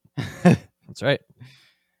 That's right.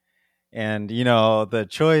 And, the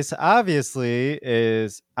choice obviously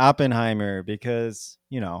is Oppenheimer because,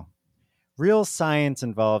 real science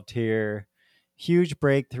involved here. Huge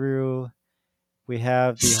breakthrough. We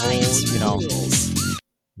have the whole,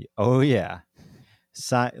 oh yeah,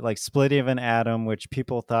 like splitting of an atom, which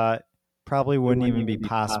people thought probably wouldn't even be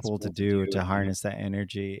possible to do to harness that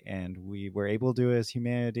energy. And we were able to do it as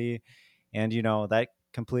humanity. And, that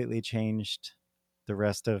completely changed the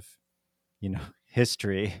rest of,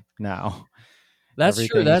 history now. That's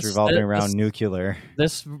Everything true. is revolving around nuclear.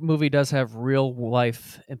 This movie does have real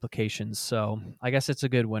life implications, so I guess it's a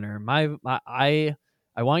good winner. I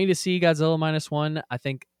want you to see Godzilla -1. I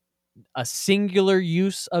think a singular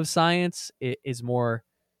use of science is more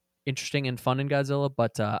interesting and fun in Godzilla,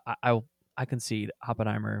 but I concede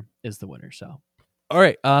Oppenheimer is the winner. So, all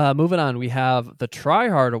right, moving on. We have the Try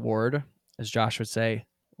Hard Award, as Josh would say,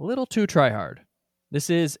 a little too try hard. This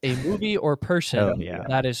is a movie or person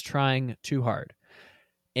that is trying too hard.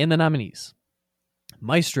 And the nominees: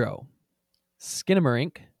 Maestro,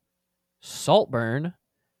 Skinamarink, Saltburn,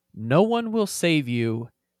 No One Will Save You,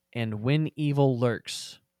 and When Evil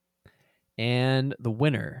Lurks. And the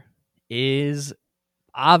winner is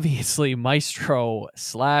obviously Maestro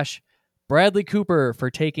 / Bradley Cooper for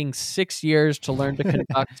taking 6 years to learn to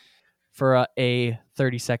conduct for a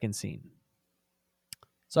 30-second scene.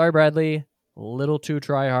 Sorry, Bradley. A little too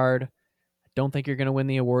try hard. Don't think you're going to win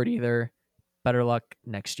the award either. Better luck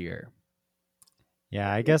next year.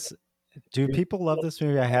 Yeah, I guess. Do people love this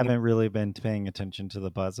movie? I haven't really been paying attention to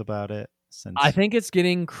the buzz about it since. I think it's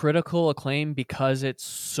getting critical acclaim because it's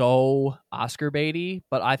so Oscar baity,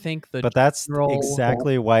 but I think But that's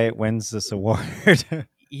exactly why it wins this award.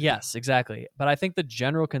 Yes, exactly. But I think the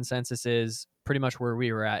general consensus is pretty much where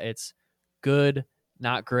we were at. It's good,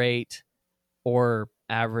 not great, or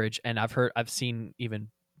average. And I've seen even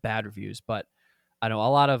bad reviews, but I know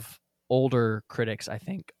a lot of older critics, I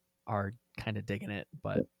think, are kind of digging it,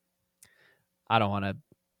 but I don't want to,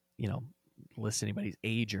 list anybody's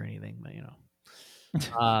age or anything, but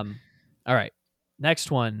all right.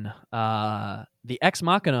 Next one, the Ex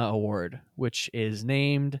Machina Award, which is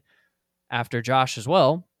named after Josh as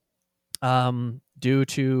well, due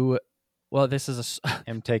to, this is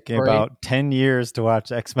I'm taking about 10 years to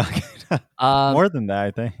watch Ex Machina. More than that,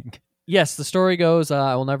 I think. Yes, the story goes,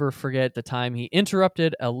 I will never forget the time he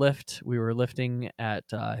interrupted a lift. We were lifting at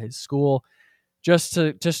his school just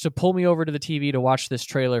to pull me over to the TV to watch this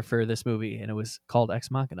trailer for this movie, and it was called Ex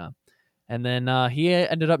Machina. And then he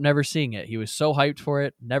ended up never seeing it. He was so hyped for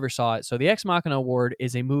it, never saw it. So the Ex Machina Award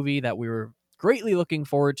is a movie that we were greatly looking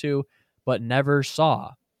forward to, but never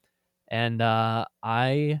saw. And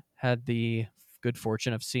I had the good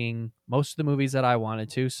fortune of seeing most of the movies that I wanted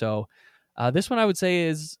to. So this one I would say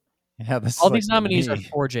is all these nominees are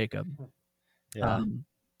for Jacob. Yeah.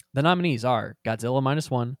 The nominees are Godzilla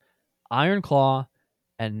 -1, Iron Claw,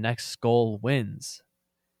 and Next Skull Wins.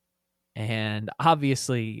 And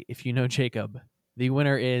obviously, if you know Jacob, the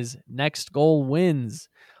winner is Next Skull Wins.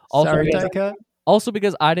 Sorry, Taika. Also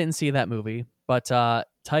because I didn't see that movie, but Taika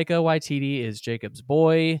Waititi is Jacob's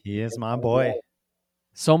boy. He is my boy.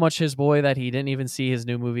 So much his boy that he didn't even see his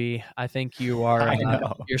new movie. I think you are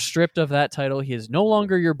you're stripped of that title. He is no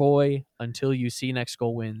longer your boy until you see Next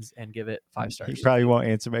Skull Wins and give it 5 stars. He probably won't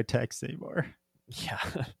answer my text anymore.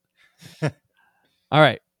 Yeah. All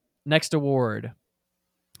right. Next award.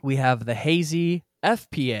 We have the Hazy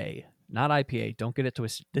FPA, not IPA. Don't get it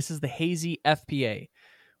twisted. This is the Hazy FPA,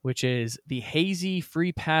 which is the Hazy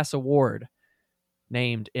Free Pass Award,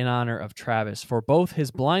 named in honor of Travis for both his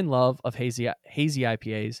blind love of hazy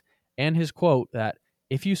IPAs and his quote that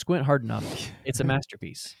if you squint hard enough, it's a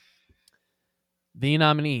masterpiece. The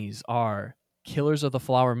nominees are Killers of the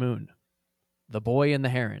Flower Moon, The Boy and the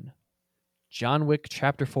Heron, John Wick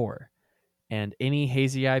Chapter 4, and Any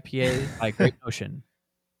Hazy IPA by Great Ocean.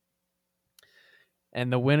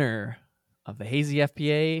 And the winner of the Hazy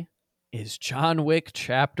FPA is John Wick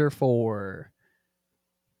Chapter 4,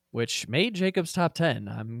 which made Jacob's top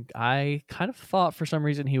 10. I kind of thought for some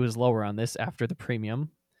reason he was lower on this after the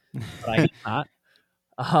premium, but I did not.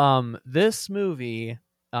 This movie,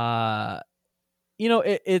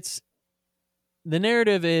 it's the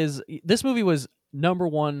narrative is this movie was number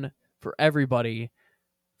one for everybody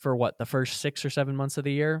for the first 6 or 7 months of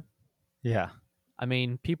the year. Yeah. I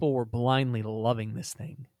mean, people were blindly loving this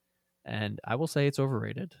thing, and I will say it's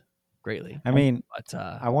overrated greatly. I mean, but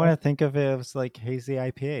I want to think of it as like hazy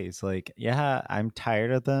IPAs. Like, yeah, I'm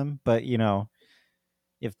tired of them, but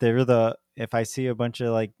if I see a bunch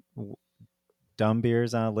of like dumb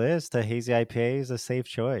beers on a list, a hazy IPA is a safe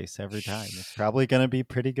choice every time. It's probably going to be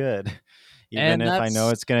pretty good, even if I know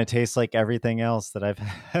it's going to taste like everything else that I've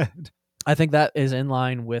had. I think that is in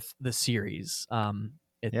line with the series.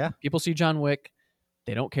 People see John Wick,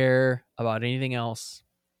 they don't care about anything else.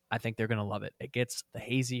 I think they're gonna love it. It gets the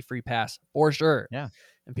hazy free pass for sure. Yeah,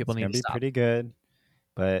 and people need to be pretty good,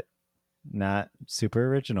 but not super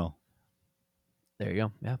original. There you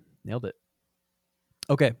go. Yeah, nailed it.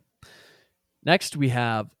 Okay. Next, we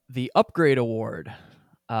have the Upgrade Award,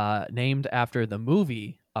 named after the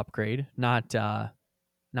movie Upgrade, not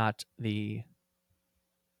the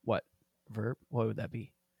what verb? What would that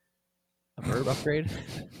be? A verb upgrade?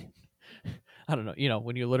 I don't know. You know,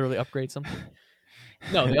 when you literally upgrade something.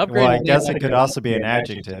 No, the upgrade. Well, I guess it could also be an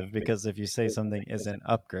adjective because if you say something is an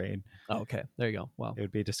upgrade. Oh, okay, there you go. Well, it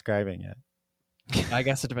would be describing it. I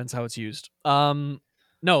guess it depends how it's used.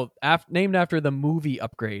 No, named after the movie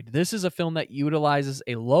Upgrade. This is a film that utilizes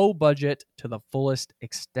a low budget to the fullest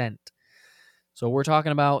extent. So we're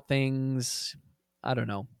talking about things, I don't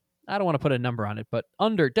know. I don't want to put a number on it, but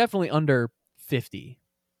definitely under 50.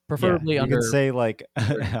 Preferably you under. could say like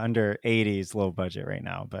under 80s low budget right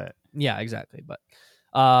now, but. Yeah, exactly. But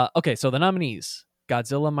okay, so the nominees: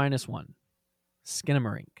 Godzilla -1,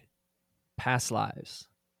 Skinamarink, Past Lives,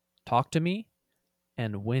 Talk to Me,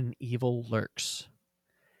 and When Evil Lurks.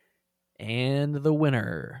 And the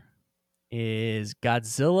winner is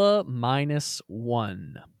Godzilla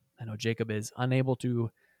 -1. I know Jacob is unable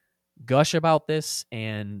to gush about this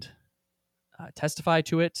and testify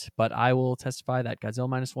to it, but I will testify that Godzilla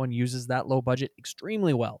 -1 uses that low budget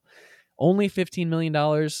extremely well. Only $15 million.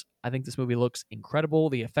 I think this movie looks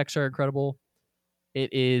incredible. The effects are incredible.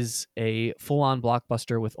 It is a full-on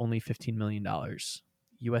blockbuster with only $15 million.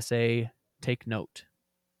 USA, take note.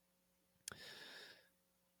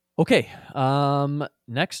 Okay,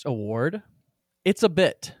 next award. It's a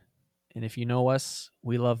Bit. And if you know us,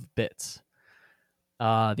 we love bits.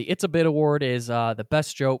 The It's a Bit award is the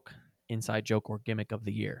best joke, inside joke, or gimmick of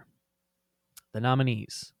the year. The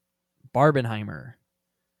nominees: Barbenheimer.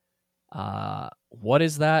 What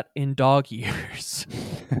is that in dog years?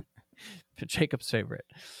 Jacob's favorite.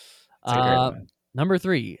 It's a great one. Number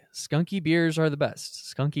 3, Skunky beers are the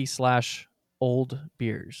best. Skunky / old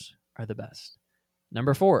beers are the best.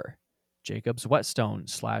 Number 4, Jacob's Whetstone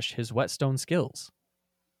 / his Whetstone skills.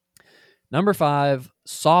 Number 5,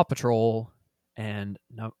 Saw Patrol, and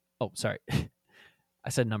sorry, I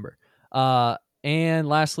said number. And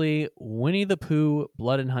lastly, Winnie the Pooh,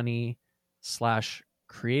 Blood and Honey /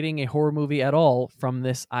 creating a horror movie at all from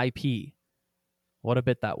this IP. What a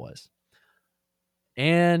bit that was.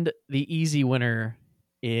 And the easy winner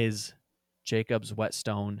is Jacob's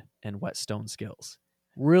Whetstone and Whetstone skills.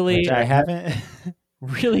 Really, which I haven't.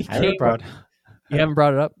 Really, I haven't brought. You haven't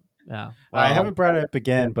brought it up. Yeah, I haven't brought it up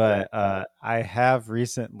again, but I have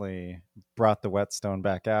recently brought the Whetstone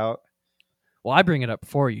back out. Well, I bring it up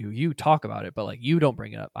for you. You talk about it, but like you don't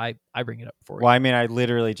bring it up. I bring it up for you. Well, I mean, I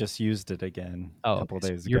literally just used it again a couple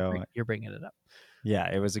days ago. You're bringing it up. Yeah,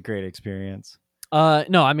 it was a great experience.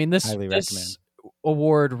 No, I mean this recommend.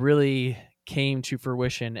 Award really came to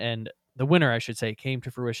fruition, and the winner, I should say, came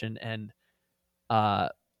to fruition, and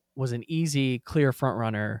was an easy, clear front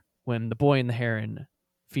runner when The Boy and the Heron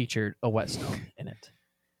featured a Whetstone in it.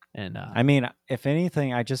 And I mean, if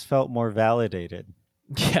anything, I just felt more validated.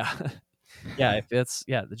 Yeah. Yeah, if it's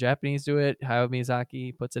the Japanese do it, Hayao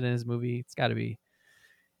Miyazaki puts it in his movie, it's gotta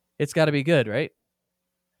be good, right?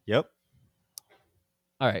 Yep.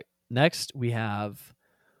 All right. Next we have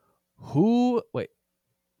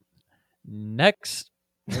next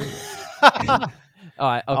okay.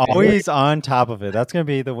 Always on top of it. That's gonna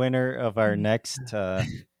be the winner of our next the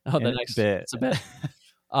next bit. It's a bit.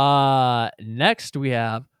 Next we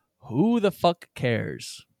have Who the Fuck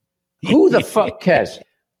Cares? Who the fuck cares?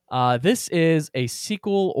 This is a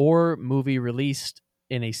sequel or movie released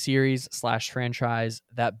in a series / franchise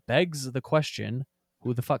that begs the question,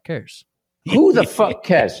 who the fuck cares? Who the fuck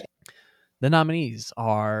cares? The nominees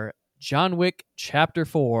are John Wick Chapter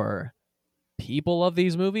 4. People love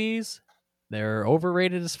these movies. They're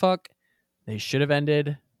overrated as fuck. They should have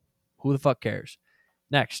ended. Who the fuck cares?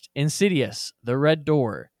 Next, Insidious, The Red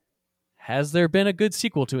Door. Has there been a good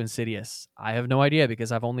sequel to Insidious? I have no idea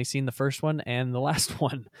because I've only seen the first one and the last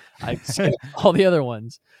one. I've skipped all the other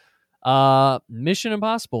ones. Mission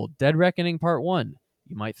Impossible, Dead Reckoning Part 1.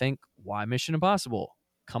 You might think, why Mission Impossible?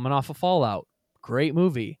 Coming off of Fallout. Great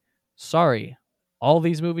movie. Sorry. All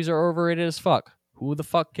these movies are overrated as fuck. Who the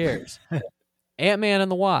fuck cares? Ant-Man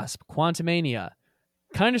and the Wasp, Quantumania.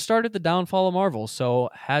 Kind of started the downfall of Marvel, so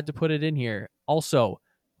had to put it in here. Also,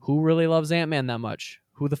 who really loves Ant-Man that much?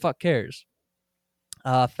 Who the fuck cares?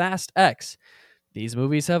 Fast X. These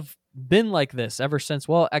movies have been like this ever since.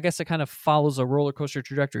 Well, I guess it kind of follows a roller coaster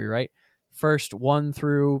trajectory, right? first 1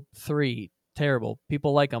 through 3, terrible.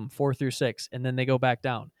 People like them 4 through 6, and then they go back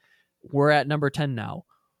down. We're at number 10 now.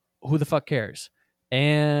 Who the fuck cares?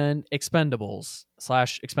 And Expendables /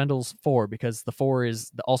 Expendables 4, because the 4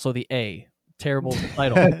 is also the A. Terrible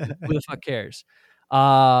title. Who the fuck cares?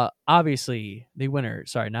 Obviously, the winner.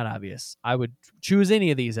 Sorry, not obvious. I would choose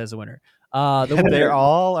any of these as a winner. The winner, They're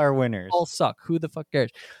all our winners. All suck. Who the fuck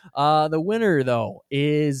cares? The winner, though,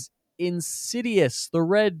 is Insidious, The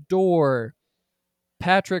Red Door.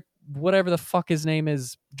 Patrick, whatever the fuck his name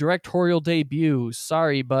is, directorial debut.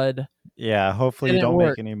 Sorry, bud. Yeah, hopefully you don't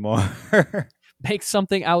make any more. Make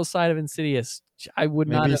something outside of Insidious. I would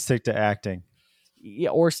not. Maybe stick to acting. Yeah,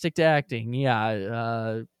 or stick to acting.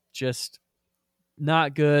 Yeah, just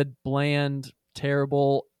not good, bland,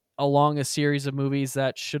 terrible, along a series of movies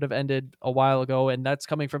that should have ended a while ago, and that's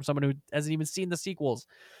coming from someone who hasn't even seen the sequels.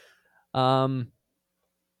 Yeah,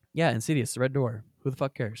 Insidious, The Red Door. Who the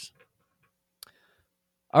fuck cares?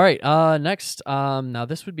 All right, next. Now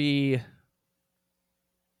this would be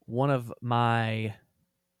one of my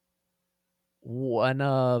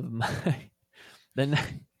then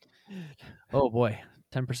oh boy,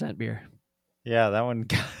 10% beer. Yeah, that one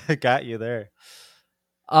got you there.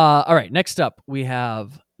 All right, next up we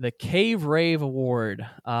have the Cave Rave Award,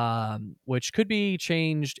 which could be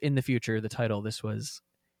changed in the future. The title this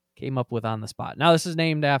came up with on the spot. Now this is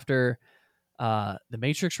named after The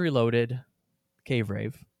Matrix Reloaded, Cave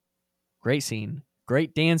Rave. Great scene,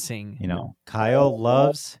 great dancing. You know, Kyle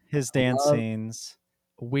loves his dance scenes.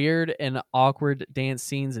 Weird and awkward dance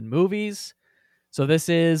scenes in movies. So this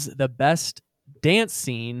is the best dance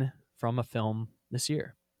scene from a film this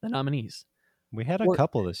year. The nominees. We had a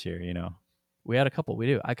couple this year, you know. We had a couple. We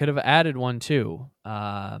do. I could have added one too,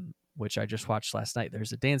 which I just watched last night.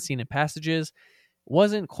 There's a dance scene in Passages.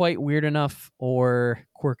 Wasn't quite weird enough or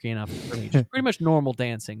quirky enough for me. Just pretty much normal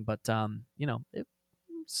dancing, but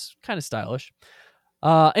it's kind of stylish.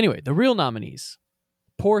 Anyway, the real nominees: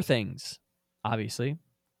 Poor Things, obviously,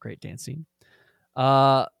 great dance scene.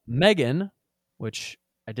 Megan, which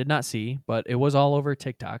I did not see, but it was all over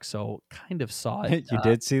TikTok, so kind of saw it. You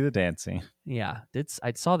did see the dancing. Yeah,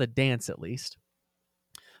 I saw the dance at least.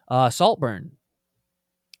 Saltburn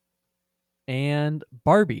and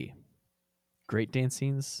Barbie. Great dance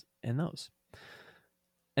scenes in those.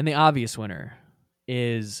 And the obvious winner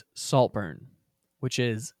is Saltburn, which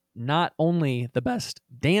is not only the best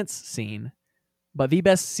dance scene, but the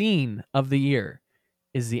best scene of the year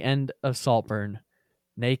is the end of Saltburn.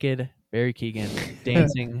 Naked, Barry Keoghan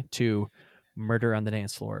dancing to Murder on the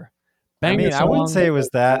Dance Floor. Banger I wouldn't say it was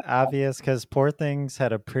that obvious because Poor Things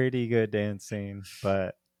had a pretty good dance scene,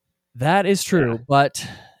 but that is true. Yeah. But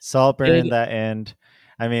Saltburn, that end,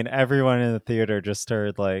 everyone in the theater just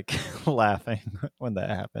started like laughing when that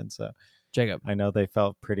happened. So Jacob, I know they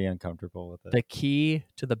felt pretty uncomfortable with it. The key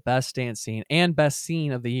to the best dance scene and best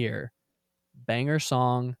scene of the year: banger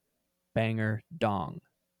song, banger dong.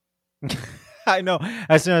 I know.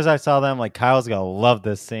 As soon as I saw them, like, Kyle's gonna love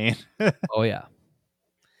this scene. Oh yeah.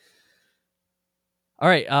 All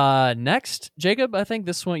right. Next, Jacob, I think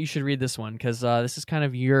this one you should read this one because this is kind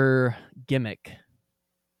of your gimmick.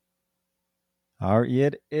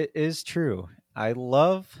 It is true. I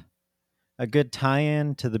love a good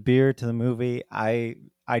tie-in to the beer, to the movie. I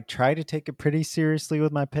try to take it pretty seriously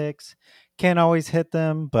with my picks. Can't always hit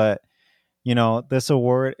them, but this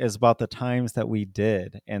award is about the times that we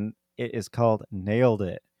did, and it is called Nailed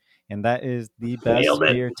It, and that is the best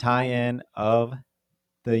beer tie-in of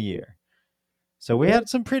the year. So we had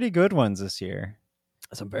some pretty good ones this year.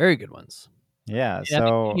 Some very good ones. Yeah,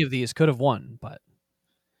 so any of these could have won, but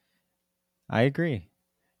I agree.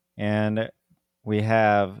 And we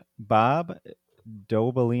have Bob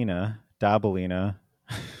Dobalina.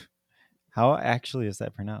 How actually is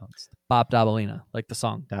that pronounced? Bob Dobalina, like the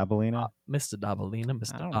song. Dobalina? Mr. Dobalina,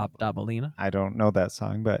 Mr. Bob Dobalina. I don't know that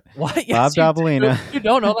song, but what? Bob Dobalina. You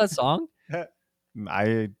don't know that song?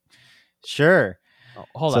 Sure. Oh,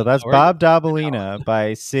 hold on. So that's Bob Dobalina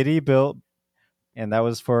by City Built, and that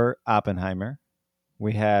was for Oppenheimer.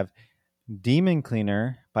 We have Demon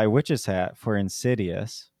Cleaner by Witch's Hat for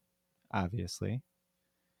Insidious, obviously.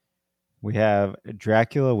 We have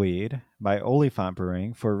Dracula Weed by Oliphant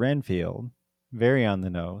Brewing for Renfield, very on the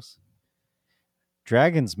nose.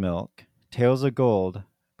 Dragon's Milk, Tales of Gold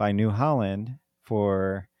by New Holland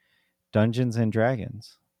for Dungeons and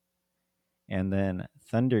Dragons. And then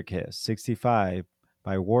Thunderkiss 65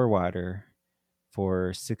 by Warwater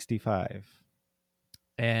for 65.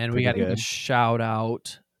 And we got to give a shout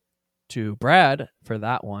out to Brad for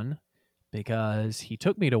that one because he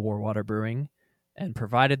took me to Warwater Brewing and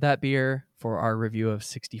provided that beer for our review of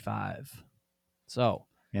 65. So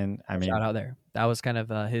And I mean, shout out there. That was kind of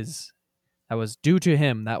his. That was due to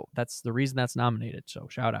him. That's the reason that's nominated. So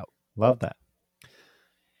shout out. Love that.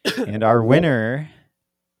 And our winner,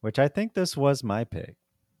 which I think this was my pick.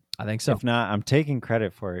 I think so. If not, I'm taking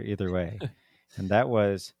credit for it either way. And that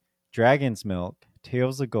was Dragon's Milk,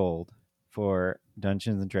 Tales of Gold for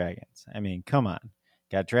Dungeons and Dragons. I mean, come on.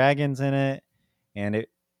 Got dragons in it, and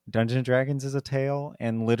Dungeons and Dragons is a tale,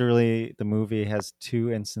 and literally the movie has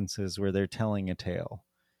 2 instances where they're telling a tale.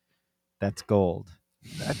 That's gold.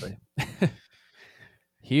 Exactly.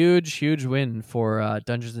 Huge win for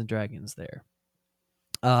Dungeons and Dragons there.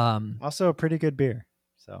 Also a pretty good beer.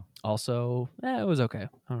 So also, it was okay.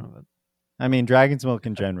 I don't know about. I mean, Dragon's Milk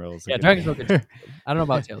in general is Dragon's Milk. I don't know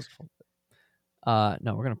about Tales of Gold.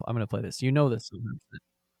 No, I'm gonna play this. You know this.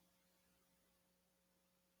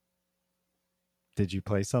 Did you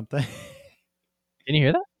play something? Can you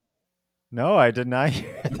hear that? No, I did not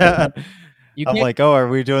hear that. I'm like, oh, are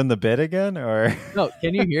we doing the bit again? Or no?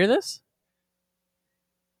 Can you hear this?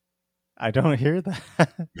 I don't hear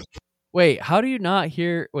that. Wait, how do you not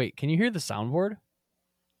hear? Wait, can you hear the soundboard?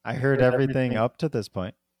 I heard everything up to this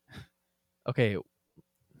point. Okay,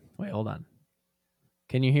 wait, hold on.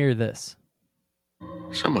 Can you hear this?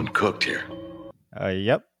 Someone cooked here.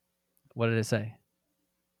 Yep. What did it say?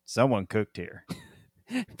 Someone cooked here.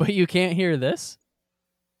 But you can't hear this?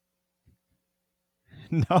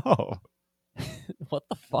 No. What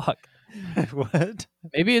the fuck? What?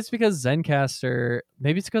 Maybe it's because Zencaster.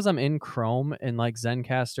 Maybe it's because I'm in Chrome and like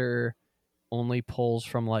Zencaster only pulls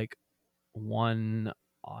from like one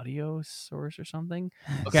audio source or something.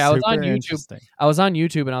 Okay, I was on YouTube. I was on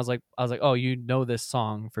YouTube and I was like, oh, you know this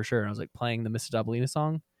song for sure. And I was like playing the Mr. Dabalina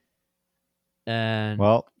song, and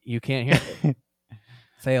well, you can't hear it.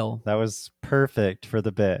 Fail. That was perfect for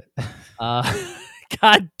the bit.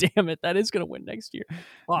 God damn it! That is gonna win next year.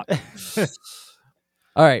 Fuck.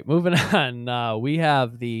 All right, moving on. We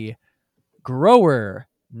have the Grower,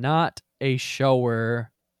 Not a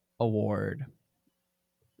Shower Award.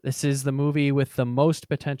 This is the movie with the most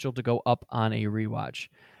potential to go up on a rewatch.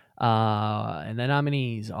 And the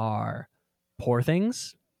nominees are Poor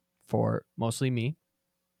Things, for mostly me,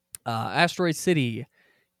 Asteroid City,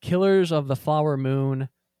 Killers of the Flower Moon,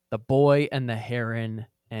 The Boy and the Heron,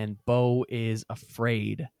 and Beau is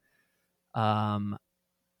Afraid.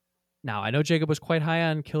 Now, I know Jacob was quite high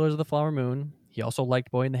on Killers of the Flower Moon. He also liked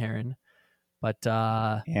Boy and the Heron. But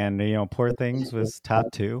and Poor Things was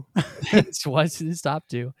top 2. It was his top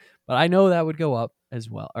 2. But I know that would go up as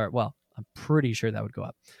well. Or well, I'm pretty sure that would go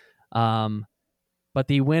up. But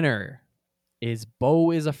the winner is Beau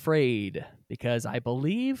is Afraid, because I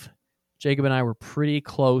believe Jacob and I were pretty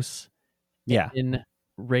close in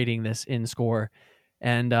rating this in score.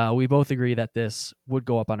 And we both agree that this would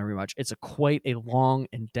go up on a rewatch. It's quite a long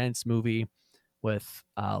and dense movie with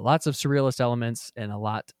lots of surrealist elements and a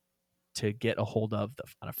lot to get a hold of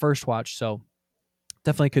on a first watch. So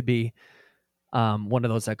definitely could be one of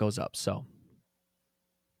those that goes up. So,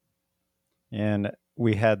 and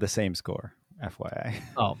we had the same score, FYI.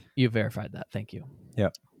 Oh, you verified that. Thank you.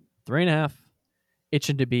 Yep. 3.5,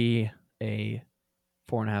 itching to be a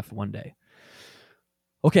 4.5 one day.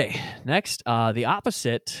 Okay, next, the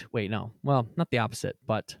opposite. Wait, no. Well, not the opposite,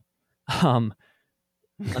 but on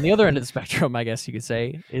the other end of the spectrum, I guess you could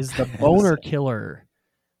say, is The Boner Killer.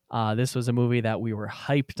 This was a movie that we were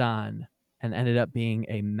hyped on and ended up being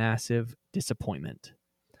a massive disappointment.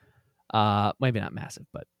 Maybe not massive,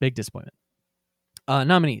 but big disappointment.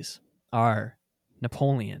 Nominees are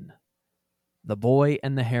Napoleon, The Boy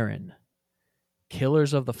and the Heron,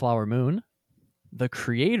 Killers of the Flower Moon, The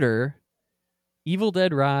Creator, Evil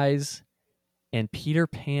Dead Rise, and Peter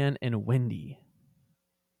Pan and Wendy.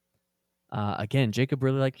 Again, Jacob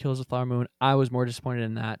really liked Killers of the Flower Moon. I was more disappointed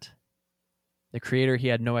in that. The Creator, he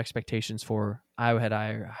had no expectations for. I had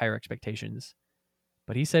higher expectations.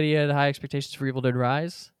 But he said he had high expectations for Evil Dead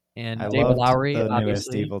Rise. And David Lowery, the obviously.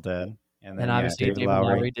 Newest Evil Dead. And obviously David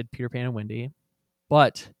Lowery did Peter Pan and Wendy.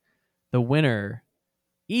 But the winner,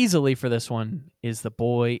 easily for this one, is The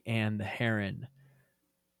Boy and the Heron.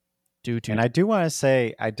 And I do want to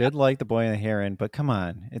say, I did like The Boy and the Heron, but come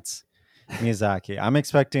on, it's Miyazaki. I'm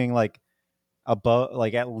expecting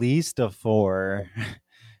at least a 4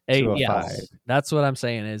 to a 5. That's what I'm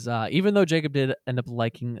saying is, even though Jacob did end up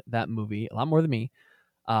liking that movie a lot more than me,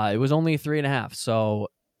 it was only 3.5. So,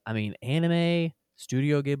 I mean, anime,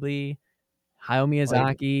 Studio Ghibli, Hayao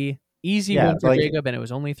Miyazaki, easy win for Jacob, and it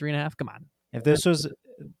was only 3.5. Come on. If this was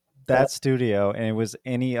that studio and it was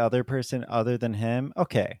any other person other than him,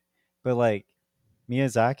 okay. But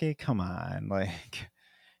Miyazaki, come on.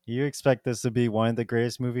 You expect this to be one of the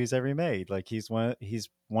greatest movies ever made. He's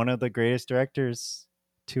one of the greatest directors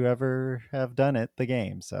to ever have done it, the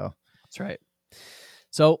game. So that's right.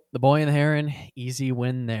 So The Boy and the Heron, easy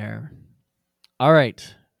win there. All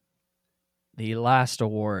right. The last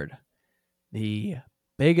award, the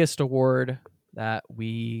biggest award that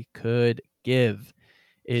we could give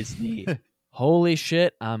is the Holy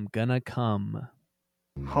Shit, I'm Gonna Come.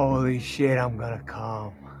 Holy shit, I'm gonna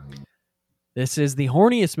come. This is the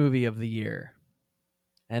horniest movie of the year.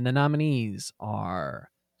 And the nominees are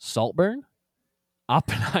Saltburn,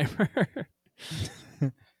 Oppenheimer,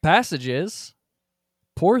 Passages,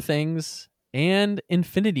 Poor Things, and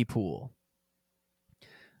Infinity Pool.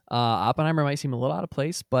 Oppenheimer might seem a little out of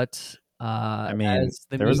place, but I mean,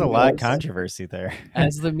 there was a lot of controversy there.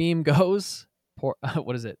 As the meme goes,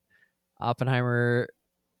 what is it? Oppenheimer.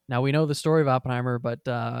 Now we know the story of Oppenheimer, but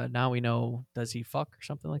now we know, does he fuck or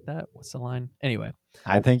something like that? What's the line? Anyway.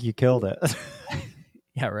 I think you killed it.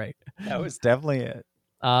 Yeah, right. That was definitely it.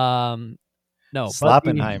 No.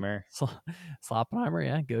 Sloppenheimer. Sloppenheimer,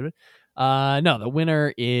 yeah, good. No, the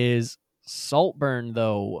winner is Saltburn,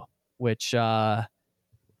 though, which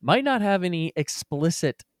might not have any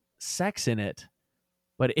explicit sex in it,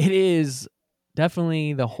 but it is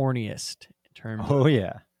definitely the horniest in terms of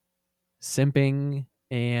simping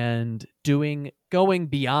and going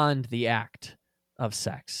beyond the act of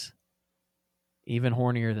sex. Even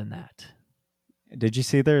hornier than that. Did you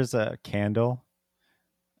see there's a candle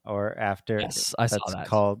or after? Yes, I saw that.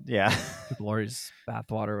 Called, Glory's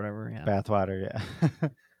bathwater or whatever. Yeah. Bathwater,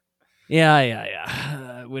 yeah.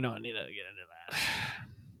 Yeah. We don't need to get into that.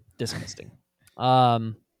 Disgusting.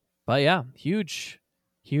 But yeah, huge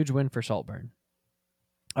win for Saltburn.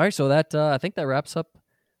 All right, so that I think that wraps up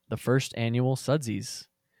the first annual Sudsies.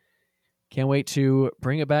 Can't wait to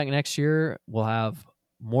bring it back next year. We'll have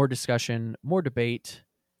more discussion, more debate,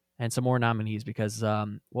 and some more nominees, because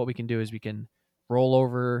what we can do is we can roll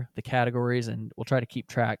over the categories and we'll try to keep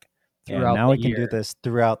track throughout the year. Now we can do this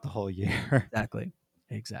throughout the whole year.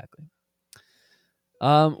 Exactly.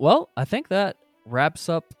 Well, I think that wraps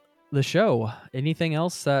up the show. Anything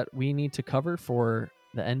else that we need to cover for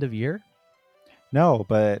the end of year? No,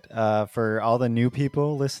 but for all the new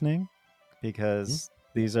people listening, because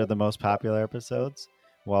these are the most popular episodes,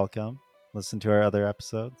 welcome. Listen to our other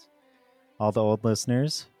episodes. All the old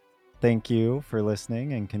listeners, thank you for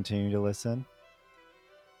listening and continue to listen.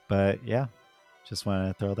 But yeah, just want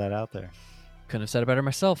to throw that out there. Couldn't have said it better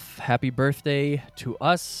myself. Happy birthday to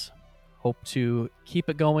us. Hope to keep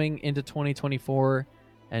it going into 2024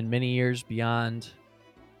 and many years beyond.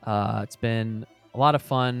 It's been a lot of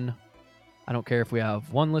fun. I don't care if we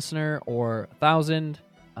have one listener or 1,000.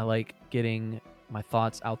 I like getting my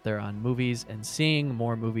thoughts out there on movies and seeing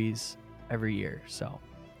more movies every year. So,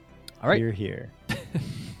 all right. You're here.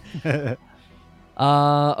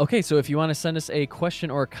 Okay, so if you want to send us a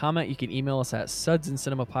question or a comment, you can email us at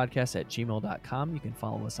sudsandcinemapodcast@gmail.com. You can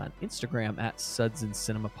follow us on Instagram at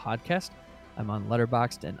sudsandcinemapodcast. I'm on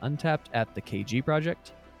Letterboxd and Untapped at the KG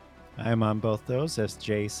Project. I'm on both those as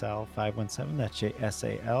JSAL517. That's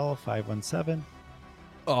JSAL517.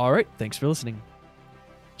 All right, thanks for listening.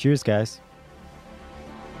 Cheers, guys.